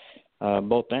the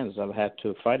both ends. I've had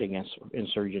to fight against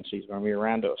insurgencies when we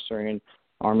ran the Syrian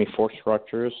Army force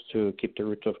structures to keep the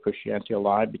roots of Christianity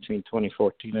alive between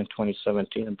 2014 and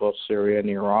 2017 in both Syria and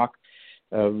Iraq.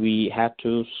 We had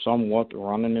to somewhat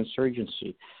run an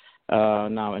insurgency.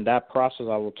 Now, in that process,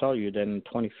 I will tell you that in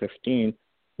 2015,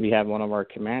 we had one of our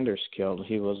commanders killed.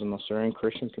 He was an Syrian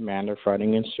Christian commander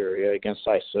fighting in Syria against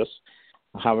ISIS.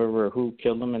 However, who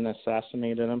killed him and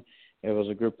assassinated him? It was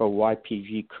a group of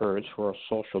YPG Kurds who are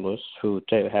socialists who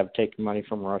have taken money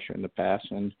from Russia in the past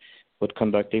and would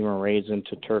conduct even raids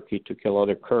into Turkey to kill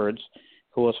other Kurds,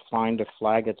 who was flying the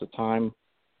flag at the time.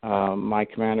 My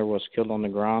commander was killed on the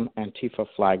ground. Antifa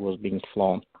flag was being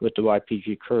flown with the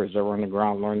YPG Kurds that were on the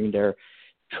ground learning their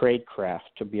trade craft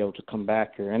to be able to come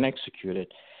back here and execute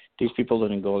it. These people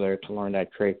didn't go there to learn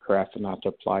that trade craft and not to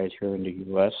apply it here in the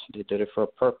U.S. They did it for a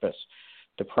purpose.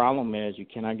 The problem is you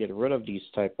cannot get rid of these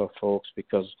type of folks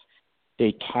because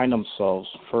they tie themselves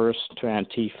first to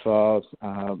Antifa,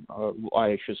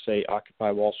 I should say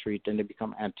Occupy Wall Street, then they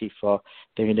become Antifa,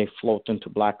 then they float into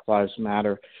Black Lives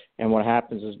Matter. And what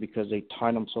happens is because they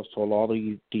tie themselves to a lot of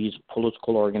these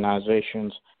political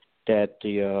organizations that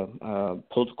the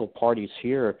political parties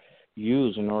here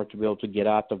use in order to be able to get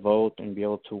out the vote and be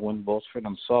able to win votes for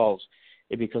themselves,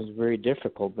 it becomes very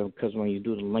difficult because when you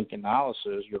do the link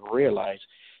analysis, you realize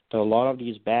that a lot of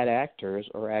these bad actors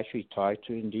are actually tied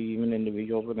to even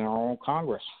individuals within our own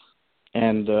Congress.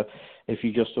 And if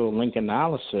you just do a link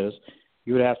analysis,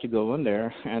 you would have to go in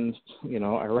there and,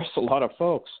 arrest a lot of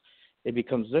folks. It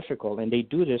becomes difficult. And they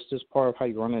do this. This is part of how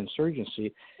you run an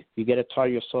insurgency. You got to tie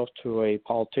yourself to a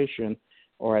politician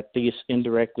or at least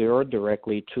indirectly or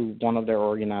directly to one of their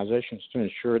organizations to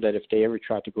ensure that if they ever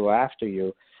try to go after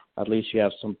you, at least you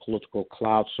have some political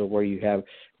clout, so where you have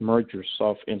merged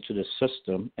yourself into the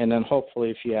system. And then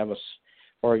hopefully if you have a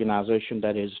organization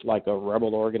that is like a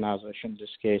rebel organization, in this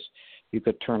case, you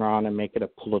could turn around and make it a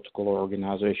political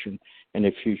organization in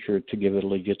the future to give it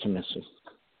legitimacy.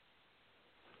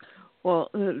 Well,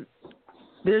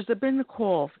 there's been a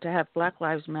call to have Black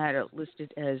Lives Matter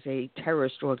listed as a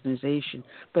terrorist organization,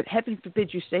 but heaven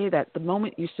forbid you say that. The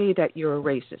moment you say that, you're a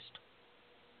racist.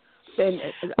 And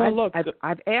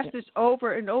I've asked this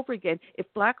over and over again. If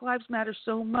Black Lives Matter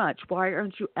so much, why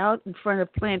aren't you out in front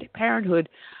of Planned Parenthood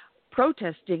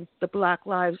protesting the Black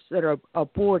lives that are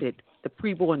aborted, the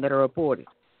preborn that are aborted?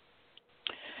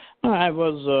 I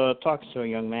was talking to a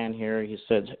young man here. He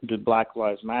said, do Black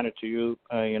lives matter to you?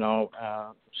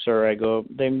 Sir, I go,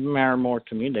 they matter more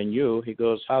to me than you. He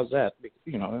goes, how's that?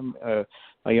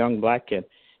 A young black kid.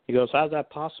 He goes, how's that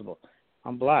possible?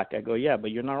 I'm black. I go, yeah,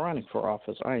 but you're not running for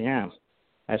office. I am.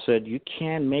 I said, you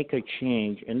can't make a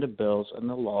change in the bills and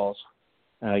the laws.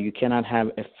 You cannot have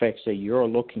effects that you're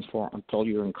looking for until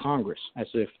you're in Congress. I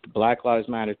said, if Black lives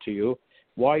matter to you,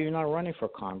 why are you not running for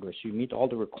Congress? You meet all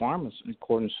the requirements in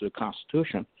accordance to the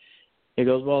Constitution. He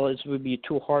goes, well, it would be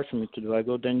too hard for me to do. I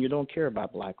go, then you don't care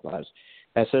about Black lives.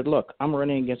 I said, look, I'm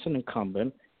running against an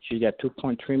incumbent. She's got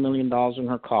 $2.3 million in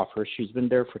her coffer. She's been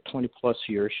there for 20-plus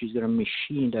years. She's got a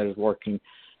machine that is working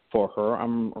for her.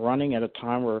 I'm running at a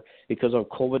time where, because of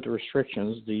COVID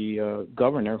restrictions, the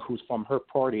governor, who's from her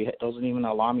party, doesn't even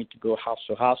allow me to go house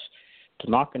to house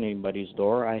to knock on anybody's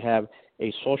door. I have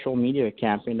a social media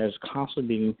campaign that is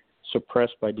constantly being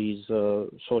suppressed by these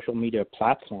social media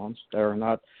platforms that are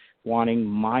not wanting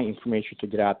my information to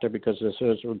get out there because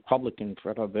there's a Republican in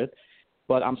front of it.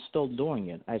 But I'm still doing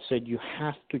it. I said, you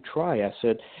have to try. I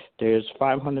said, there's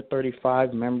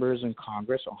 535 members in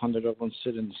Congress, 100 of them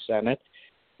sit in the Senate.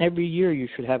 Every year you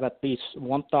should have at least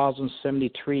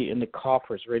 1,073 in the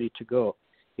coffers ready to go.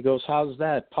 He goes, how's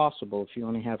that possible if you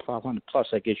only have 500 plus?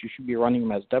 I guess you should be running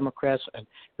them as Democrats and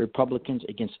Republicans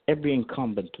against every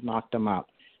incumbent to knock them out.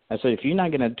 I said, if you're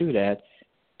not going to do that,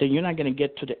 then you're not going to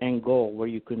get to the end goal where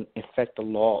you can affect the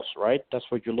laws, right? That's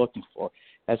what you're looking for.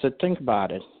 I said, think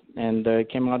about it. And it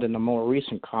came out in a more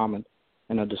recent comment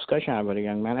in a discussion I had with a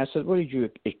young man. I said, what did you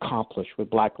accomplish with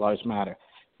Black Lives Matter?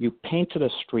 You painted a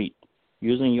street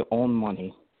using your own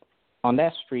money. On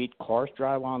that street, cars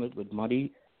drive on it with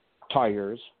muddy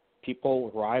tires.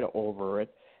 People ride over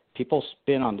it. People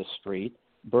spin on the street.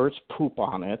 Birds poop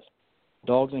on it.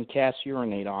 Dogs and cats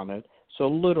urinate on it. So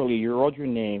literally, you wrote your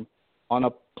name on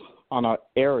a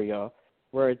area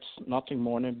where it's nothing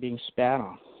more than being spat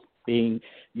on, being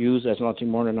used as nothing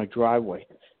more than a driveway.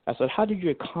 I said, how did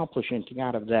you accomplish anything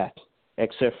out of that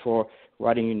except for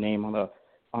writing your name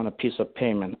on a piece of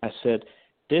payment? I said,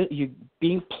 you're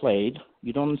being played.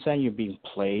 You don't understand you're being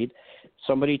played.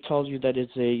 Somebody tells you that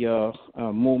it's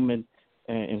a movement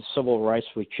in civil rights,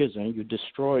 which isn't. You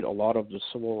destroyed a lot of the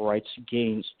civil rights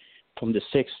gains from the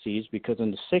 60s because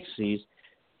in the 60s,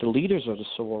 the leaders of the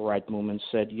civil rights movement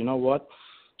said, you know what,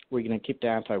 we're going to keep the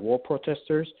anti-war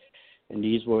protesters, and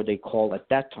these were they called at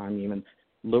that time even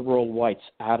liberal whites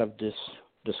out of this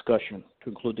discussion to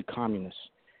include the communists.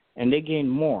 And they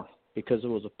gained more because it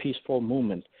was a peaceful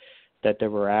movement that they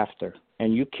were after.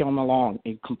 And you came along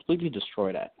and completely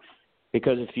destroyed that.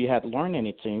 Because if you had learned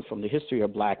anything from the history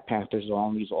of Black Panthers or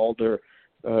all these older,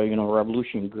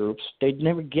 revolution groups, they'd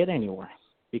never get anywhere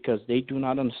because they do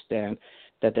not understand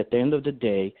that at the end of the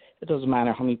day, it doesn't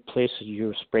matter how many places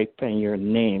you spray paint your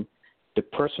name. The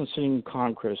person sitting in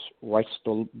Congress writes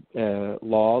the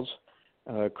laws,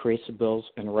 creates the bills,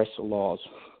 and writes the laws,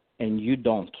 and you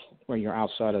don't when you're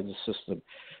outside of the system.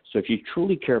 So if you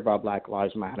truly care about Black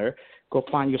Lives Matter, go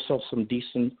find yourself some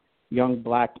decent young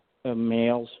Black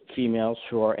males, females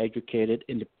who are educated,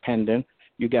 independent.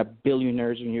 You got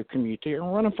billionaires in your community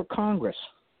and run them for Congress.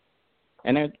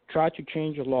 And then try to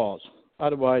change the laws.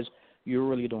 Otherwise, you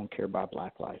really don't care about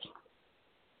Black lives.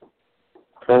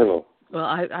 Colonel.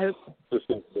 Well,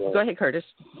 go ahead, Curtis.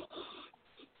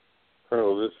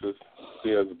 Colonel, this is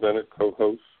C.S. Bennett,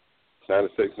 co-host,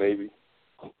 United States Navy.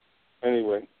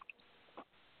 Anyway,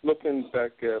 looking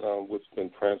back at what's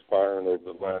been transpiring over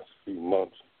the last few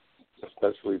months,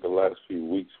 especially the last few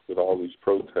weeks with all these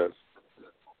protests,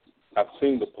 I've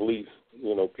seen the police,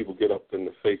 people get up in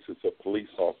the faces of police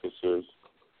officers,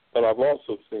 but I've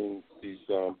also seen these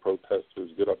protesters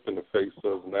get up in the face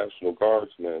of National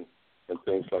Guardsmen and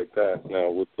things like that. Now,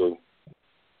 with the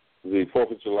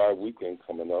 4th of July weekend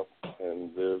coming up, and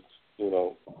there's,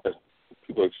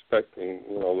 people expecting,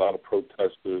 a lot of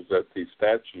protesters at these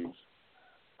statues,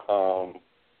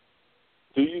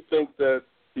 do you think that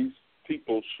these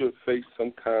people should face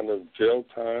some kind of jail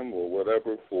time or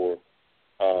whatever for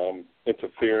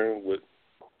interfering with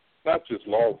not just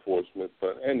law enforcement,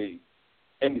 but any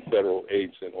federal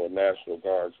agent or National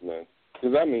Guardsman?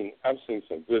 Because, I've seen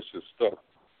some vicious stuff,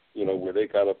 where they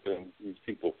got up in these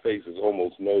people's faces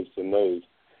almost nose to nose.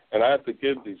 And I have to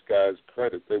give these guys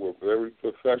credit. They were very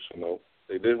professional.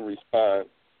 They didn't respond,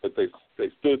 but they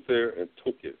stood there and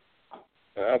took it.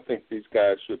 And I think these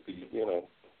guys should be,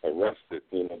 arrested.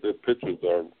 Their pictures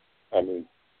are,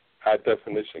 high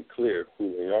definition clear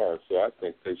who they are. So I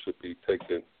think they should be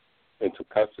taken into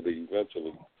custody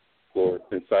eventually for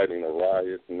inciting a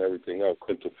riot and everything else,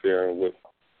 interfering with,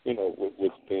 with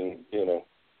what's being,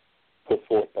 put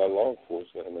forth by law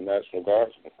enforcement and the National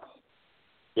Guardsmen.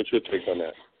 What's your take on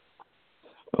that?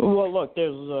 Well, look,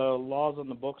 there's laws on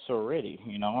the books already.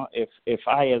 If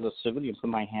I, as a civilian, put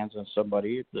my hands on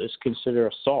somebody, it's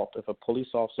considered assault. If a police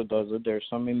officer does it, there's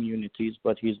some immunities,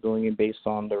 but he's doing it based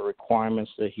on the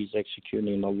requirements that he's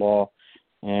executing the law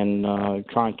and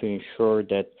trying to ensure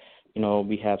that,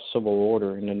 we have civil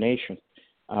order in the nation.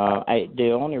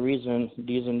 The only reason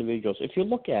these individuals, if you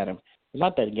look at them, it's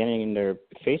not that getting in their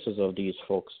faces of these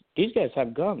folks. These guys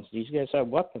have guns. These guys have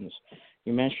weapons.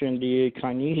 You mentioned the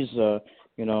Chinese,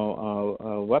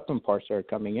 weapon parts that are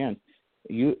coming in.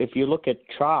 If you look at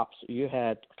CHOPS, you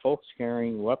had folks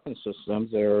carrying weapon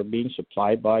systems that are being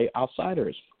supplied by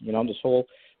outsiders. This whole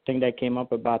thing that came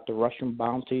up about the Russian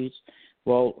bounties.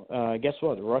 Well, guess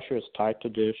what? Russia is tied to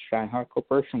the Shanghai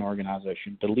Cooperation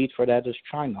Organization. The lead for that is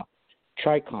China,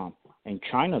 CHICOM. And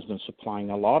China's been supplying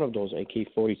a lot of those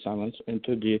AK-47s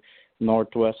into the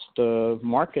Northwest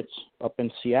markets up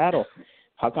in Seattle.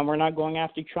 How come we're not going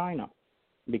after China?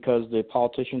 Because the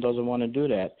politician doesn't want to do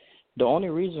that. The only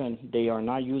reason they are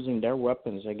not using their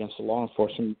weapons against law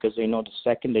enforcement because they know the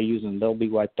second they use them, they'll be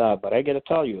wiped out. But I got to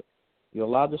tell you, you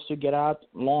allow this to get out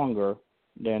longer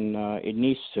than it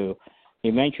needs to,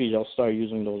 eventually they'll start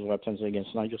using those weapons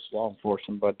against not just law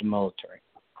enforcement but the military,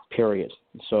 period.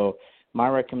 So my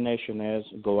recommendation is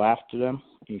go after them,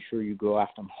 ensure you go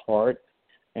after them hard,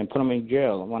 and put them in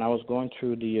jail. When I was going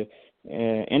through the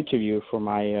interview for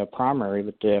my primary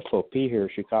with the FOP here,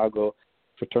 Chicago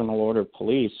Fraternal Order of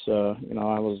Police, I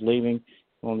was leaving.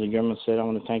 One of the gentlemen said, "I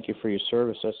want to thank you for your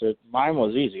service." I said, "Mine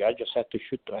was easy. I just had to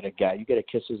shoot that guy. You got to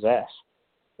kiss his ass."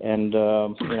 And,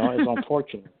 it's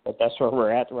unfortunate, but that's where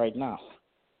we're at right now.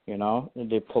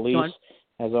 The police,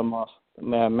 as I'm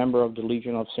a member of the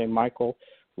Legion of St. Michael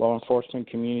law enforcement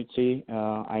community,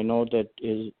 I know that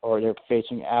they're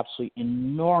facing absolutely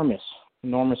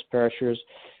enormous pressures.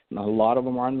 And a lot of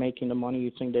them aren't making the money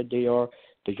you think that they are.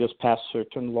 They just passed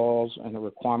certain laws and the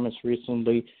requirements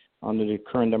recently under the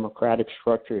current democratic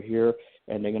structure here,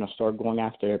 and they're going to start going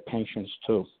after their pensions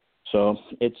too. So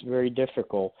it's very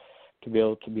difficult to be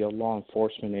able to be a law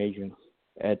enforcement agent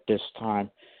at this time,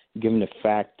 given the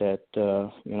fact that,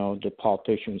 the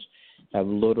politicians have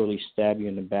literally stabbed you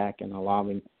in the back and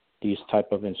allowing these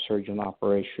type of insurgent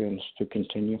operations to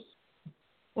continue.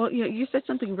 Well, you said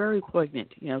something very poignant,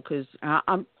 because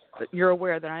you're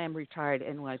aware that I am retired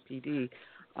NYPD.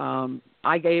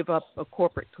 I gave up a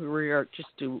corporate career just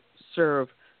to serve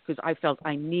because I felt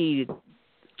I needed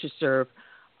to serve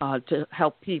to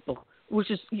help people,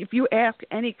 which is, if you ask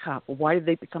any cop, why did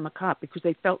they become a cop? Because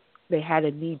they felt they had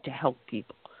a need to help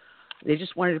people. They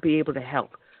just wanted to be able to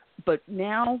help. But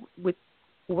now with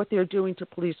what they're doing to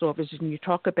police officers, and you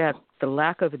talk about the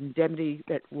lack of indemnity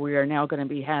that we are now going to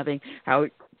be having, how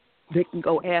they can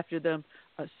go after them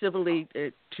civilly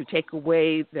to take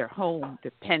away their home,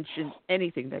 their pension,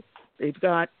 anything that they've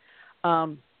got,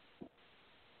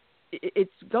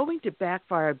 it's going to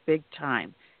backfire big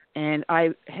time. And I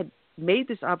had made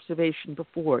this observation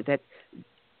before that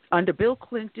under Bill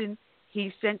Clinton,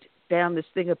 he sent down this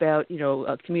thing about,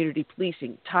 community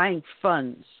policing, tying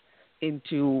funds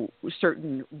into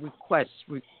certain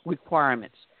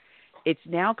requirements. It's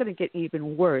now going to get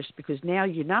even worse because now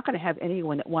you're not going to have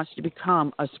anyone that wants to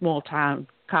become a small town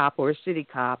cop or a city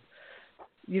cop.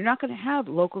 You're not going to have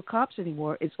local cops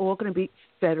anymore. It's all going to be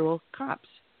federal cops.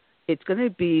 It's going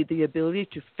to be the ability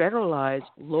to federalize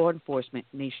law enforcement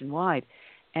nationwide.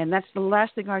 And that's the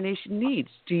last thing our nation needs.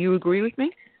 Do you agree with me?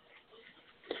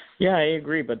 Yeah, I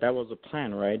agree, but that was the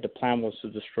plan, right? The plan was to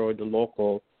destroy the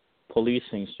local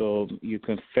policing so you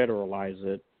can federalize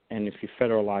it. And if you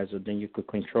federalize it, then you could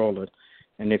control it.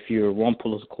 And if you're one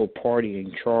political party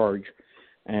in charge,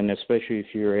 and especially if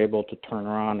you're able to turn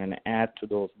around and add to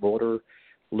those voter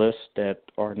lists that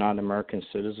are not American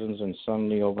citizens, and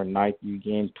suddenly overnight you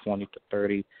gain 20 to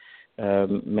 30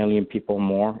 million people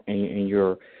more in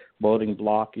your voting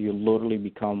block, you literally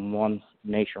become one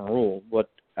nation rule. What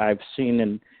I've seen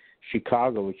in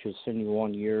Chicago, which is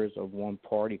 71 years of one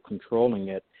party controlling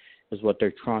it, is what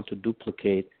they're trying to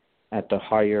duplicate at the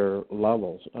higher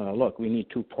levels. Look, we need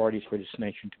two parties for this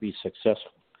nation to be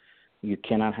successful. You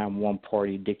cannot have one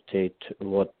party dictate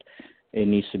what it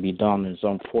needs to be done. It's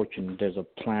unfortunate. There's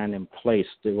a plan in place.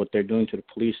 What they're doing to the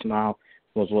police now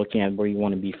was looking at where you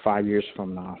want to be 5 years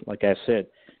from now. Like I said,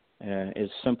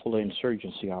 it's simple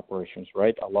insurgency operations,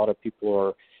 right? A lot of people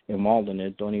are involved in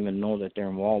it, don't even know that they're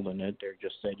involved in it. They're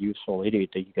just that useful idiot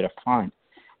that you got to find.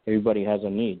 Everybody has a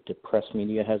need. The press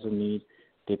media has a need.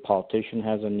 The politician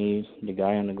has a need. The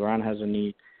guy on the ground has a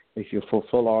need. If you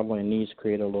fulfill all their needs,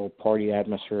 create a little party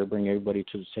atmosphere, bring everybody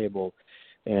to the table,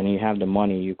 and you have the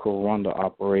money, you could run the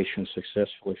operation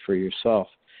successfully for yourself.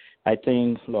 I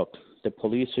think, look, the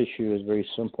police issue is very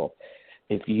simple.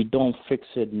 If you don't fix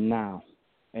it now,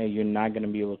 and you're not going to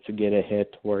be able to get ahead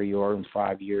to where you are in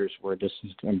 5 years where this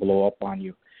is going to blow up on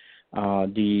you.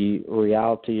 The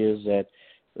reality is that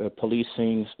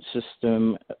policing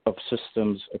systems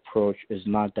approach is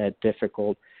not that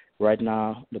difficult. Right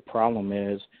now, the problem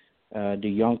is the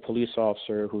young police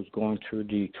officer who's going through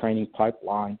the training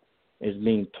pipeline is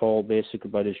being told basically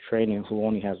by this training who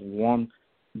only has one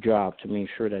job to make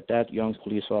sure that that young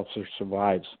police officer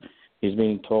survives. He's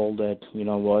being told that, you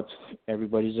know what,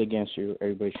 everybody's against you,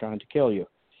 everybody's trying to kill you.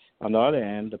 On the other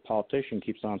hand, the politician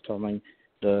keeps on telling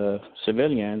the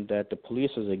civilian that the police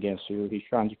is against you, he's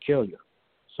trying to kill you.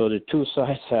 So the two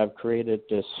sides have created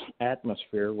this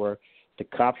atmosphere where the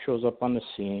cop shows up on the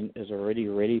scene, is already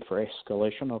ready for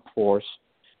escalation of force,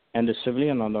 And the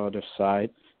civilian on the other side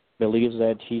believes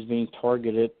that he's being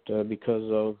targeted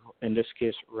because of, in this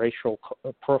case, racial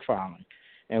profiling.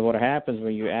 And what happens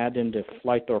when you add in the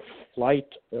flight or flight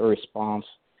response,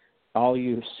 all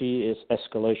you see is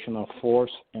escalation of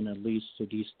force, and it leads to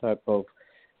these type of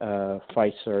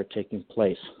fights that are taking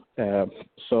place.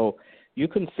 So you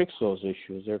can fix those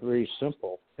issues. They're very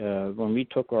simple. When we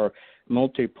took our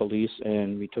military police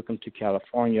and we took them to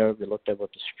California, we looked at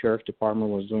what the Sheriff Department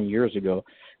was doing years ago.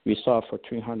 We saw for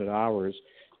 300 hours,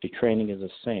 the training is the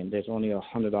same. There's only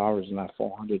 100 hours, not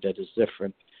 400, that is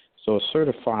different. So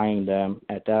certifying them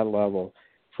at that level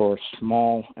for a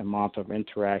small amount of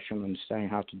interaction, understanding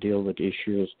how to deal with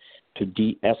issues to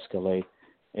de-escalate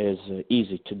is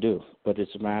easy to do. But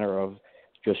it's a matter of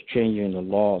just changing the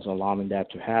laws, allowing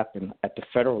that to happen. At the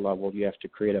federal level, you have to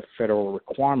create a federal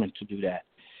requirement to do that.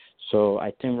 So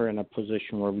I think we're in a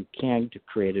position where we can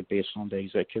create it based on the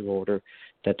executive order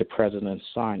that the president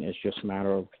signed. It's just a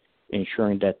matter of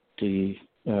ensuring that the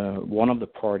one of the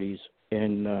parties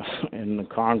in the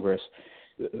Congress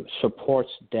supports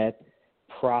that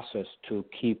process to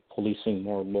keep policing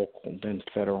more local than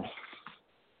federal.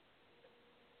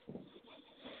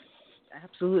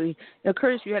 Absolutely. Now,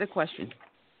 Curtis, you had a question.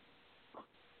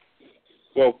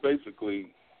 Well, basically,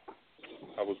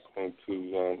 I was going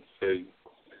to say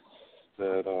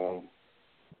that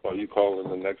while you call in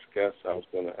the next guest, I was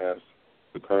going to ask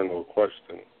the Colonel a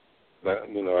question that,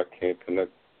 I can't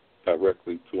connect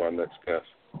directly to our next guest.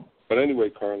 But anyway,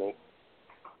 Colonel,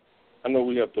 I know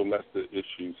we have domestic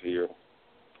issues here,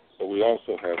 but we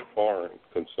also have foreign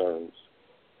concerns.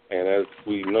 And as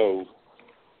we know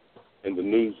in the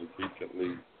news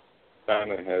recently,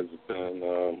 China has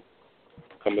been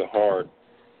coming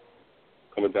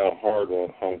down hard on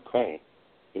Hong Kong.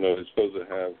 They're supposed to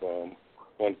have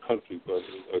one country, but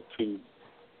a two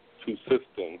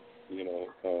system,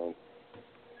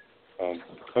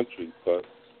 country. But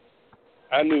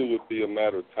I knew it would be a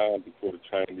matter of time before the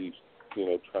Chinese,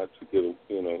 tried to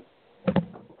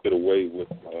get away with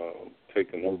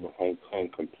taking over Hong Kong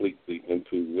completely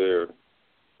into their,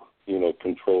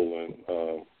 controlling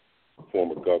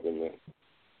form of government.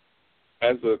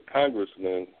 As a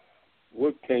congressman,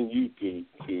 what can you do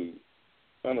to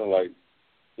kind of let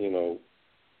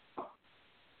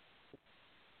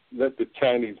the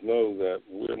Chinese know that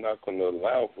we're not going to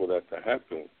allow for that to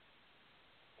happen?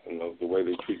 The way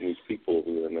they're treating these people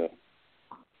over there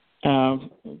now.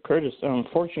 Curtis,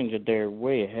 unfortunately, they're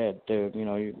way ahead.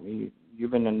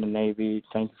 You've been in the Navy.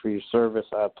 Thank you for your service.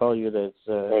 I'll tell you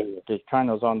that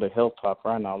China's on the hilltop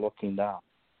right now looking down.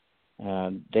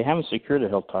 They haven't secured the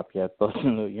hilltop yet, but,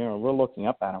 we're looking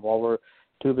up at it. While we're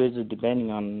too busy debating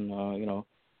on,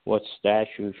 what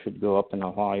statue should go up in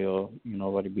Ohio,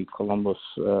 whether it be Columbus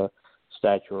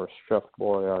statue or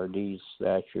Strathmore R.D.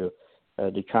 statue.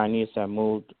 The Chinese have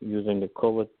moved using the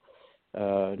COVID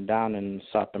down in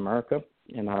South America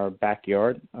in our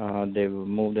backyard. They've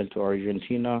moved into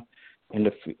Argentina in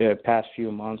the past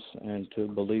few months, and to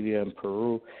Bolivia and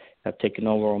Peru, have taken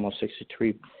over almost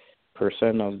 63%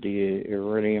 of the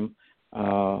uranium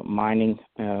mining.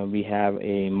 We have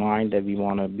a mine that we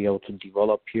want to be able to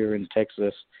develop here in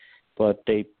Texas, but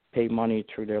they pay money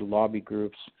through their lobby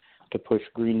groups to push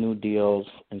Green New Deals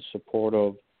in support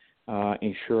of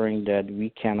ensuring that we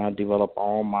cannot develop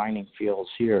our own mining fields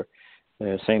here,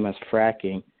 same as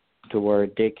fracking, to where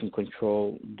they can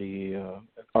control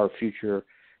our future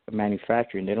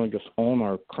manufacturing. They don't just own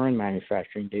our current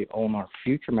manufacturing, they own our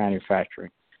future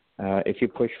manufacturing. If you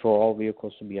push for all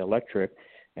vehicles to be electric,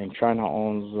 and China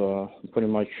owns pretty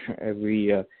much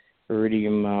every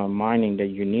iridium mining that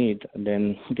you need,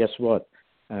 then guess what?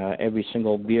 Every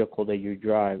single vehicle that you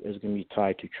drive is going to be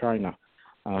tied to China.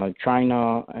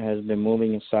 China has been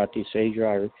moving in Southeast Asia.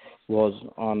 I was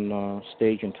on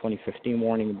stage in 2015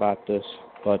 warning about this,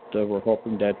 but we're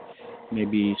hoping that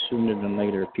maybe sooner than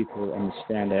later people will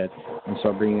understand that and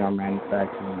start bringing our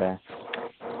manufacturing back.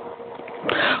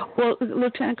 Well,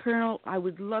 Lieutenant Colonel, I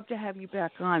would love to have you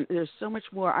back on. There's so much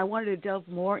more. I wanted to delve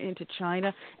more into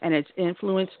China and its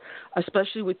influence,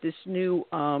 especially with this new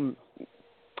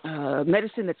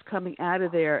medicine that's coming out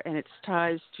of there and its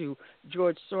ties to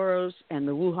George Soros and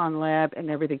the Wuhan lab and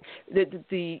everything.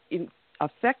 The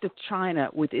effect of China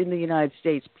within the United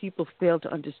States, people fail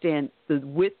to understand the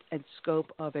width and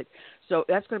scope of it. So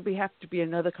that's going to have to be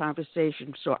another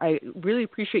conversation. So I really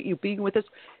appreciate you being with us.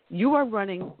 You are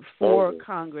running for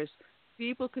Congress.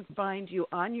 People can find you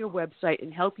on your website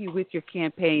and help you with your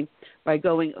campaign by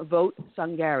going Vote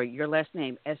Sangari, your last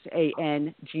name,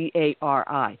 Sangari,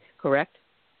 correct?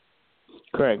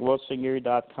 Correct.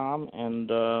 VoteSangari.com, and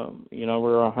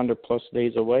we're 100+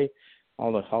 days away.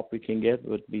 all the help we can get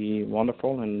would be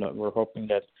wonderful. And we're hoping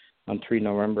that on 3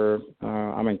 November,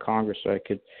 I'm in Congress, so I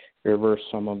could reverse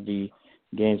some of the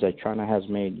gains that China has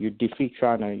made. You defeat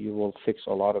China, you will fix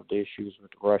a lot of the issues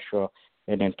with Russia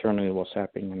and internally what's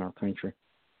happening in our country.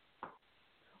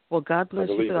 Well, God bless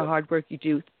you for the hard work you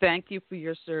do. Thank you for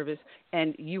your service,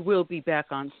 and you will be back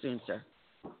on soon, sir.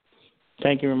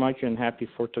 Thank you very much, and happy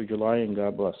 4th of July, and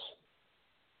God bless.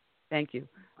 Thank you.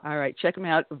 All right, check them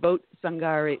out,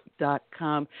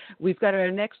 votesangari.com. We've got our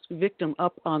next victim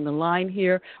up on the line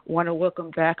here. I want to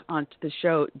welcome back onto the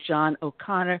show John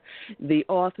O'Connor, the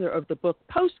author of the book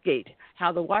Postgate,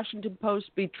 How the Washington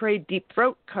Post Betrayed Deep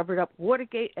Throat, Covered Up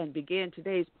Watergate, and Began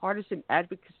Today's Partisan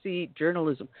Advocacy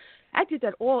Journalism. I did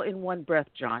that all in one breath,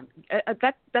 John.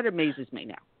 That amazes me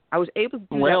now. I was able to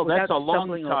do that without that's a long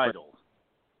over. title.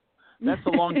 That's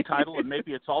a long title, and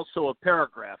maybe it's also a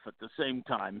paragraph at the same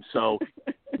time. So,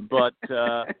 but,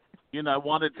 I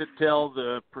wanted to tell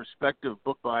the prospective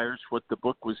book buyers what the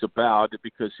book was about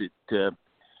because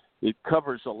it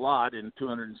covers a lot in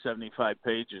 275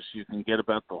 pages. You can get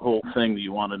about the whole thing that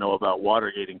you want to know about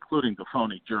Watergate, including the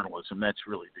phony journalism. That's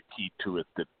really the key to it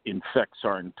that infects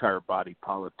our entire body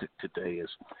politic today is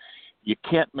you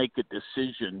can't make a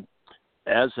decision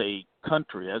as a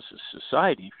country, as a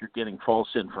society, if you're getting false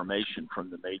information from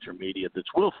the major media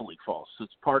that's willfully false.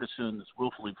 It's partisan, it's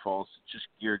willfully false, it's just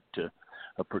geared to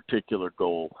a particular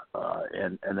goal,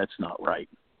 and that's not right.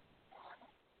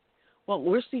 Well,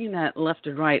 we're seeing that left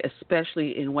and right,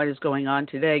 especially in what is going on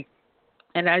today.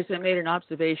 And as I made an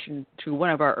observation to one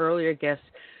of our earlier guests,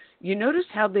 you notice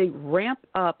how they ramp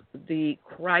up the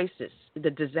crisis,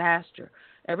 the disaster.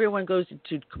 Everyone goes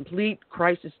into complete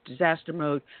crisis disaster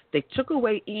mode. They took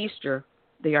away Easter.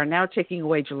 They are now taking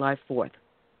away July 4th.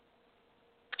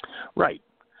 Right.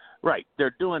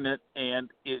 They're doing it, and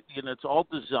it's all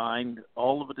designed.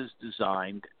 All of it is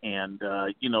designed, and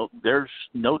there's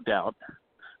no doubt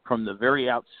from the very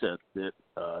outset that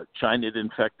China had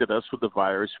infected us with the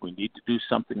virus. We need to do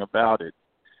something about it.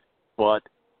 But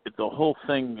the whole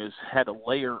thing has had a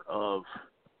layer of,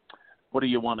 what do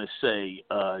you want to say,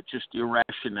 just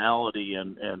irrationality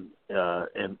and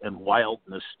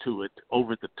wildness to it,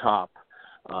 over the top,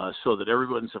 so that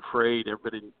everyone's afraid.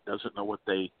 Everybody doesn't know what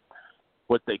they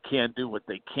can do, what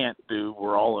they can't do.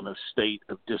 We're all in a state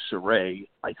of disarray.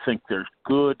 I think there's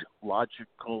good,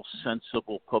 logical,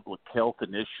 sensible public health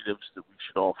initiatives that we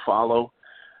should all follow.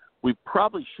 We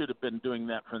probably should have been doing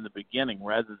that from the beginning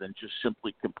rather than just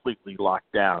simply completely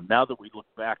locked down. Now that we look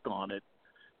back on it,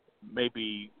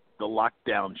 maybe the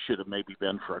lockdown should have maybe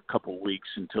been for a couple of weeks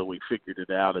until we figured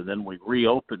it out, and then we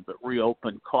reopened, but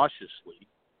reopened cautiously.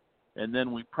 And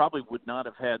then we probably would not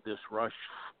have had this rush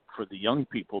for the young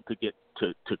people to get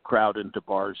to crowd into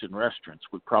bars and restaurants.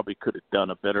 We probably could have done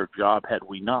a better job had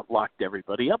we not locked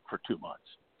everybody up for 2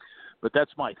 months. But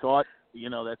that's my thought.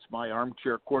 That's my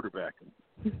armchair quarterbacking.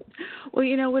 Well,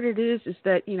 you know what it is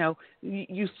that,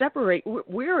 you separate.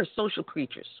 We're social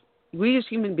creatures. We as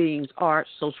human beings are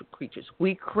social creatures.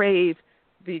 We crave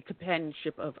the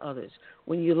companionship of others.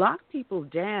 When you lock people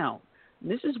down,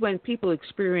 this is when people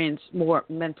experience more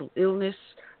mental illness,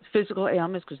 physical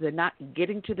ailments, because they're not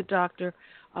getting to the doctor.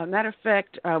 Matter of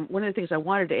fact, one of the things I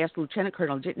wanted to ask the Lieutenant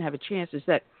Colonel, didn't have a chance, is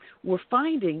that we're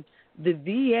finding the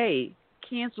VA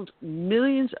canceled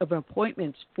millions of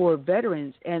appointments for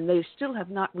veterans, and they still have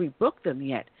not rebooked them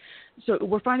yet. So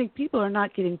we're finding people are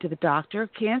not getting to the doctor.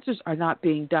 Cancers are not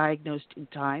being diagnosed in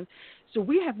time. So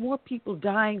we have more people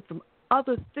dying from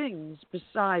other things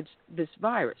besides this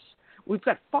virus. We've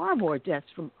got far more deaths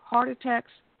from heart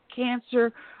attacks,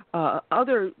 cancer,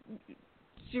 other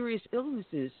serious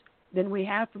illnesses than we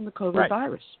have from the COVID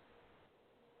virus.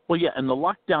 Well, yeah, and the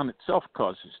lockdown itself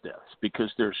causes deaths because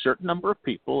there are a certain number of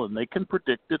people, and they can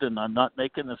predict it, and I'm not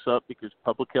making this up because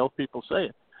public health people say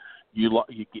it. You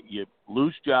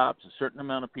lose jobs, a certain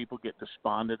amount of people get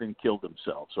despondent and kill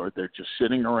themselves, or they're just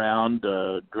sitting around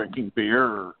drinking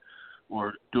beer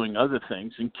or doing other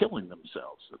things and killing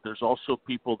themselves. There's also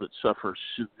people that suffer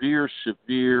severe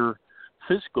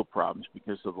physical problems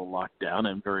because of the lockdown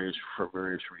and for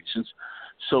various reasons.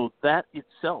 So that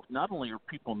itself, not only are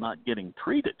people not getting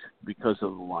treated because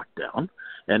of the lockdown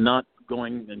and not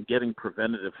going and getting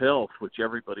preventative health, which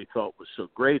everybody thought was so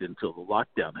great until the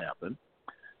lockdown happened.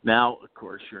 Now, of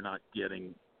course, you're not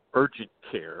getting urgent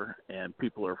care, and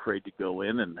people are afraid to go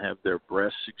in and have their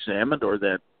breasts examined or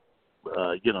that,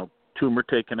 tumor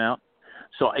taken out.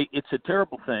 So it's a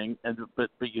terrible thing, but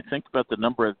you think about the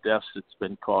number of deaths that's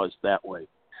been caused that way.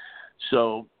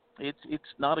 So it's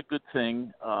not a good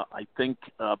thing, I think.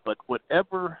 But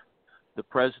whatever the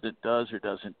president does or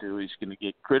doesn't do, he's going to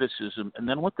get criticism. And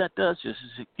then what that does is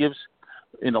it gives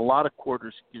in a lot of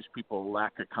quarters gives people a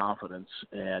lack of confidence,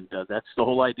 and that's the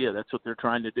whole idea. That's what they're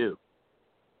trying to do.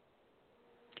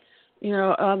 You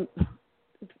know,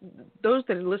 those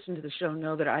that listen to the show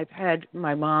know that I've had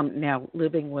my mom now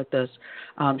living with us.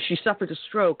 She suffered a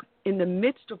stroke in the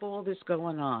midst of all this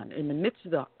going on. In the midst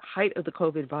of the height of the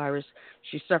COVID virus,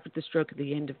 she suffered the stroke at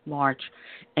the end of March,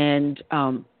 and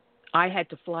I had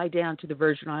to fly down to the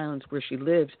Virgin Islands where she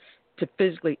lived to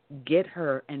physically get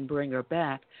her and bring her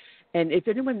back. And if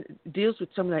anyone deals with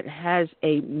someone that has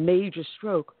a major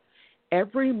stroke,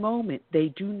 every moment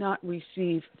they do not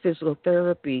receive physical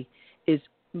therapy is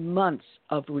months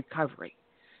of recovery.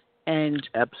 And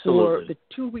absolutely, for the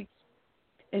 2 weeks,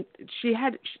 and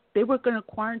they were going to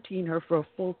quarantine her for a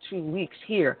full 2 weeks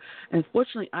here. And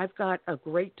fortunately, I've got a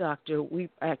great doctor. We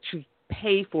actually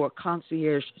pay for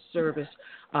concierge service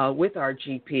with our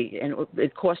GP, and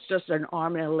it costs us an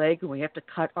arm and a leg, and we have to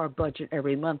cut our budget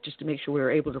every month just to make sure we're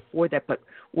able to afford that, but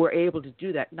we're able to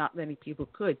do that. Not many people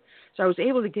could. So I was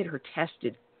able to get her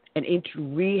tested and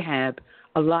into rehab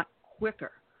a lot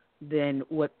quicker than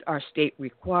what our state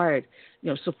required. You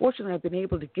know, so fortunately I've been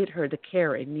able to get her the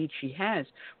care and need she has,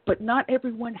 but not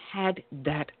everyone had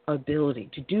that ability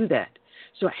to do that.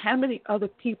 So how many other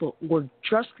people were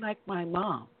just like my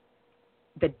mom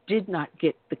that did not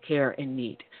get the care and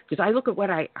need? Because I look at what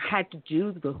I had to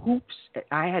do, the hoops that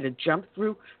I had to jump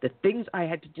through, the things I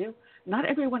had to do. Not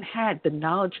everyone had the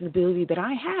knowledge and ability that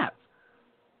I have.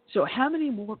 So how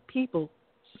many more people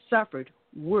suffered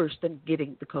worse than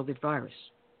getting the COVID virus?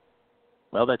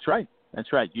 Well, that's right.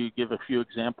 That's right. You give a few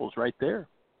examples right there.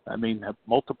 I mean,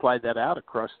 multiply that out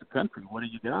across the country. What do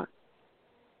you got?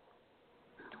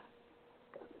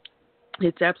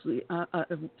 It's absolutely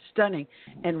stunning.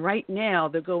 And right now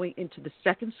they're going into the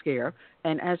second scare.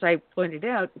 And as I pointed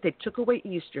out, they took away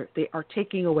Easter. They are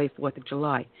taking away 4th of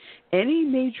July. Any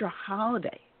major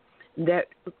holiday that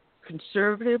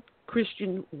conservative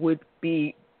Christian would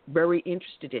be very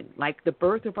interested in, like the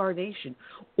birth of our nation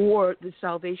or the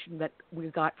salvation that we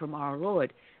got from our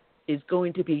Lord, is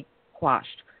going to be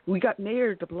quashed. We got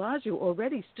Mayor de Blasio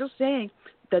already still saying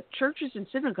that churches and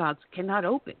synagogues cannot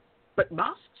open, but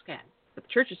mosques can. But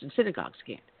churches and synagogues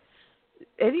can't.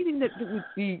 Anything that would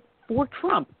be for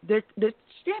Trump, they're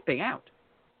stamping out.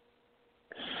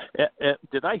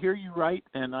 Did I hear you right?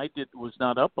 And I was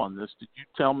not up on this. Did you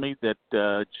tell me that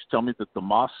the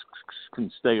mosques can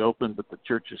stay open, but the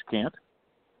churches can't?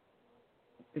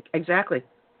 Exactly.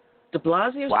 De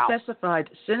Blasio specified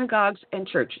synagogues and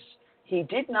churches. He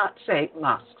did not say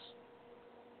mosques.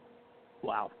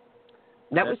 Wow.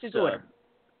 That was his order.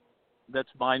 That's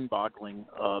mind-boggling.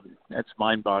 That's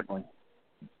mind-boggling.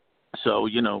 So,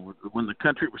 you know, when the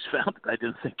country was founded, I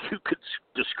didn't think you could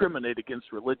discriminate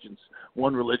against religions,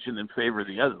 one religion in favor of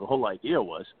the other. The whole idea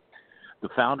was the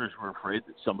founders were afraid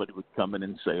that somebody would come in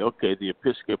and say, okay, the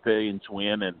Episcopalians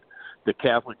win and the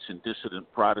Catholics and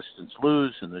dissident Protestants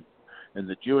lose and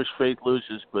the Jewish faith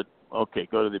loses, but, okay,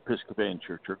 go to the Episcopalian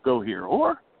church or go here.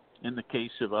 Or, in the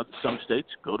case of some states,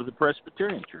 go to the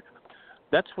Presbyterian church.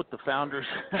 That's what the founders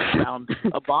found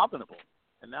abominable.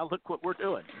 And now look what we're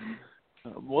doing.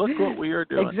 Look what we are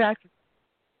doing.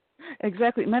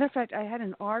 Exactly. Matter of fact, I had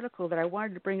an article that I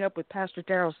wanted to bring up with Pastor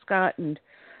Darrell Scott and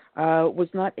was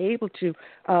not able to.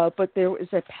 But there was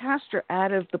a pastor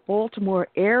out of the Baltimore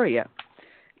area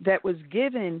that was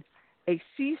given a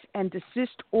cease and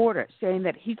desist order saying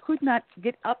that he could not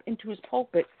get up into his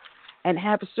pulpit and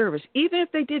have a service, even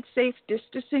if they did safe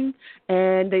distancing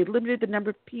and they limited the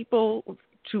number of people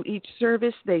to each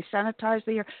service, they sanitized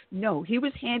the air. No, he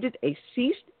was handed a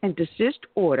cease and desist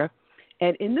order,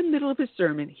 and in the middle of his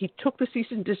sermon, he took the cease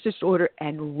and desist order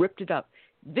and ripped it up,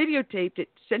 videotaped it,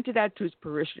 sent it out to his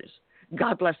parishioners.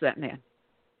 God bless that man.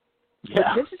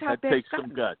 Yeah, but this is how that takes some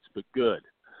guts, but good.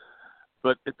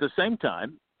 But at the same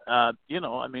time, you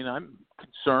know, I mean, I'm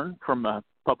concerned from a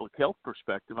public health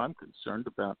perspective. I'm concerned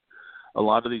about a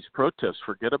lot of these protests.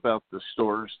 Forget about the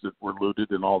stores that were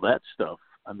looted and all that stuff.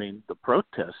 I mean, the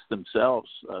protests themselves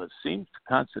seem to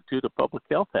constitute a public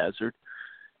health hazard,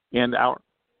 and our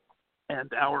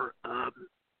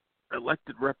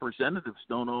elected representatives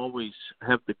don't always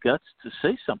have the guts to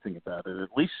say something about it.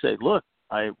 At least say, look,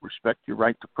 I respect your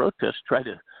right to protest. Try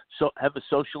to have a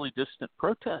socially distant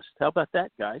protest. How about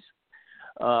that, guys?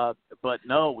 But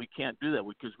no, we can't do that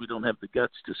because we don't have the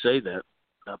guts to say that.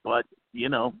 But you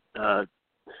know,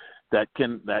 that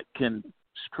can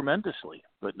tremendously.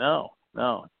 But no,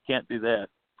 can't do that.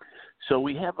 So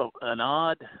we have an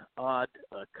odd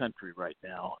country right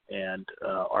now, and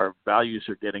our values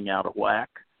are getting out of whack.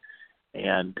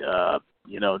 And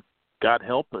you know, God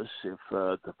help us if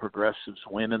the progressives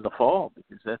win in the fall,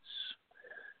 because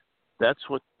that's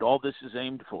what all this is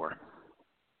aimed for.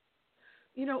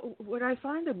 You know, what I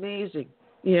find amazing,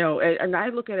 you know, and I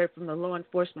look at it from the law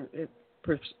enforcement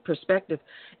perspective,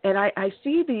 and I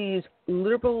see these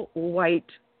liberal white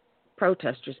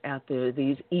protesters out there,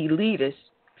 these elitists,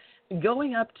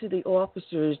 going up to the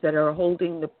officers that are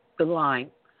holding the line.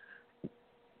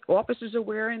 Officers are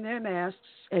wearing their masks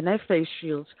and their face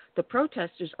shields. The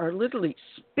protesters are literally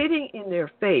spitting in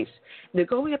their face. They're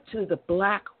going up to the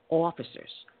black officers.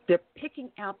 They're picking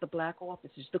out the black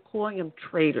officers. They're calling them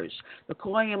traitors. They're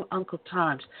calling them Uncle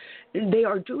Toms. They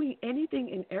are doing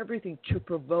anything and everything to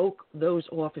provoke those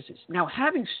officers. Now,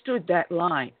 having stood that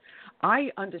line,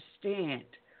 I understand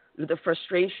the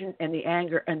frustration and the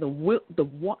anger and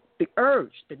the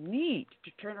urge, the need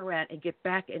to turn around and get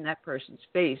back in that person's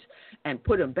face and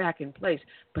put them back in place.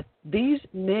 But these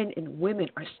men and women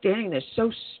are standing there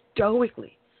so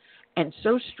stoically and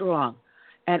so strong.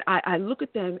 And I look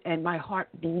at them and my heart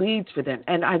bleeds for them.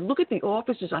 And I look at the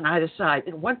officers on either side.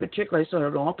 In one particular, I saw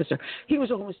an officer. He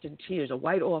was almost in tears, a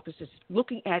white officer,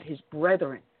 looking at his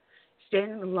brethren,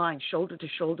 standing in line shoulder to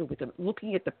shoulder with him,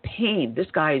 looking at the pain this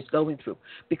guy is going through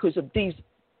because of these,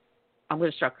 I'm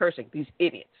going to start cursing, these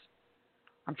idiots.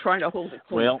 I'm trying to hold it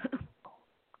clean.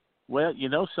 Well, you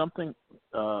know something?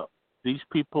 These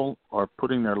people are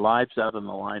putting their lives out on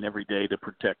the line every day to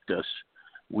protect us.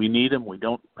 We need them. We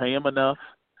don't pay them enough.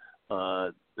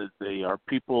 They are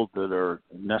people that are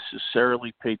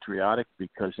necessarily patriotic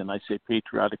because, and I say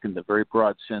patriotic in the very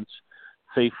broad sense,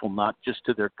 faithful not just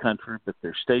to their country, but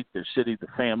their state, their city,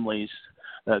 their families,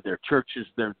 their churches.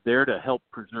 They're there to help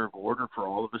preserve order for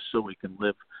all of us so we can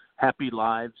live happy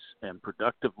lives and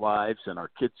productive lives, and our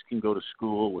kids can go to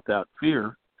school without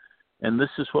fear. And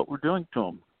this is what we're doing to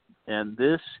them. And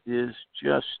this is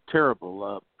just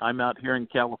terrible. I'm out here in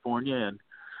California, and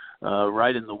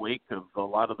right in the wake of a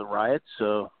lot of the riots,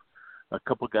 a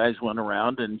couple of guys went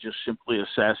around and just simply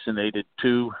assassinated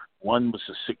two. One was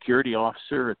a security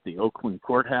officer at the Oakland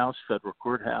courthouse, federal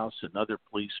courthouse, another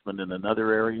policeman in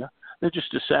another area. They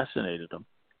just assassinated them.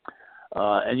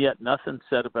 And yet nothing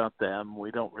said about them.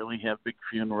 We don't really have big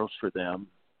funerals for them.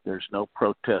 There's no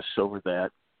protests over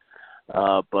that.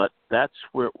 But that's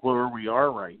where we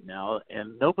are right now.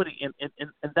 And nobody, and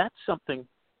that's something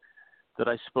that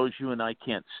I suppose you and I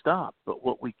can't stop. But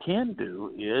what we can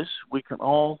do is we can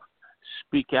all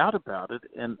speak out about it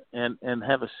and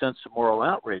have a sense of moral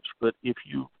outrage. But if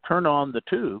you turn on the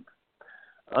tube,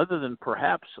 other than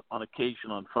perhaps on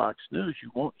occasion on Fox News, you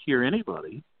won't hear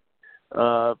anybody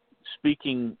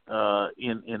speaking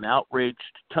in outraged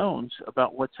tones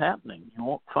about what's happening. You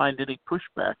won't find any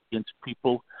pushback against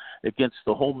people, against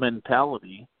the whole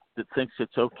mentality that thinks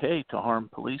it's okay to harm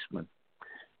policemen.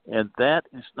 And that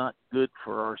is not good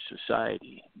for our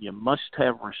society. You must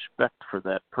have respect for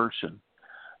that person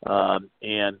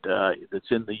and that's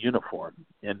in the uniform.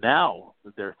 And now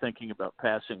they're thinking about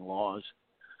passing laws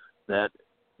that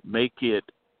make it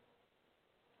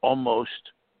almost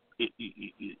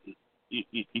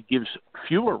it gives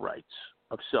fewer rights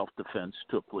of self-defense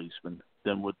to a policeman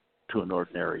than would to an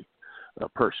ordinary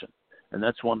person. And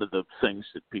that's one of the things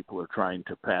that people are trying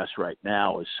to pass right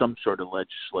now is some sort of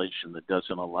legislation that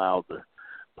doesn't allow the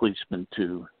policemen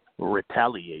to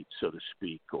retaliate, so to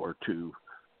speak, or to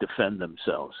defend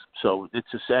themselves. So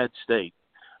it's a sad state.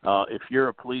 If you're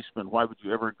a policeman, why would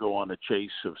you ever go on a chase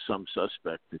of some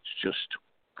suspect that's just,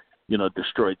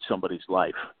 destroyed somebody's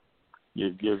life?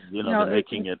 They're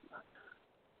making it.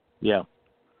 Yeah.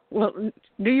 Well,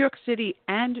 New York City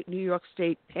and New York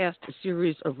State passed a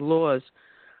series of laws,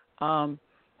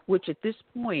 which at this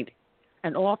point,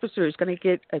 an officer is going to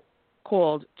get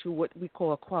called to what we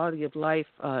call a quality of life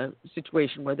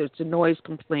situation, whether it's a noise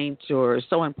complaint or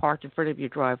someone parked in front of your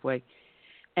driveway.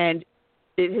 And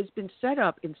it has been set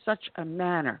up in such a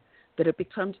manner that it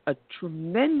becomes a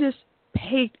tremendous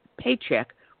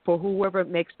paycheck for whoever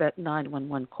makes that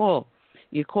 911 call.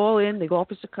 You call in, the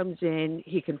officer comes in,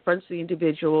 he confronts the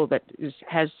individual that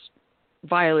has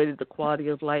violated the quality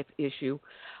of life issue.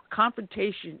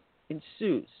 Confrontation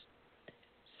ensues.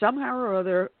 Somehow or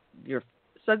other, you're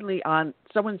suddenly on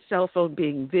someone's cell phone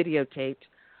being videotaped.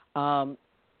 The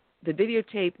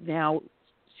videotape now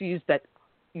sees that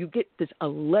you get this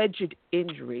alleged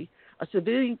injury. A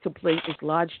civilian complaint is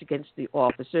lodged against the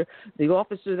officer. The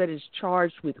officer that is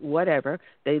charged with whatever,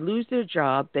 they lose their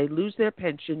job, they lose their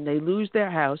pension, they lose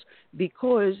their house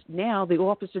because now the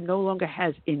officer no longer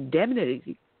has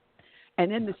indemnity.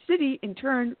 And then the city, in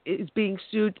turn, is being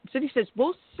sued. The city says,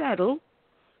 we'll settle.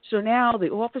 So now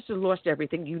the officer lost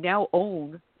everything. You now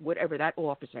own whatever that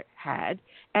officer had.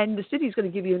 And the city's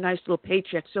going to give you a nice little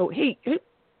paycheck. So, hey, you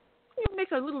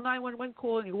make a little 911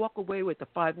 call and you walk away with a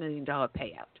 $5 million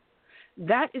payout.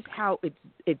 That is how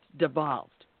it's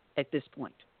devolved at this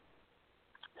point.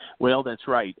 Well, that's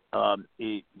right.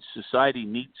 Society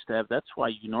needs to have. That's why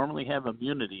you normally have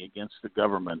immunity against the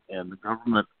government, and the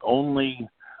government only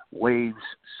waives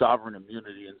sovereign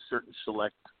immunity in certain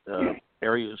select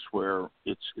areas where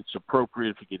it's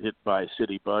appropriate. If you get hit by a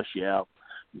city bus, you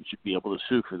should be able to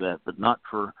sue for that, but not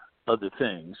for other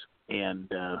things. And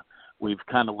we've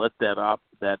kind of let that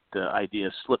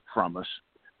idea slip from us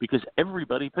because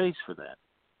everybody pays for that.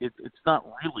 It's not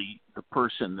really the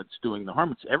person that's doing the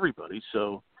harm; it's everybody.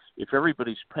 So if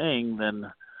everybody's paying,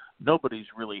 then nobody's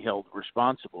really held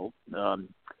responsible.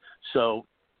 So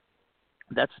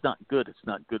that's not good. It's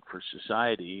not good for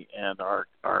society, and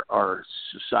our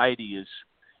society is,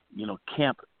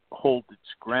 can't hold its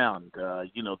ground.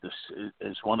 This,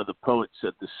 as one of the poets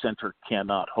said, the center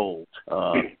cannot hold.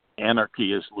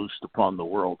 Anarchy is loosed upon the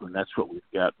world, and that's what we've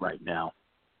got right now.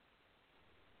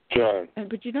 John,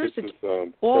 but you notice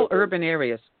it's all urban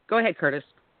areas. Go ahead, Curtis.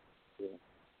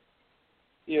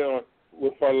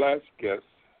 With our last guest,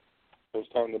 I was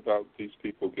talking about these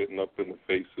people getting up in the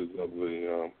faces of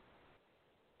the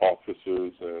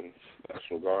officers and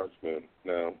National Guardsmen.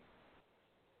 Now,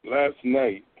 last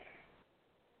night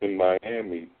in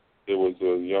Miami, there was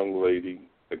a young lady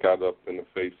that got up in the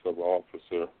face of an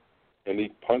officer, and he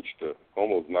punched her,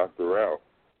 almost knocked her out.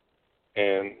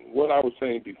 And what I was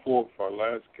saying before for our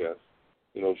last guest,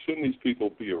 shouldn't these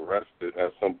people be arrested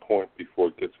at some point before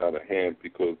it gets out of hand?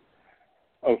 Because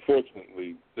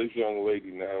unfortunately, this young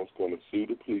lady now is going to sue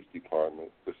the police department,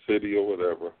 the city or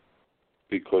whatever,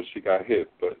 because she got hit.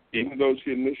 But even though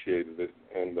she initiated it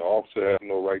and the officer had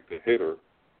no right to hit her,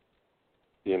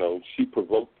 she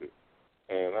provoked it.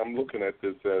 And I'm looking at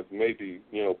this as maybe,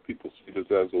 people see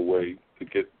this as a way to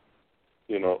get,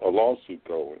 a lawsuit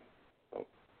going,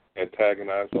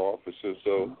 antagonize the officers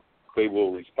so they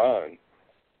will respond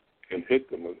and hit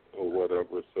them or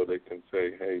whatever so they can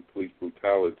say, hey, police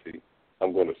brutality,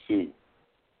 I'm going to sue.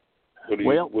 What do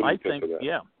you think of that?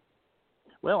 Yeah.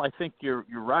 Well, I think you're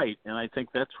right, and I think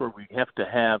that's where we have to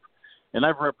have, and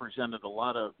I've represented a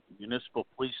lot of municipal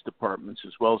police departments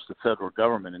as well as the federal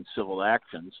government in civil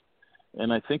actions,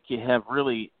 and I think you have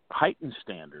really heightened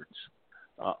standards,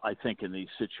 I think, in these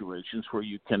situations where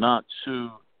you cannot sue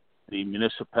the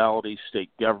municipality, state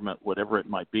government, whatever it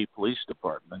might be, police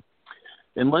department,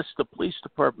 unless the police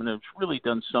department has really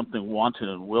done something wanton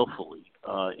and willfully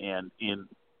and in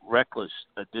reckless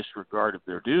disregard of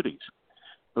their duties.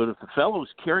 But if the fellow is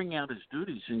carrying out his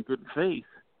duties in good faith,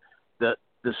 that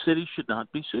the city should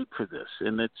not be sued for this.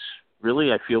 And it's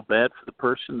really, I feel bad for the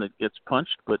person that gets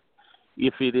punched, but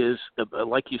if it is,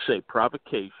 like you say,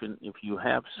 provocation, if you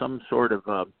have some sort of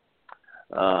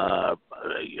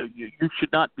you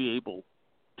should not be able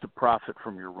to profit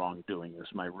from your wrongdoing is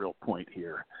my real point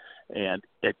here. And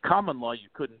at common law, you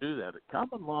couldn't do that. At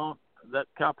common law, that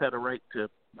cop had a right to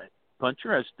punch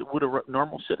her, as would a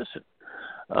normal citizen,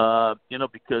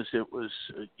 because it was,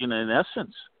 in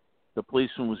essence, the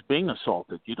policeman was being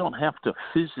assaulted. You don't have to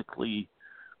physically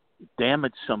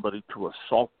damage somebody to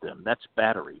assault them. That's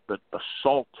battery. But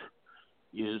assault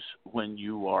is when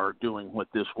you are doing what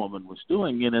this woman was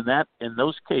doing. And in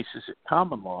those cases, at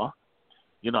common law,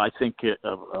 I think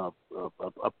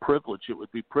a privilege, it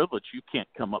would be privilege. You can't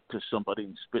come up to somebody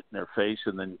and spit in their face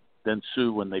and then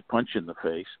sue when they punch in the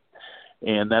face.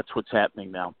 And that's what's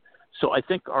happening now. So I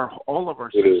think all of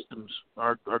our systems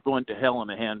are going to hell in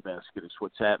a handbasket is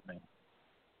what's happening.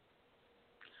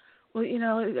 Well,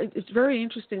 it's very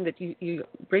interesting that you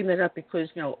bring that up because,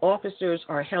 officers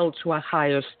are held to a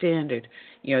higher standard.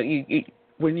 You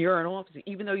when you're an officer,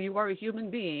 even though you are a human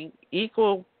being,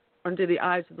 equal under the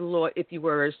eyes of the law if you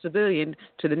were a civilian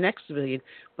to the next civilian,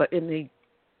 but in the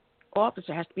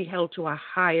officer has to be held to a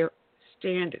higher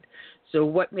standard. So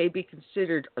what may be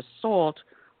considered assault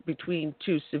between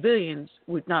two civilians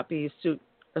would not be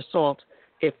assault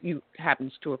if you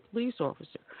happens to a police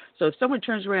officer. So if someone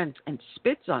turns around and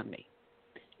spits on me,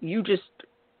 you just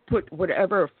put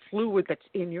whatever fluid that's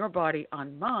in your body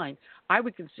on mine, I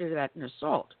would consider that an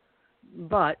assault.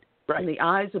 But in the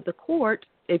eyes of the court,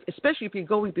 especially if you're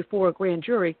going before a grand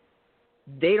jury,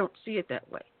 they don't see it that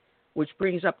way, which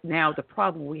brings up now the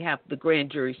problem we have with the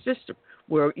grand jury system,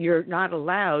 where you're not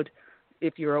allowed,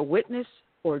 if you're a witness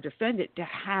or a defendant, to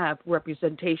have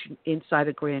representation inside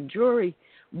a grand jury,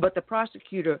 but the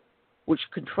prosecutor, which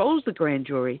controls the grand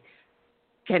jury,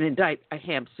 can indict a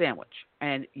ham sandwich,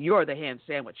 and you're the ham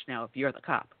sandwich now if you're the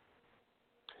cop.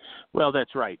 Well,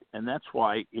 that's right, and that's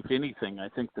why, if anything, I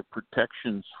think the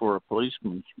protections for a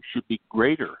policeman should be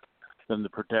greater than the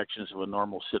protections of a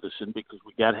normal citizen, because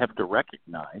we got to have to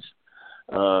recognize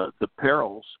the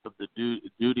perils of the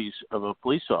duties of a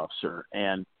police officer.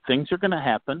 And things are going to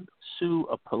happen. Sue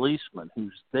a policeman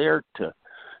who's there to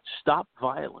stop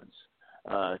violence,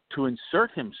 to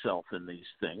insert himself in these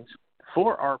things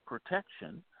for our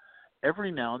protection.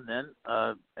 Every now and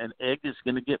then an egg is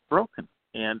going to get broken,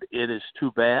 and it is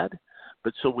too bad.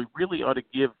 But so we really ought to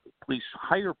give police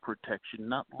higher protection,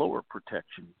 not lower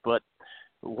protection. But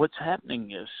what's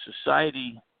happening is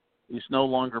society is no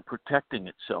longer protecting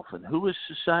itself. And who is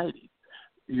society?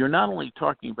 You're not only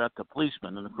talking about the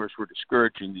policemen, and of course we're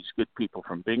discouraging these good people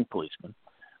from being policemen,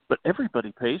 but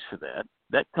everybody pays for that.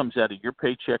 That comes out of your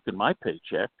paycheck and my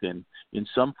paycheck, and in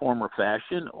some form or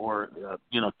fashion, or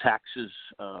taxes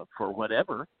for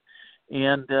whatever.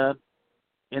 And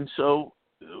so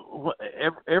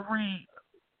every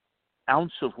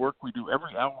ounce of work we do,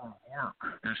 every hour of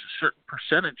work, there's a certain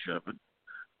percentage of it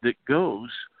that goes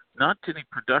not to any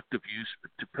productive use,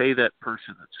 but to pay that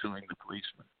person that's suing the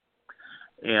policeman.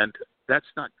 And that's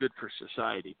not good for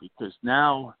society, because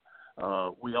now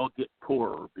we all get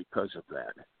poorer because of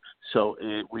that. So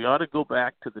we ought to go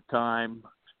back to the time,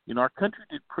 our country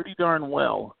did pretty darn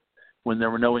well when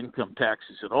there were no income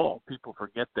taxes at all. People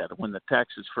forget that. When the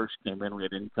taxes first came in, we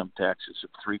had income taxes of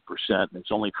 3%, and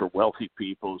it's only for wealthy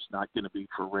people. It's not going to be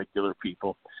for regular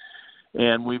people.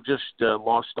 And we've just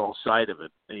lost all sight of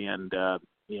it. And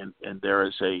there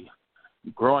is a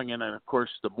growing in, and of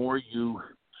course, the more you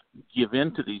give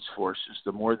in to these forces,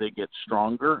 the more they get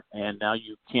stronger, and now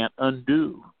you can't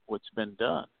undo what's been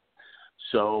done.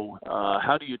 So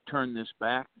how do you turn this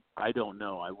back? I don't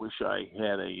know. I wish I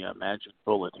had a magic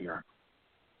bullet here.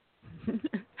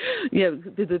 Yeah,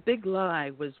 the big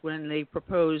lie was when they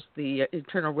proposed the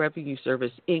Internal Revenue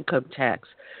Service income tax.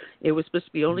 It was supposed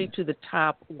to be only to the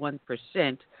top 1%,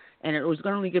 and it was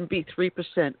only going to be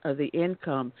 3% of the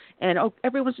income. And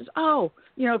everyone says,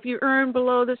 if you earn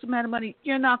below this amount of money,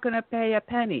 you're not going to pay a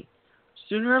penny.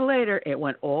 Sooner or later, it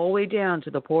went all the way down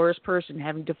to the poorest person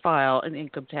having to file an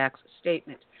income tax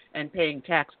statement and paying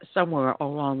tax somewhere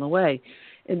along the way.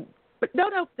 But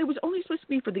no, it was only supposed to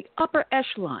be for the upper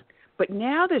echelon. But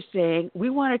now they're saying we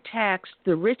want to tax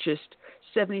the richest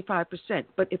 75%.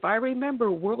 But if I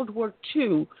remember World War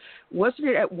II, wasn't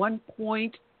it at one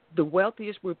point the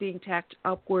wealthiest were being taxed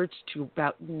upwards to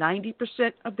about 90%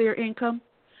 of their income?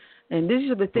 And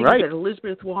these are the things that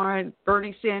Elizabeth Warren,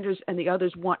 Bernie Sanders, and the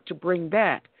others want to bring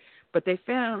back. But they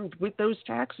found with those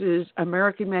taxes,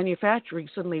 American manufacturing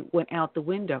suddenly went out the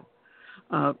window.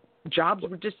 Jobs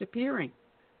were disappearing.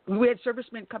 We had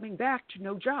servicemen coming back to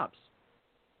no jobs.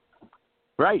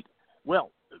 Right.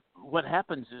 Well, what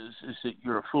happens is that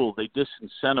you're a fool. They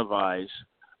disincentivize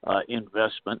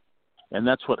investment, and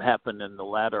that's what happened in the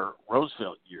latter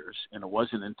Roosevelt years. And it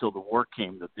wasn't until the war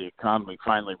came that the economy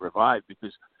finally revived,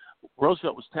 because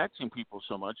Roosevelt was taxing people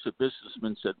so much that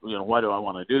businessmen said, why do I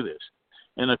want to do this?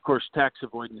 And, of course, tax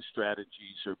avoidance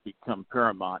strategies have become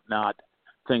paramount, not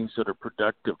things that are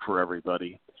productive for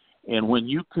everybody. And when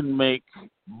you can make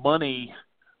money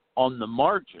on the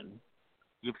margin,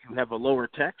 if you have a lower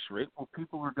tax rate, well,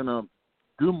 people are going to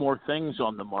do more things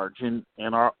on the margin,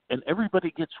 and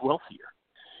everybody gets wealthier.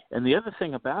 And the other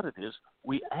thing about it is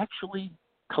we actually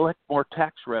collect more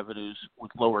tax revenues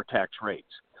with lower tax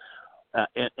rates.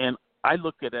 And I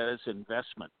look at it as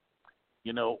investment.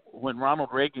 When Ronald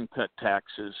Reagan cut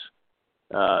taxes,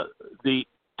 the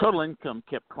total income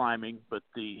kept climbing, but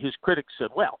his critics said,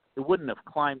 well, it wouldn't have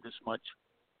climbed as much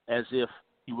as if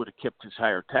he would have kept his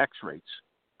higher tax rates.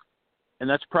 And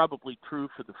that's probably true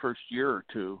for the first year or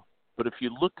two. But if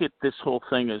you look at this whole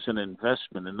thing as an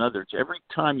investment, in other words, every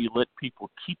time you let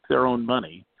people keep their own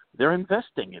money, they're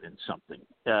investing it in something.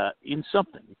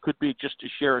 It could be just a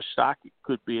share of stock. It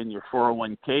could be in your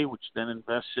 401k, which then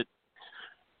invests it.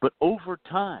 But over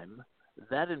time,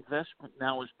 that investment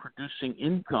now is producing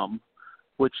income,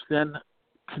 which then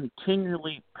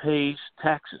continually pays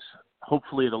taxes,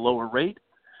 hopefully at a lower rate.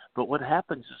 But what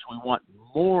happens is we want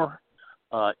more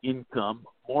income,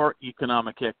 more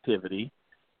economic activity,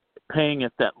 paying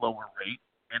at that lower rate,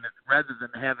 and rather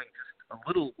than having just a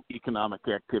little economic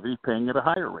activity, paying at a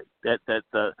higher rate. That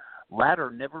the latter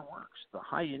never works. The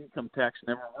high income tax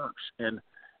never works. And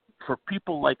for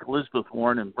people like Elizabeth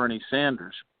Warren and Bernie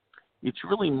Sanders, it's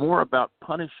really more about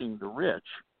punishing the rich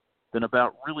than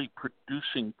about really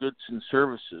producing goods and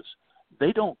services.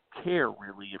 They don't care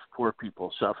really if poor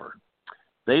people suffer.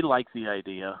 They like the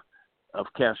idea of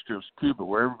Castro's Cuba,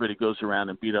 where everybody goes around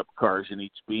and beat up cars and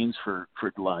eats beans for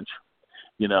lunch.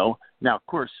 Now, of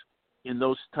course, in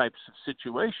those types of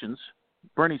situations,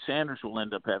 Bernie Sanders will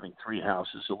end up having 3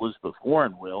 houses. Elizabeth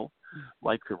Warren will,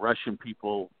 like the Russian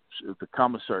people, the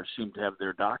commissars seem to have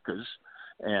their dakas,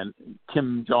 and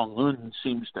Kim Jong-un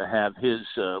seems to have his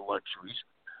luxuries,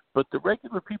 but the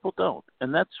regular people don't,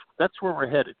 and that's where we're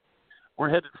headed. We're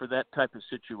headed for that type of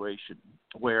situation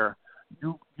where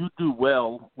you do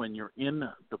well when you're in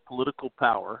the political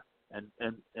power, and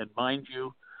mind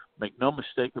you, make no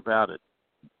mistake about it,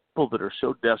 people that are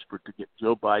so desperate to get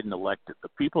Joe Biden elected, the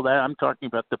people that I'm talking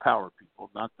about, the power people,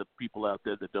 not the people out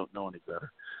there that don't know any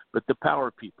better, but the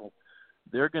power people,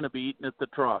 they're going to be eating at the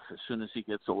trough as soon as he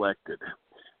gets elected.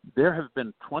 There have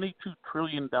been $22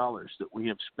 trillion that we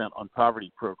have spent on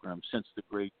poverty programs since the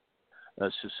Great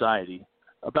Society.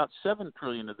 About $7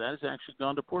 trillion of that has actually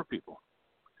gone to poor people.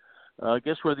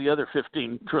 Guess where the other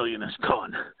 $15 trillion has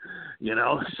gone?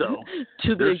 So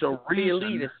to there's a reason.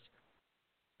 The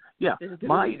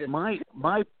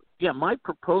elitists. Yeah, my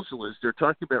proposal is they're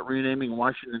talking about renaming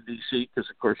Washington D.C. because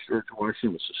of course George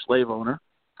Washington was a slave owner,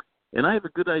 and I have a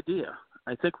good idea.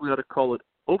 I think we ought to call it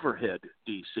Overhead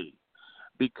D.C.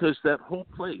 because that whole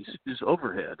place is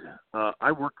overhead.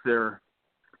 I worked there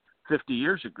 50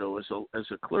 years ago as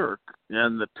a clerk,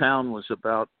 and the town was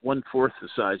about 1/4 the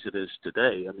size it is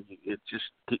today. I mean, it just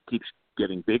keeps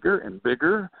getting bigger and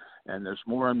bigger, and there's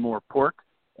more and more pork,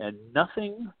 and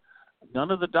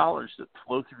none of the dollars that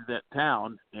flow through that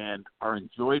town and are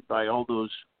enjoyed by all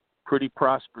those pretty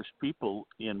prosperous people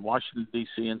in Washington,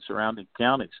 D.C. and surrounding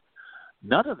counties,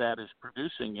 none of that is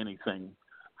producing anything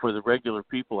for the regular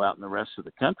people out in the rest of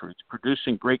the country. It's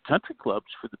producing great country clubs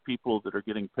for the people that are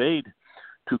getting paid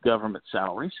to government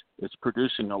salaries. It's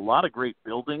producing a lot of great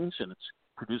buildings, and it's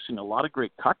producing a lot of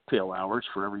great cocktail hours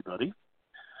for everybody.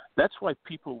 That's why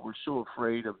people were so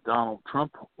afraid of Donald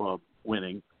Trump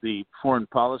winning, the foreign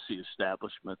policy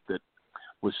establishment that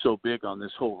was so big on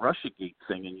this whole Russiagate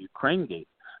thing and Ukrainegate.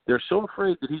 They're so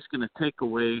afraid that he's going to take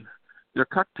away their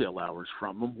cocktail hours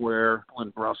from them, where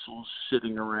in Brussels,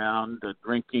 sitting around,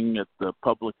 drinking at the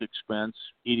public expense,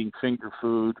 eating finger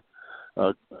food,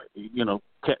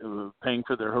 paying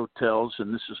for their hotels,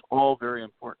 and this is all very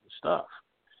important stuff.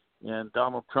 And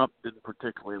Donald Trump didn't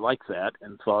particularly like that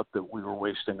and thought that we were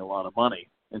wasting a lot of money.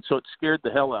 And so it scared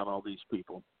the hell out of all these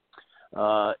people.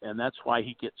 And that's why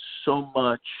he gets so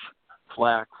much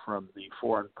flack from the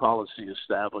foreign policy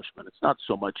establishment. It's not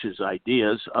so much his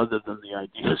ideas, other than the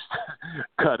ideas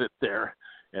cut at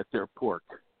their pork.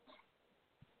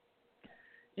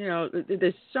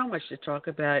 There's so much to talk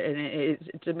about, and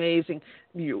it's amazing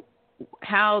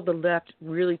how the left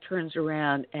really turns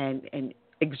around and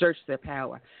exerts their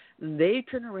power. They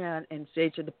turn around and say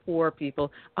to the poor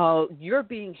people, "Oh, you're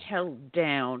being held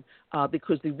down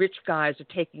because the rich guys are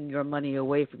taking your money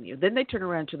away from you." Then they turn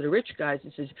around to the rich guys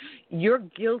and says, "You're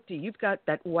guilty. You've got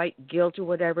that white guilt or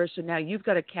whatever, so now you've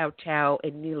got to kowtow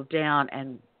and kneel down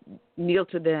and kneel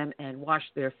to them and wash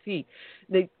their feet."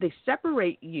 They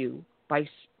separate you by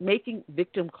making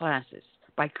victim classes,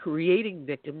 by creating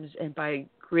victims, and by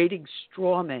creating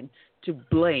straw men to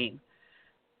blame.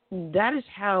 That is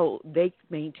how they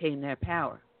maintain their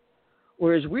power.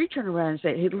 Whereas we turn around and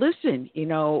say, hey, listen,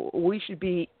 we should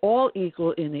be all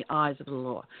equal in the eyes of the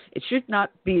law. It should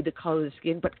not be the color of the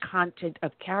skin, but content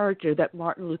of character that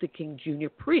Martin Luther King Jr.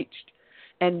 preached.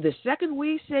 And the second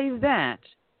we say that,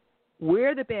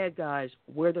 we're the bad guys,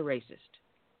 we're the racist.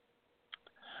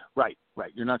 Right.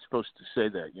 You're not supposed to say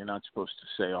that. You're not supposed to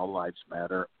say all lives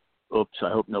matter. Oops, I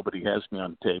hope nobody has me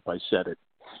on tape. I said it.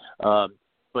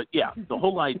 But, yeah, the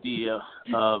whole idea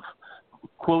of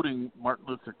quoting Martin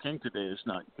Luther King today is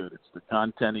not good. It's the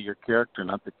content of your character,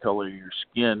 not the color of your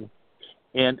skin.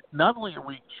 And not only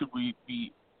should we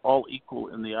be all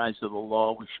equal in the eyes of the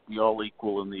law, we should be all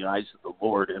equal in the eyes of the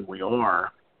Lord, and we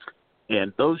are.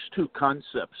 And those two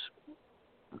concepts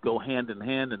go hand in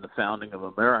hand in the founding of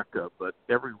America, but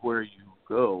everywhere you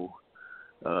go,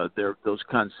 those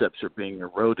concepts are being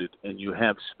eroded, and you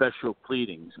have special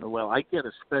pleadings. Well, I get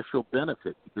a special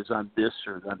benefit because I'm this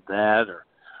or I'm that or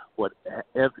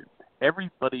whatever.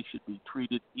 Everybody should be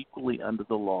treated equally under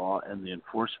the law, and the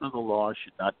enforcement of the law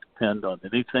should not depend on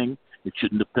anything. It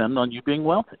shouldn't depend on you being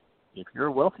wealthy. If you're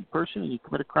a wealthy person and you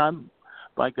commit a crime,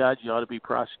 by God, you ought to be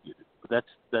prosecuted.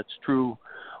 That's true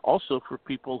also for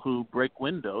people who break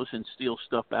windows and steal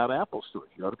stuff out of Apple stores.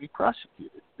 You ought to be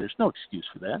prosecuted. There's no excuse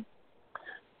for that.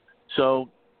 So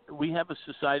we have a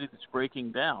society that's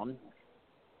breaking down,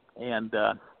 and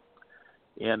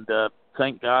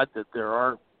thank God that there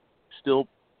are still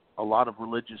a lot of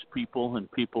religious people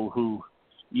and people who,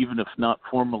 even if not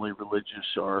formally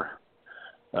religious, are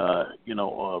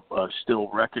still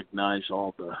recognize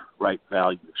all the right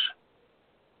values.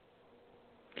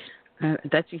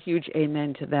 That's a huge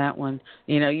amen to that one.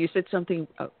 You said something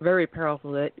very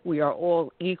powerful, that we are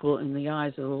all equal in the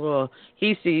eyes of the law.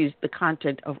 He sees the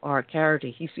content of our character.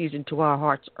 He sees into our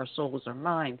hearts, our souls, our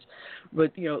minds.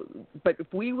 But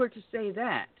if we were to say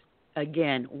that,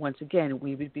 once again,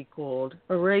 we would be called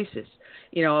a racist.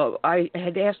 I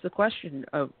had asked the question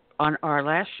on our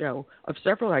last show of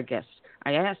several of our guests.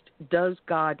 I asked, does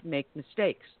God make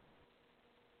mistakes?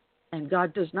 And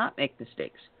God does not make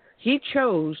mistakes. He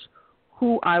chose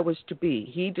who I was to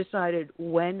be. He decided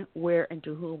when, where, and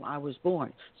to whom I was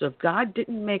born. So if God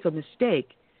didn't make a mistake,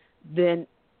 then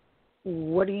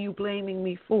what are you blaming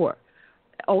me for?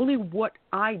 Only what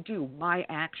I do, my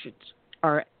actions,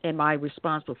 am I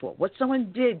responsible for. What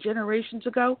someone did generations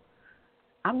ago,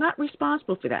 I'm not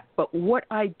responsible for that. But what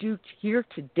I do here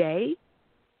today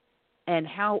and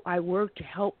how I work to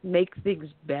help make things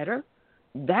better,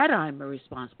 that I'm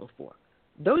responsible for.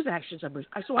 Those actions,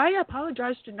 so I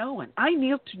apologize to no one. I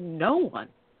kneel to no one,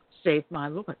 save my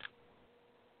Lord.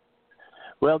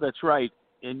 Well, that's right.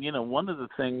 And, one of the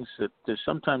things that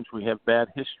sometimes we have bad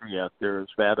history out there is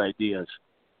bad ideas.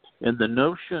 And the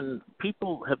notion,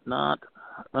 people have not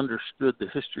understood the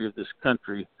history of this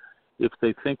country if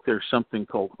they think there's something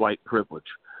called white privilege.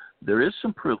 There is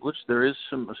some privilege. There is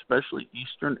some especially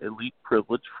Eastern elite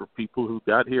privilege for people who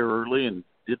got here early and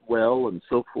did well and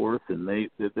so forth, and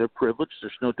they're privileged.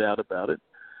 There's no doubt about it.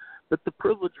 But the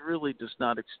privilege really does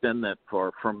not extend that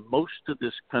far. From most of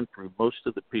this country, most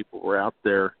of the people were out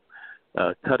there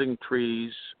cutting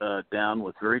trees down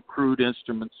with very crude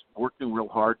instruments, working real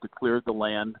hard to clear the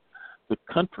land. The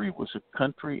country was a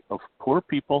country of poor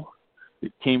people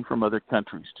that came from other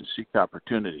countries to seek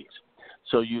opportunities.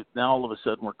 So now all of a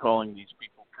sudden we're calling these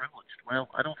people privileged. Well,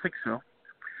 I don't think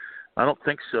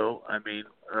so. I mean,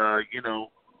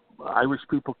 Irish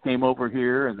people came over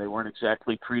here and they weren't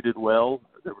exactly treated well.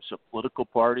 There was a political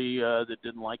party that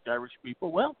didn't like Irish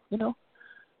people. Well, the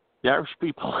Irish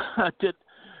people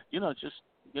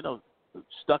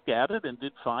stuck at it and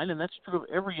did fine. And that's true of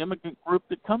every immigrant group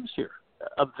that comes here.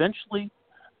 Eventually,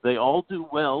 they all do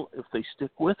well if they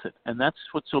stick with it. And that's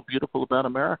what's so beautiful about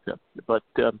America. But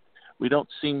we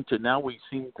seem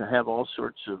to have all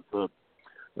sorts of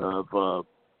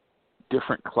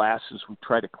different classes. We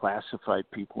try to classify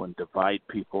people and divide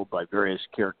people by various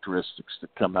characteristics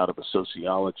that come out of a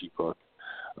sociology book.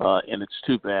 And it's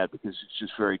too bad because it's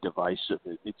just very divisive.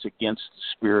 It's against the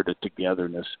spirit of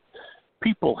togetherness.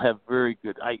 People have very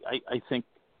good, I think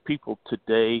people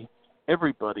today,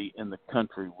 everybody in the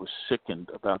country was sickened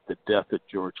about the death of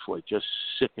George Floyd, just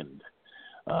sickened.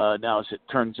 Now, as it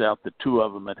turns out, the two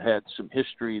of them had some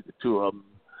history. The two of them,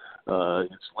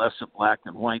 it's less a black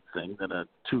and white thing than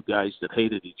two guys that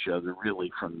hated each other,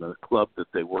 really, from the club that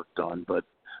they worked on. But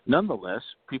nonetheless,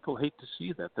 people hate to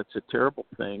see that. That's a terrible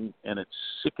thing, and it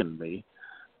sickened me.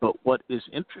 But what is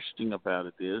interesting about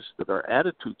it is that our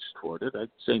attitudes toward it, I'd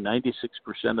say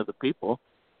 96% of the people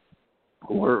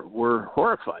were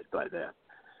horrified by that.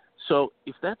 So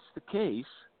if that's the case,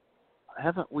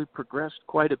 haven't we progressed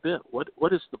quite a bit?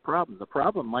 What is the problem? The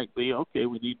problem might be, okay,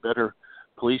 we need better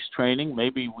police training.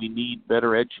 Maybe we need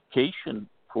better education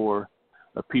for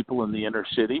people in the inner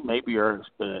city. Maybe our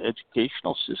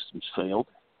educational systems failed.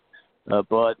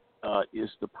 But is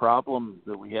the problem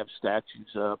that we have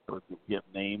statues up or that we have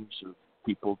names of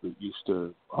people that used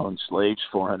to own slaves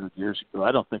 400 years ago?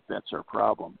 I don't think that's our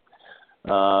problem.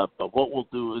 But what we'll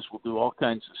do is we'll do all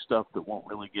kinds of stuff that won't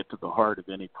really get to the heart of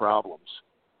any problems.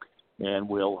 And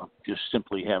we'll just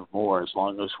simply have more as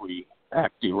long as we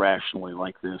act irrationally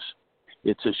like this.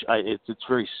 It's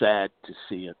very sad to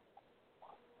see it.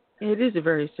 It is a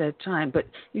very sad time, but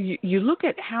you look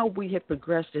at how we have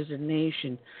progressed as a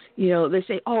nation. They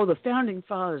say, the founding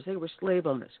fathers, they were slave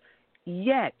owners.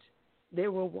 Yet, they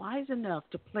were wise enough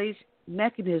to place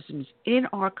mechanisms in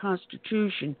our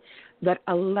Constitution that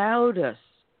allowed us,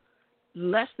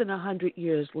 less than 100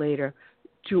 years later,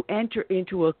 to enter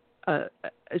into a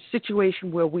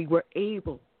situation where we were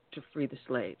able to free the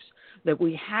slaves, that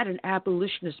we had an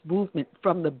abolitionist movement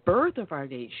from the birth of our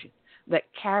nation that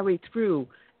carried through,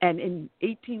 and in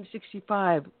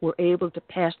 1865 were able to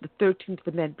pass the 13th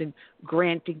Amendment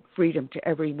granting freedom to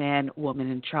every man,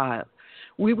 woman, and child.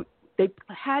 They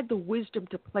had the wisdom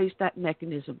to place that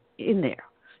mechanism in there,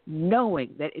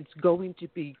 knowing that it's going to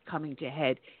be coming to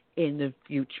head in the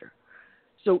future.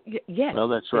 So, yes, well,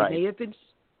 that's right.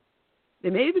 They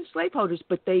may have been slaveholders,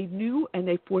 but they knew and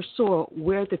they foresaw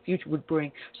where the future would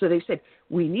bring. So they said,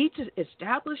 we need to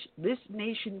establish this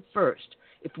nation first.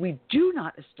 If we do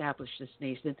not establish this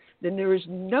nation, then there is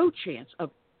no chance of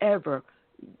ever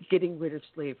getting rid of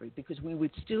slavery, because we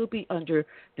would still be under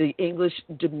the English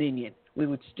dominion. We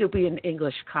would still be an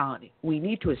English colony. We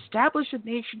need to establish a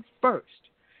nation first,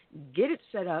 get it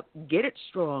set up, get it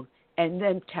strong, and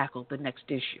then tackle the next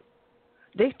issue.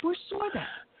 They foresaw that.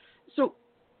 So,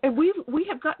 and we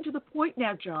have gotten to the point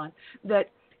now, John, that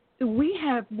we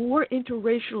have more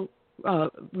interracial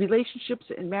relationships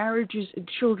and marriages and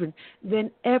children than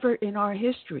ever in our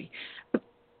history.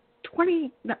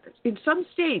 In some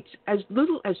states, as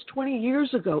little as 20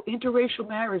 years ago, interracial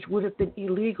marriage would have been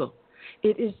illegal.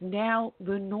 It is now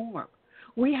the norm.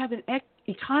 We have an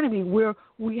economy where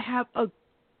we have a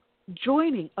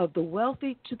joining of the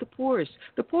wealthy to the poorest.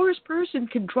 The poorest person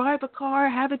can drive a car,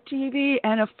 have a TV,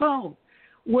 and a phone,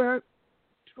 where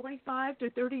 25 to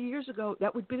 30 years ago,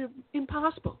 that would have been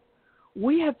impossible.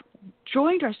 We have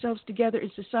joined ourselves together in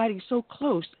society so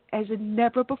close as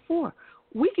never before.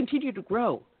 We continue to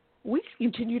grow. We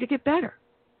continue to get better.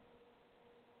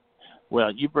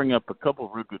 Well, you bring up a couple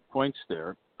of real good points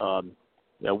there.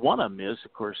 One of them is,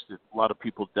 of course, that a lot of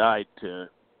people died to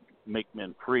make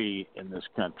men free in this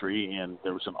country, and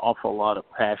there was an awful lot of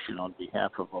passion on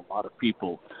behalf of a lot of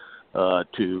people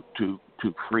to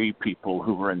free people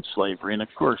who were in slavery. And of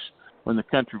course, when the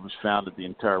country was founded, the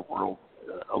entire world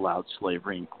allowed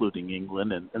slavery, including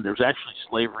England, and there's actually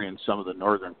slavery in some of the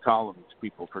northern colonies.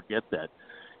 People forget that.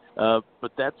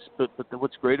 But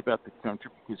what's great about the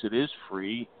country, because it is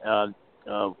free,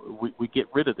 we get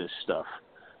rid of this stuff,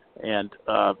 and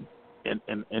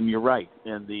you're right.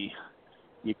 And the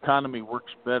economy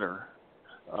works better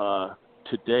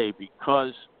today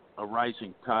because a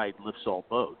rising tide lifts all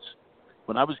boats.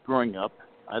 When I was growing up,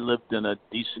 I lived in a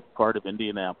decent part of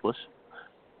Indianapolis.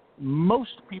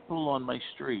 Most people on my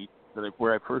street,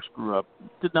 where I first grew up,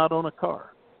 did not own a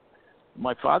car.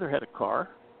 My father had a car.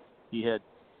 He had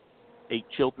 8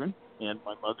 children, and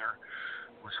my mother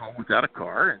was home without a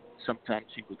car, and sometimes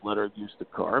he would let her use the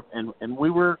car, and we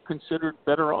were considered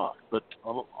better off. But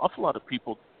an awful lot of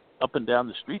people up and down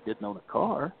the street didn't own a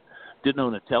car, didn't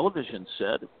own a television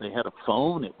set. If they had a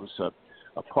phone, it was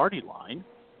a party line.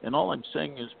 And all I'm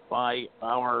saying is by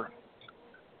our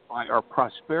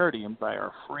prosperity and by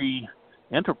our free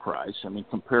enterprise, I mean,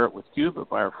 compare it with Cuba,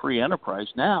 by our free enterprise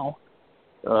now,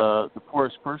 the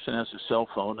poorest person has a cell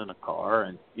phone and a car,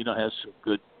 and has some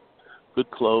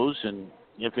good clothes. And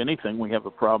if anything, we have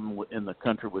a problem in the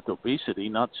country with obesity,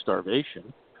 not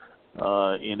starvation.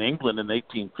 In England in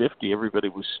 1850, everybody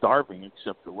was starving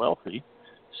except the wealthy.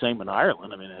 Same in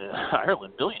Ireland. I mean, in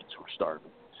Ireland, millions were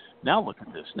starving. Now look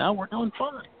at this. Now we're doing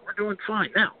fine. We're doing fine.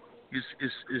 Now,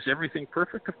 is everything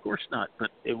perfect? Of course not.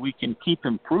 But we can keep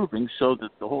improving, so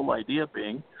that the whole idea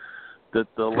being that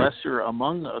the lesser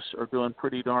among us are doing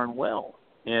pretty darn well.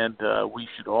 And we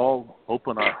should all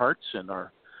open our hearts and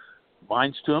our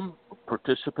minds to them,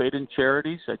 participate in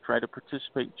charities. I try to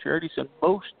participate in charities, and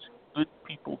most good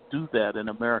people do that in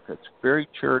America. It's very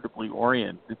charitably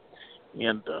oriented.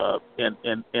 And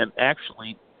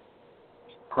actually,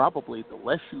 probably the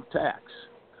less you tax,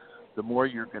 the more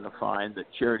you're going to find that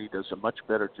charity does a much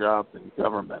better job than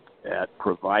government at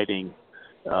providing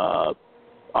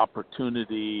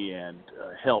opportunity and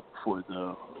help for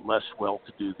the less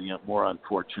well-to-do, the more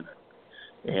unfortunate.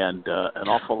 And an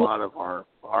awful lot of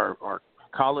our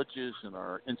colleges and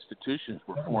our institutions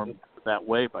were formed that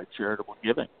way by charitable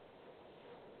giving.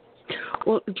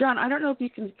 Well, John, I don't know if you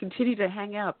can continue to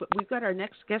hang out, but we've got our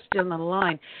next guest on the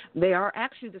line. They are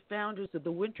actually the founders of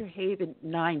the WinterHaven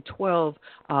 912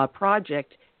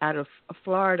 project out of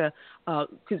Florida,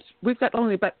 because we've got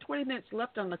only about 20 minutes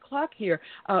left on the clock here.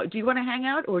 Do you want to hang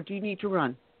out, or do you need to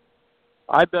run?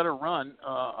 I better run.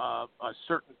 A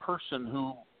certain person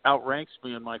who outranks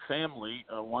me in my family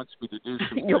wants me to do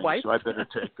some Your things, wife? so I better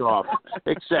take off.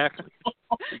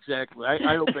 Exactly.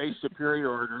 I obey superior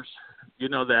orders. You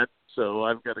know that, so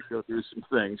I've got to go do some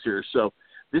things here. So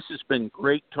this has been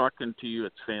great talking to you.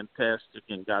 It's fantastic,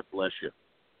 and God bless you.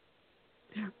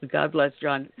 God bless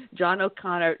John. John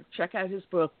O'Connor, check out his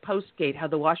book, Postgate, How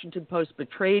the Washington Post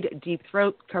Betrayed, Deep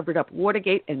Throat, Covered Up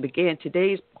Watergate, and Began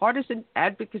Today's Partisan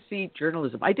Advocacy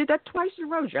Journalism. I did that twice in a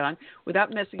row, John,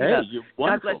 without messing it up. You're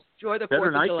wonderful. God bless. Enjoy the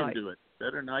Better 4th of July.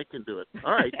 Better than I can do it.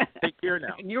 All right. Take care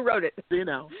now. And you wrote it. See you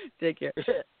now. Take care.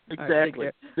 Exactly. All right, take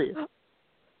care. See you.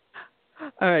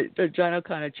 All right, so John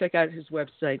O'Connor, check out his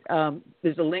website.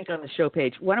 There's a link on the show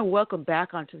page. I want to welcome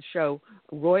back onto the show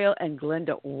Royal and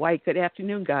Glynnda White. Good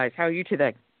afternoon, guys. How are you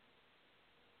today?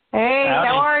 Hey, Howdy.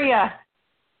 How are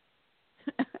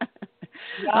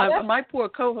you? My poor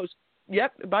co-host,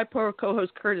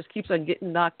 Curtis keeps on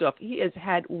getting knocked off. He has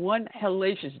had one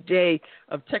hellacious day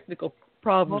of technical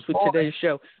problems with today's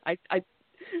show.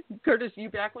 Curtis,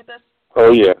 you back with us?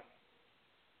 Oh, yeah.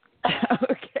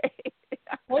 Okay.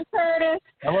 Hey, Curtis.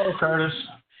 Hello, Curtis.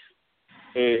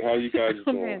 Hey, how you guys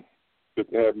doing? Good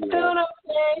to have you. Doing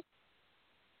okay.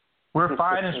 We're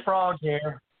fine as frogs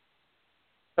here.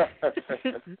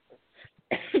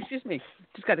 Excuse me,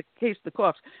 just got a case of the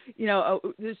coughs.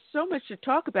 There's so much to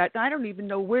talk about, and I don't even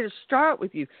know where to start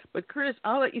with you. But, Curtis,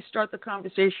 I'll let you start the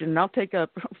conversation, and I'll take up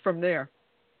from there.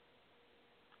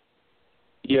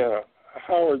 Yeah.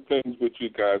 How are things with you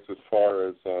guys as far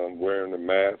as wearing the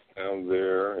mask down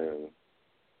there and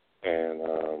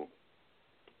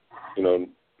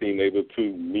being able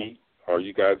to meet? Are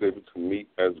you guys able to meet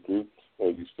as groups,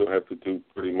 or you still have to do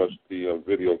pretty much the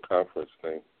video conference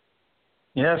thing?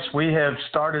 Yes, we have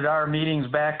started our meetings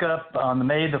back up on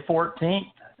May the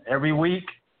 14th every week.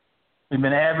 We've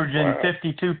been averaging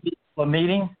 52 people a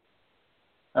meeting.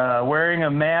 Wearing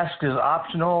a mask is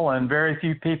optional, and very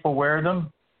few people wear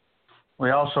them. We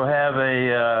also have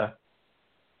a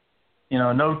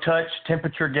no-touch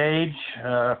temperature gauge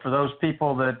for those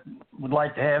people that would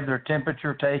like to have their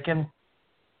temperature taken.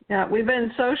 Yeah, we've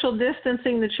been social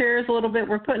distancing the chairs a little bit.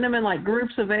 We're putting them in like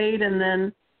groups of 8 and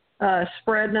then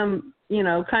spreading them,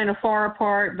 kind of far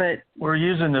apart. But we're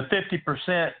using the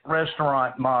 50%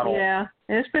 restaurant model. Yeah,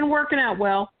 it's been working out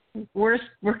well. We're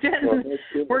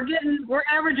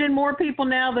averaging more people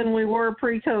now than we were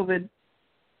pre-COVID.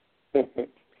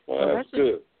 Well, that's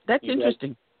good. That's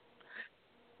interesting.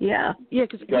 Yeah. Yeah,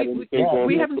 because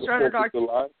we haven't started our...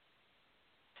 July?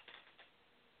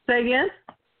 Say again?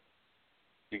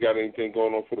 You got anything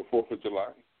going on for the 4th of July?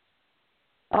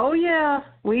 Oh, yeah.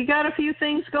 We got a few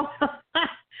things going on.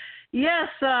 Yes,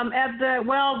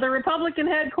 the Republican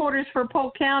headquarters for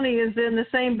Polk County is in the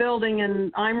same building,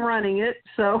 and I'm running it.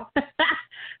 So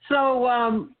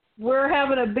we're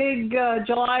having a big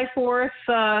July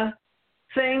 4th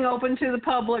thing open to the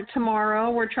public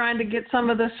tomorrow. We're trying to get some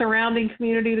of the surrounding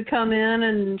community to come in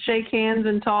and shake hands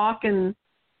and talk and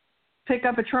pick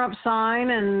up a Trump sign.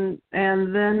 And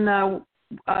then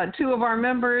 2 of our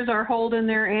members are holding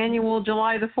their annual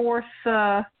July the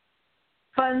 4th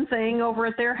fun thing over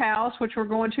at their house, which we're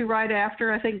going to right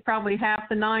after. I think probably half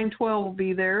the 912 will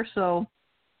be there. So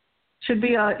should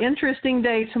be an interesting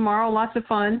day tomorrow. Lots of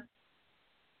fun.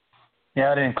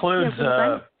 Yeah, it includes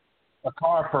a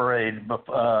car parade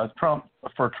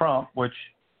for Trump, which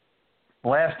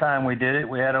last time we did it,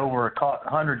 we had over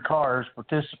 100 cars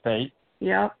participate.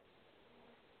 Yep,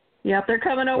 they're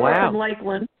coming over from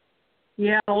Lakeland.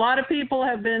 Yeah, a lot of people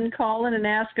have been calling and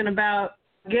asking about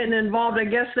getting involved. I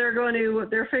guess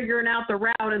they're figuring out the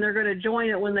route, and they're going to join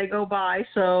it when they go by.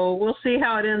 So we'll see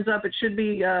how it ends up. It should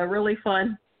be really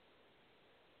fun.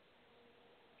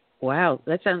 Wow,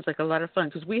 that sounds like a lot of fun,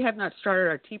 because we have not started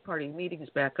our Tea Party meetings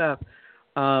back up.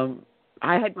 I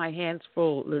had my hands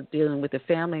full dealing with a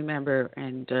family member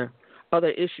and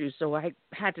other issues, so I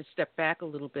had to step back a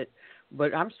little bit.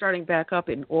 But I'm starting back up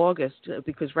in August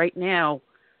because right now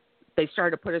they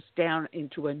started to put us down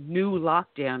into a new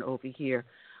lockdown over here,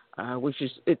 which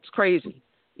is it's crazy.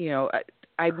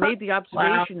 I made the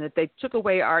observation that they took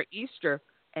away our Easter,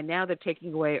 and now they're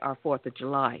taking away our 4th of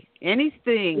July.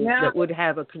 Anything that would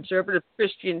have a conservative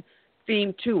Christian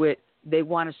theme to it, they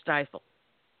want to stifle.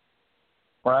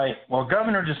 Right. Well,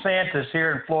 Governor DeSantis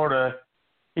here in Florida,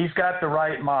 he's got the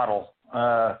right model.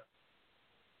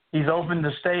 He's opened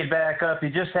the state back up. He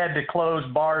just had to close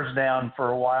bars down for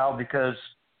a while because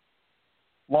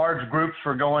large groups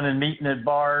were going and meeting at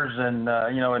bars and,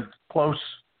 in close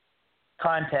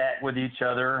contact with each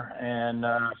other. And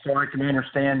so I can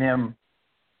understand him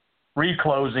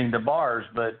reclosing the bars,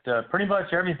 but pretty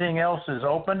much everything else is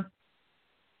open.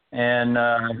 And,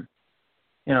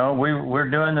 we're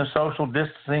doing the social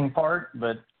distancing part,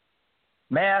 but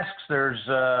masks, there's,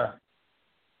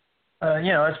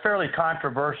 it's fairly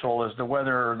controversial as to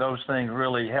whether those things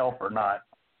really help or not.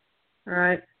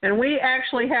 Right. And we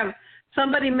actually have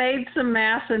somebody made some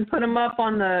masks and put them up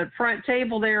on the front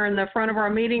table there in the front of our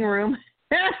meeting room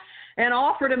and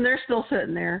offered them. They're still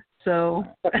sitting there. So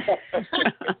I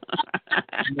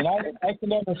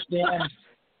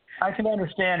can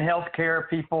understand healthcare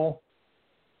people,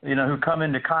 who come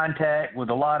into contact with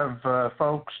a lot of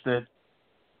folks that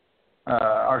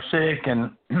are sick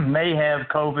and may have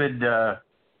COVID.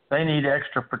 They need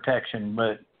extra protection.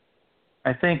 But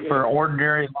I think for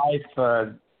ordinary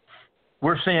life,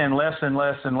 we're seeing less and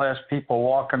less and less people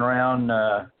walking around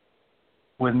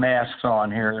with masks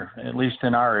on here, at least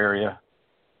in our area.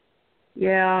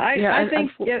 Yeah, I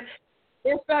think if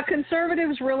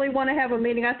conservatives really want to have a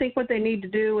meeting, I think what they need to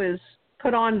do is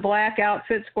put on black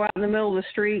outfits, go out in the middle of the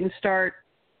street, and start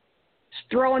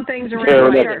throwing things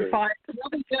around and starting fires. I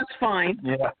think that's fine.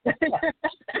 Yeah.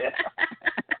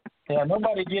 Yeah,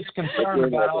 nobody gets concerned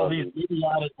about all these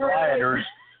idiotic rioters.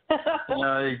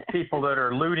 These people that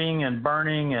are looting and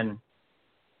burning and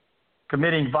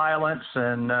committing violence,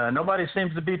 and nobody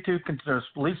seems to be too concerned.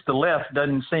 At least the left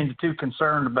doesn't seem too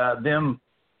concerned about them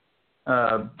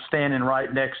standing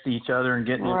right next to each other and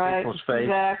getting in people's face.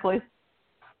 Exactly.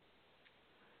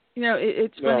 You know,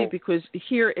 it's funny because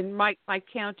here in my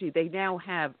county, they now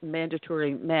have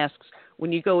mandatory masks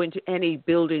when you go into any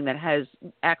building that has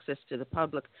access to the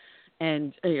public.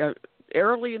 And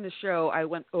early in the show, I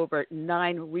went over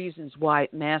 9 reasons why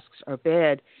masks are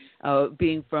bad,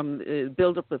 being from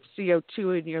buildup of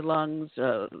CO2 in your lungs,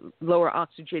 lower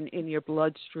oxygen in your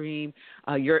bloodstream,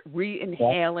 you're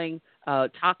re-inhaling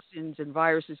toxins and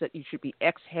viruses that you should be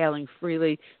exhaling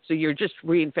freely, so you're just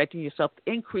reinfecting yourself.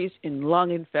 Increase in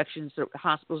lung infections that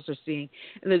hospitals are seeing.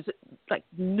 And there's like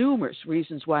numerous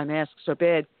reasons why masks are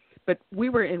bad. But we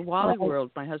were in Wally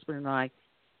World, my husband and I,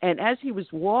 and as he was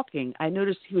walking, I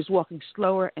noticed he was walking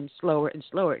slower and slower and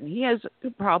slower. And he has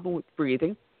a problem with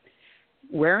breathing.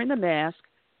 Wearing the mask,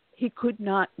 he could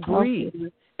not breathe.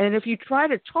 And if you try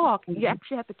to talk, you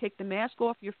actually have to take the mask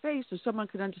off your face so someone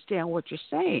can understand what you're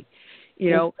saying. You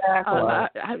know,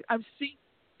 I've seen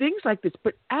things like this.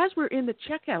 But as we're in the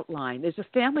checkout line, there's a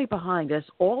family behind us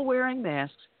all wearing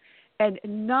masks and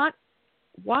not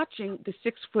watching the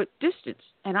 6-foot distance,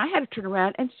 and I had to turn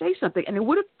around and say something, and it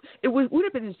would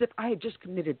have been as if I had just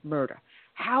committed murder.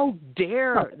 How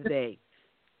dare they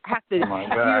have to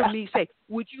hear me say,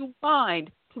 "Would you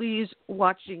mind please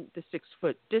watching the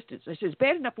 6-foot distance?" I said, "It's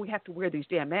bad enough we have to wear these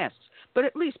damn masks, but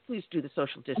at least please do the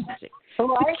social distancing."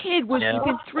 The kid was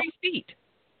within 3 feet.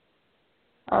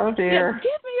 Oh dear! Yeah,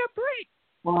 give me a break.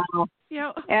 Wow. You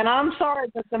know, and I'm sorry,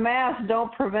 but the masks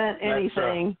don't prevent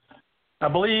anything. I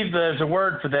believe there's a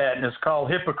word for that, and it's called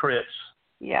hypocrites.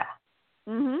 Yeah.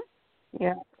 Mhm.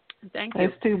 Yeah. Thank you.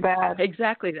 It's too bad.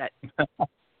 Exactly that.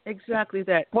 Exactly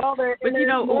that. Well, there's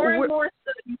more and more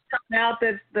studies coming out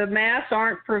that the masks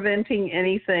aren't preventing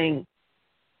anything.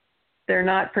 They're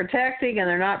not protecting and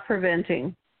they're not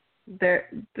preventing. The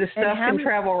stuff can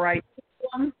travel right to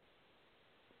them.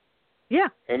 Yeah.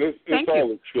 And it's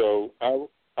all a show.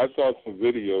 I saw some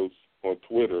videos on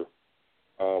Twitter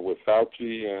with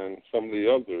Fauci and some of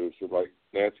the others, like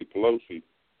Nancy Pelosi,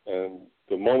 and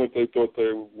the moment they thought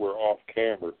they were off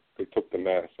camera, they took the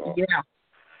mask off. Yeah.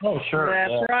 Oh, sure.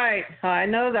 That's right. I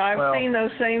know that. I've seen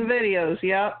those same videos.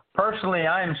 Yep. Personally,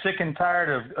 I am sick and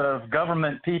tired of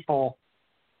government people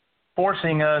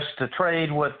forcing us to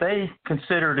trade what they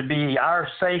consider to be our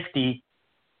safety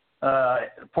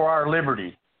for our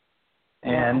liberty.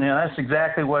 And that's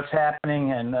exactly what's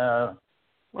happening. And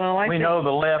we know the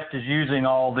left is using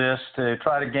all this to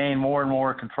try to gain more and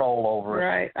more control over us.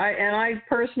 Right. I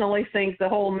personally think the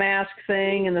whole mask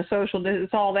thing and the social distance,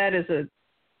 all that is a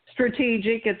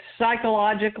strategic. It's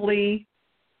psychologically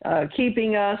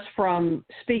keeping us from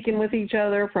speaking with each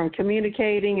other, from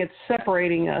communicating. It's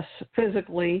separating us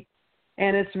physically,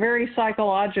 and it's very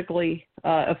psychologically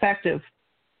effective.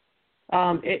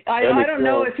 I don't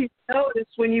know if you've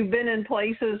noticed when you've been in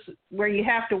places where you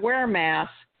have to wear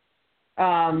masks,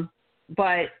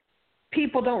 but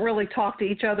people don't really talk to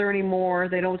each other anymore.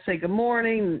 They don't say good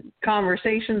morning.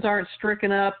 Conversations aren't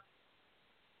stricken up.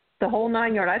 The whole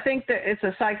 9 yards. I think that it's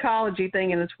a psychology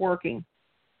thing, and it's working.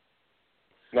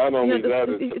 Not only that,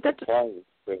 it's a compliance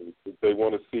thing. They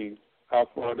want to see how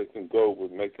far they can go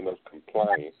with making us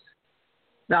compliant.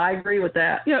 No, I agree with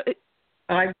that. You know,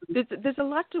 there's a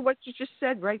lot to what you just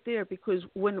said right there, because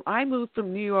when I moved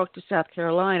from New York to South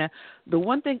Carolina, the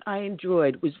one thing I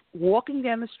enjoyed was walking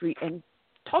down the street and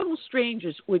total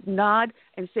strangers would nod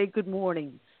and say good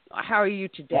morning. How are you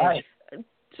today? Right.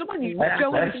 Someone you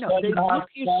don't even know. They look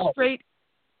you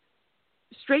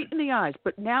straight in the eyes.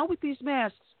 But now with these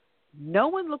masks, no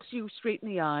one looks you straight in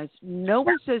the eyes. No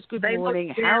one says good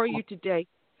morning. How are you today?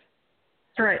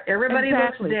 That's right. Everybody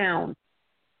looks down.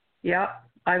 Yep.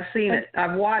 I've seen it.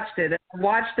 I've watched it. I've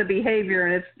watched the behavior,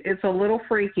 and it's a little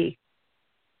freaky.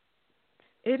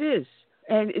 It is.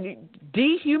 And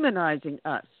dehumanizing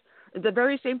us. The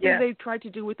very same thing they tried to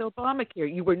do with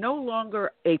Obamacare. You were no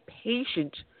longer a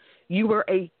patient. You were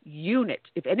a unit.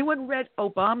 If anyone read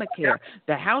Obamacare,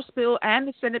 the House bill and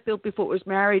the Senate bill before it was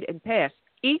married and passed,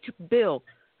 each bill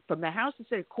from the House and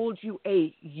Senate called you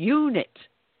a unit,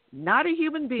 not a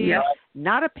human being,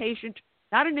 not a patient,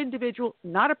 not an individual,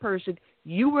 not a person.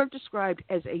 You were described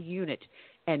as a unit.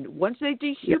 And once they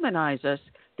dehumanize us,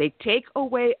 they take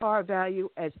away our value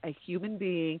as a human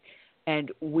being, and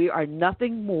we are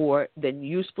nothing more than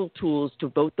useful tools to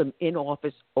vote them in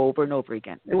office over and over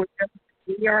again.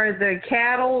 We are the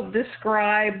cattle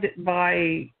described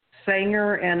by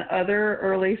Sanger and other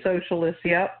early socialists.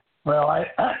 Yep. Well,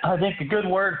 I think a good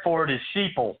word for it is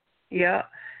sheeple. Yeah.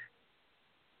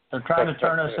 They're trying to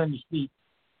turn us into sheep.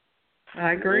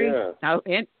 I agree. Yeah. Now,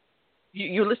 and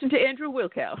you listen to Andrew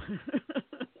Wilkow.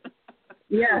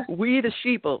 Yes. We the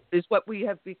sheeple is what we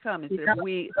have become instead of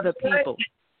we the people.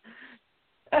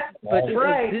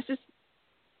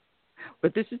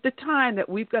 But this is the time that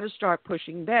we've got to start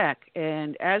pushing back.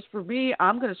 And as for me,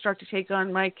 I'm going to start to take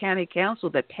on my county council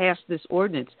that passed this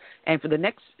ordinance. And for the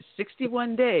next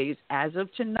 61 days, as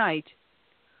of tonight,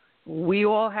 we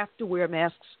all have to wear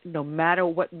masks no matter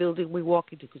what building we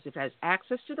walk into. Because if it has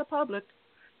access to the public,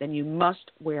 then you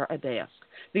must wear a mask.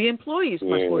 The employees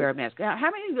must wear a mask. Now, how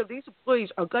many of these employees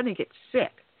are going to get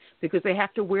sick because they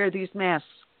have to wear these masks?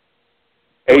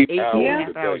 8 and hours. a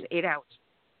half hours. 8 hours.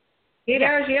 8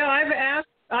 hours. Yeah,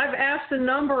 I've asked a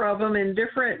number of them in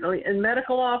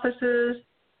medical offices,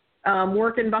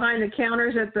 working behind the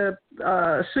counters at the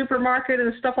supermarket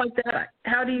and stuff like that.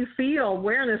 How do you feel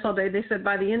wearing this all day? They said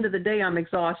by the end of the day I'm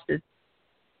exhausted.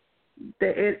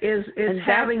 It's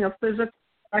having a physical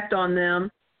effect on them.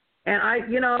 And I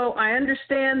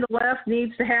understand the left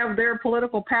needs to have their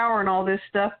political power and all this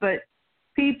stuff, but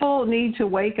people need to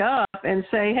wake up and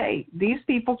say, hey, these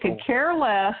people could care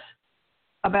less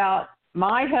about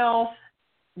my health,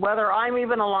 whether I'm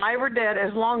even alive or dead,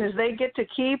 as long as they get to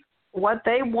keep what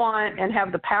they want and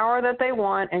have the power that they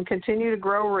want and continue to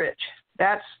grow rich.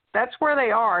 That's where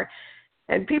they are.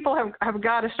 And people have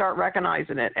got to start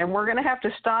recognizing it. And we're going to have to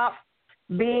stop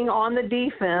being on the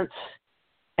defense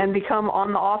and become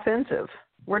on the offensive.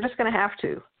 We're just going to have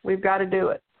to. We've got to do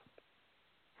it.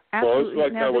 Absolutely. Well,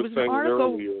 it's like now, I was saying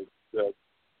earlier that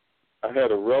I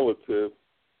had a relative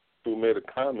who made a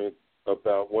comment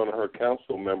about one of her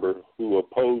council members who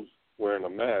opposed wearing a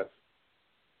mask,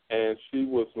 and she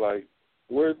was like,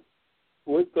 where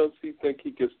does he think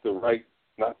he gets the right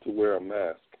not to wear a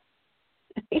mask?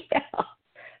 Yeah.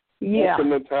 That's the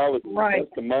mentality. Right.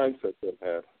 That's the mindset they've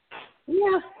had.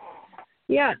 Yeah.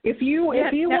 Yeah. If you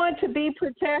want to be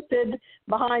protected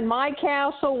behind my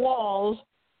castle walls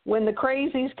when the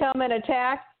crazies come and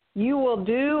attack, you will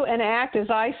do and act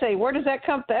as I say. Where does that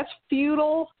come from? That's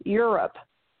feudal Europe.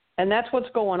 And that's what's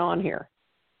going on here.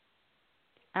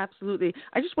 Absolutely.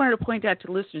 I just wanted to point out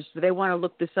to listeners, if they want to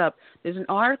look this up, there's an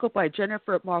article by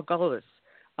Jennifer Margolis.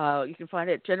 You can find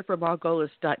it at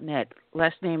jennifermargolis.net.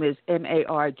 Last name is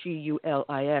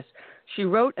Margulis. She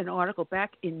wrote an article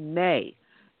back in May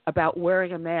about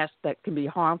wearing a mask that can be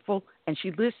harmful, and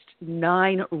she lists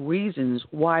 9 reasons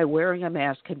why wearing a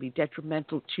mask can be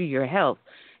detrimental to your health.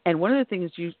 And one of the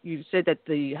things you said that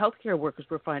the healthcare workers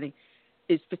were finding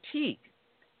is fatigue,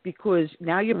 because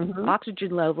now your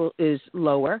oxygen level is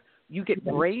lower, you get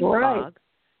brain fog,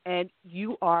 and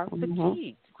you are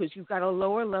fatigued because you've got a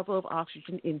lower level of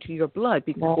oxygen into your blood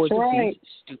because of these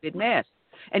stupid masks.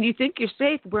 And you think you're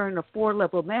safe wearing a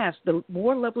 4-level mask. The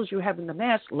more levels you have in the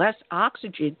mask, less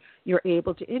oxygen you're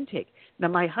able to intake. Now,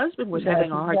 my husband was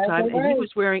having a hard time, and he was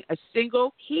wearing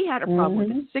he had a problem with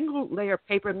a single-layer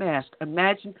paper mask.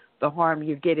 Imagine the harm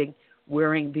you're getting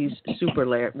wearing these super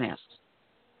layered masks.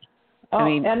 I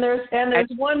mean, and there's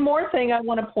one more thing I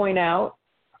want to point out.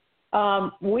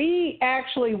 We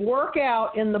actually work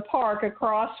out in the park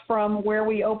across from where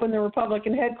we open the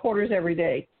Republican headquarters every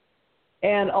day.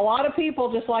 And a lot of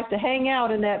people just like to hang out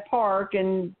in that park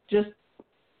and just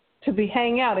to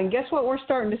hang out. And guess what we're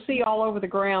starting to see all over the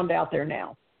ground out there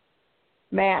now?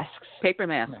 Masks. Paper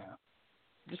masks.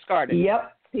 Discarded.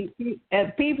 Yep.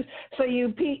 And people, so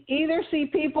you either see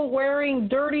people wearing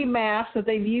dirty masks that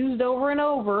they've used over and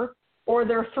over, or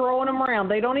they're throwing them around.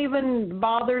 They don't even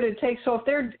bother to take. So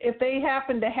if they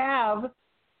happen to have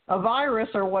a virus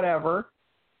or whatever,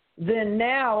 then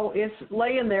now it's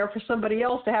laying there for somebody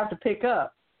else to have to pick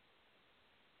up.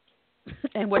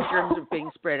 And what germs are being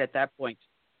spread at that point?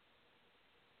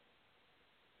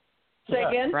 Say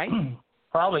again? Right?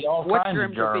 Probably all what kinds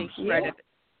germs of germs. Are being spread at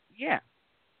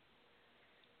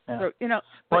So,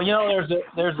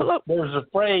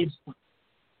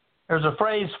 there's a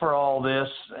phrase for all this,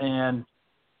 and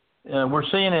we're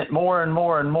seeing it more and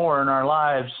more and more in our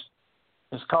lives.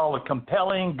 It's called a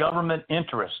compelling government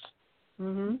interest.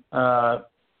 The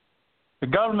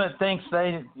government thinks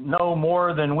they know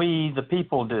more than we, the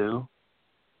people, do,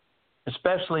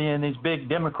 especially in these big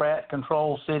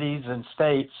Democrat-controlled cities and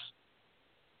states.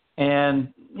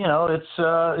 And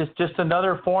it's just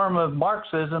another form of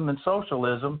Marxism and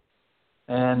socialism,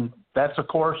 and that's of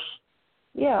course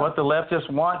what the leftists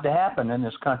want to happen in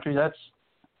this country.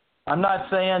 I'm not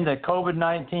saying that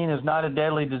COVID-19 is not a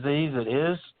deadly disease. It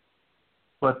is,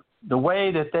 but the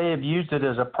way that they have used it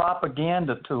as a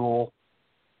propaganda tool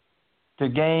to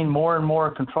gain more and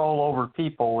more control over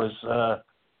people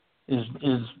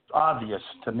is obvious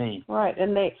to me. Right,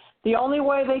 and the only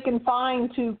way they can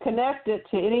find to connect it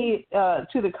to any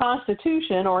to the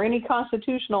Constitution or any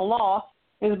constitutional law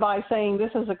is by saying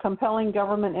this is a compelling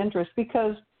government interest,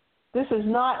 because this is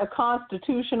not a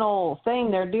constitutional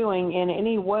thing they're doing in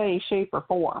any way, shape, or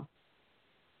form.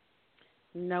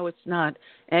 No, it's not.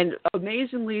 And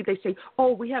amazingly, they say,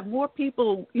 "Oh, we have more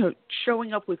people,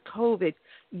 showing up with COVID."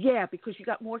 Yeah, because you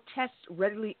got more tests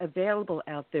readily available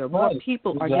out there. More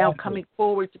people are now coming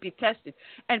forward to be tested,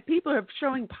 and people are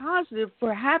showing positive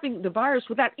for having the virus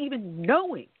without even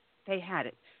knowing they had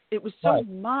it. It was so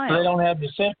mild. So they don't have the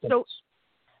symptoms. So,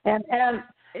 and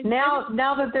now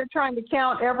that they're trying to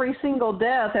count every single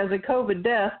death as a COVID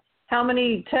death, how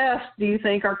many tests do you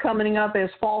think are coming up as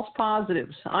false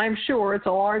positives? I'm sure it's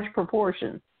a large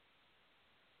proportion.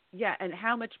 Yeah, and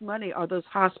how much money are those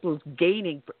hospitals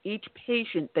gaining for each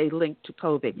patient they link to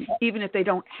COVID, even if they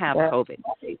don't have COVID?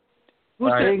 Who's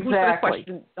going to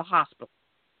question the hospital?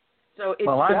 So it's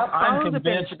I'm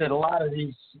convinced that a lot of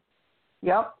these.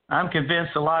 Yep. I'm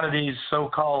convinced a lot of these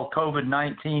so-called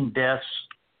COVID-19 deaths,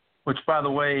 which, by the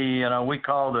way, we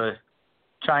call the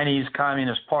Chinese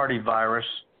Communist Party virus.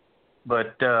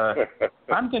 But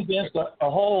I'm convinced a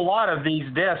whole lot of these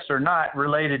deaths are not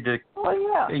related to,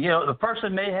 the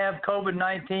person may have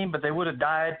COVID-19, but they would have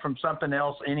died from something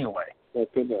else anyway.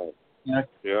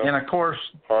 And of course,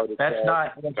 that's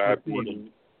not what's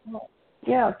reported.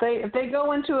 Yeah, if they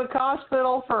go into a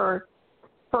hospital for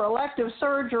elective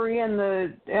surgery and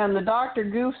the doctor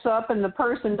goofs up and the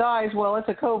person dies, well, it's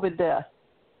a COVID death.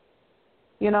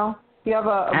 You have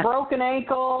a broken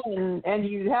ankle and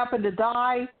you happen to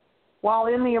die while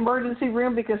in the emergency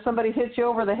room because somebody hit you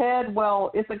over the head, well,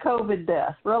 it's a COVID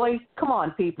death. Really? Come on,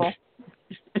 people.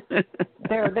 They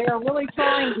are really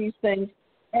trying these things,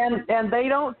 and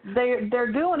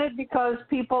they're doing it because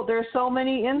there's so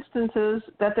many instances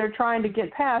that they're trying to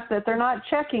get past that they're not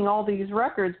checking all these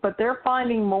records, but they're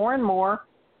finding more and more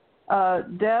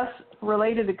deaths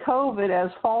related to COVID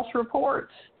as false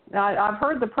reports. Now, I've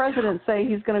heard the president say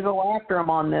he's going to go after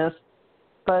them on this,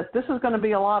 but this is going to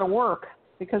be a lot of work,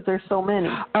 because there's so many.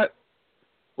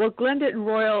 Well, Glynnda and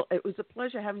Royal, it was a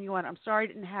pleasure having you on. I'm sorry I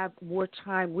didn't have more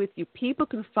time with you. People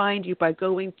can find you by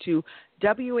going to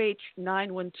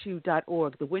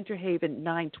WH912.org, the WinterHaven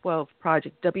 912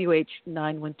 Project,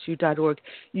 WH912.org.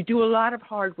 You do a lot of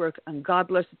hard work, and God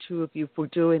bless the two of you for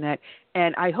doing that.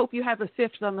 And I hope you have a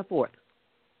 5th on the 4th.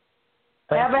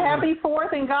 Have a happy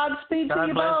 4th and Godspeed to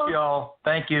you both. God bless you all.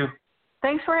 Thank you.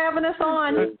 Thanks for having us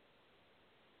on.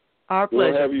 Our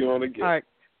pleasure. We'll have you on again.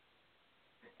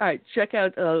 All right. Check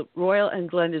out Royal and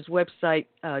Glynda's website,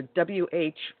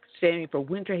 WH, standing for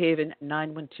WinterHaven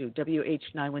 912,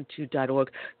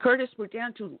 WH912.org. Curtis, we're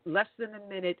down to less than a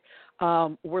minute.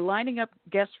 We're lining up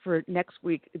guests for next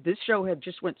week. This show had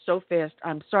just went so fast.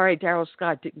 I'm sorry Darrell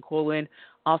Scott didn't call in.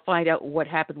 I'll find out what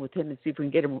happened with him and see if we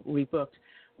can get him rebooked.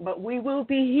 But we will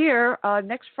be here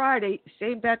next Friday,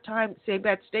 same bat time, same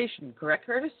bat station. Correct,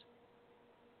 Curtis?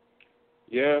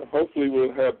 Yeah, hopefully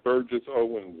we'll have Burgess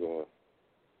Owens on.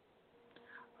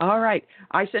 All right.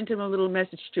 I sent him a little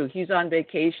message, too. He's on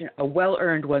vacation, a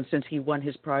well-earned one since he won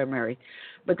his primary.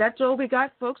 But that's all we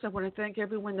got, folks. I want to thank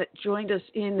everyone that joined us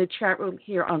in the chat room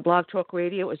here on Blog Talk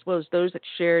Radio, as well as those that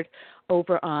shared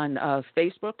over on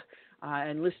Facebook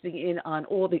and listening in on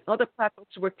all the other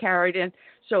platforms we're carried in.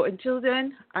 So until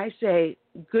then, I say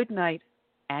good night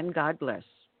and God bless.